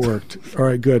is. It worked. All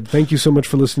right, good. Thank you so much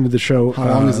for listening to the show. How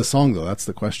long is the song, though? That's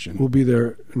the question. We'll be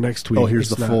there next week. Oh, here's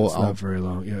the full album. It's not very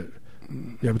long.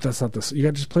 Yeah, but that's not the... You got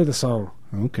to just play the song.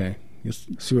 Okay.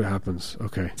 See what happens.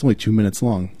 Okay. It's only 2 minutes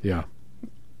long. Yeah.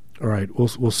 All right.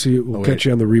 We'll see. We'll catch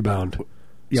you on the rebound.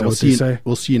 Yeah, we'll see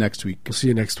you next week. We'll see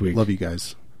you next week. Love you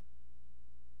guys.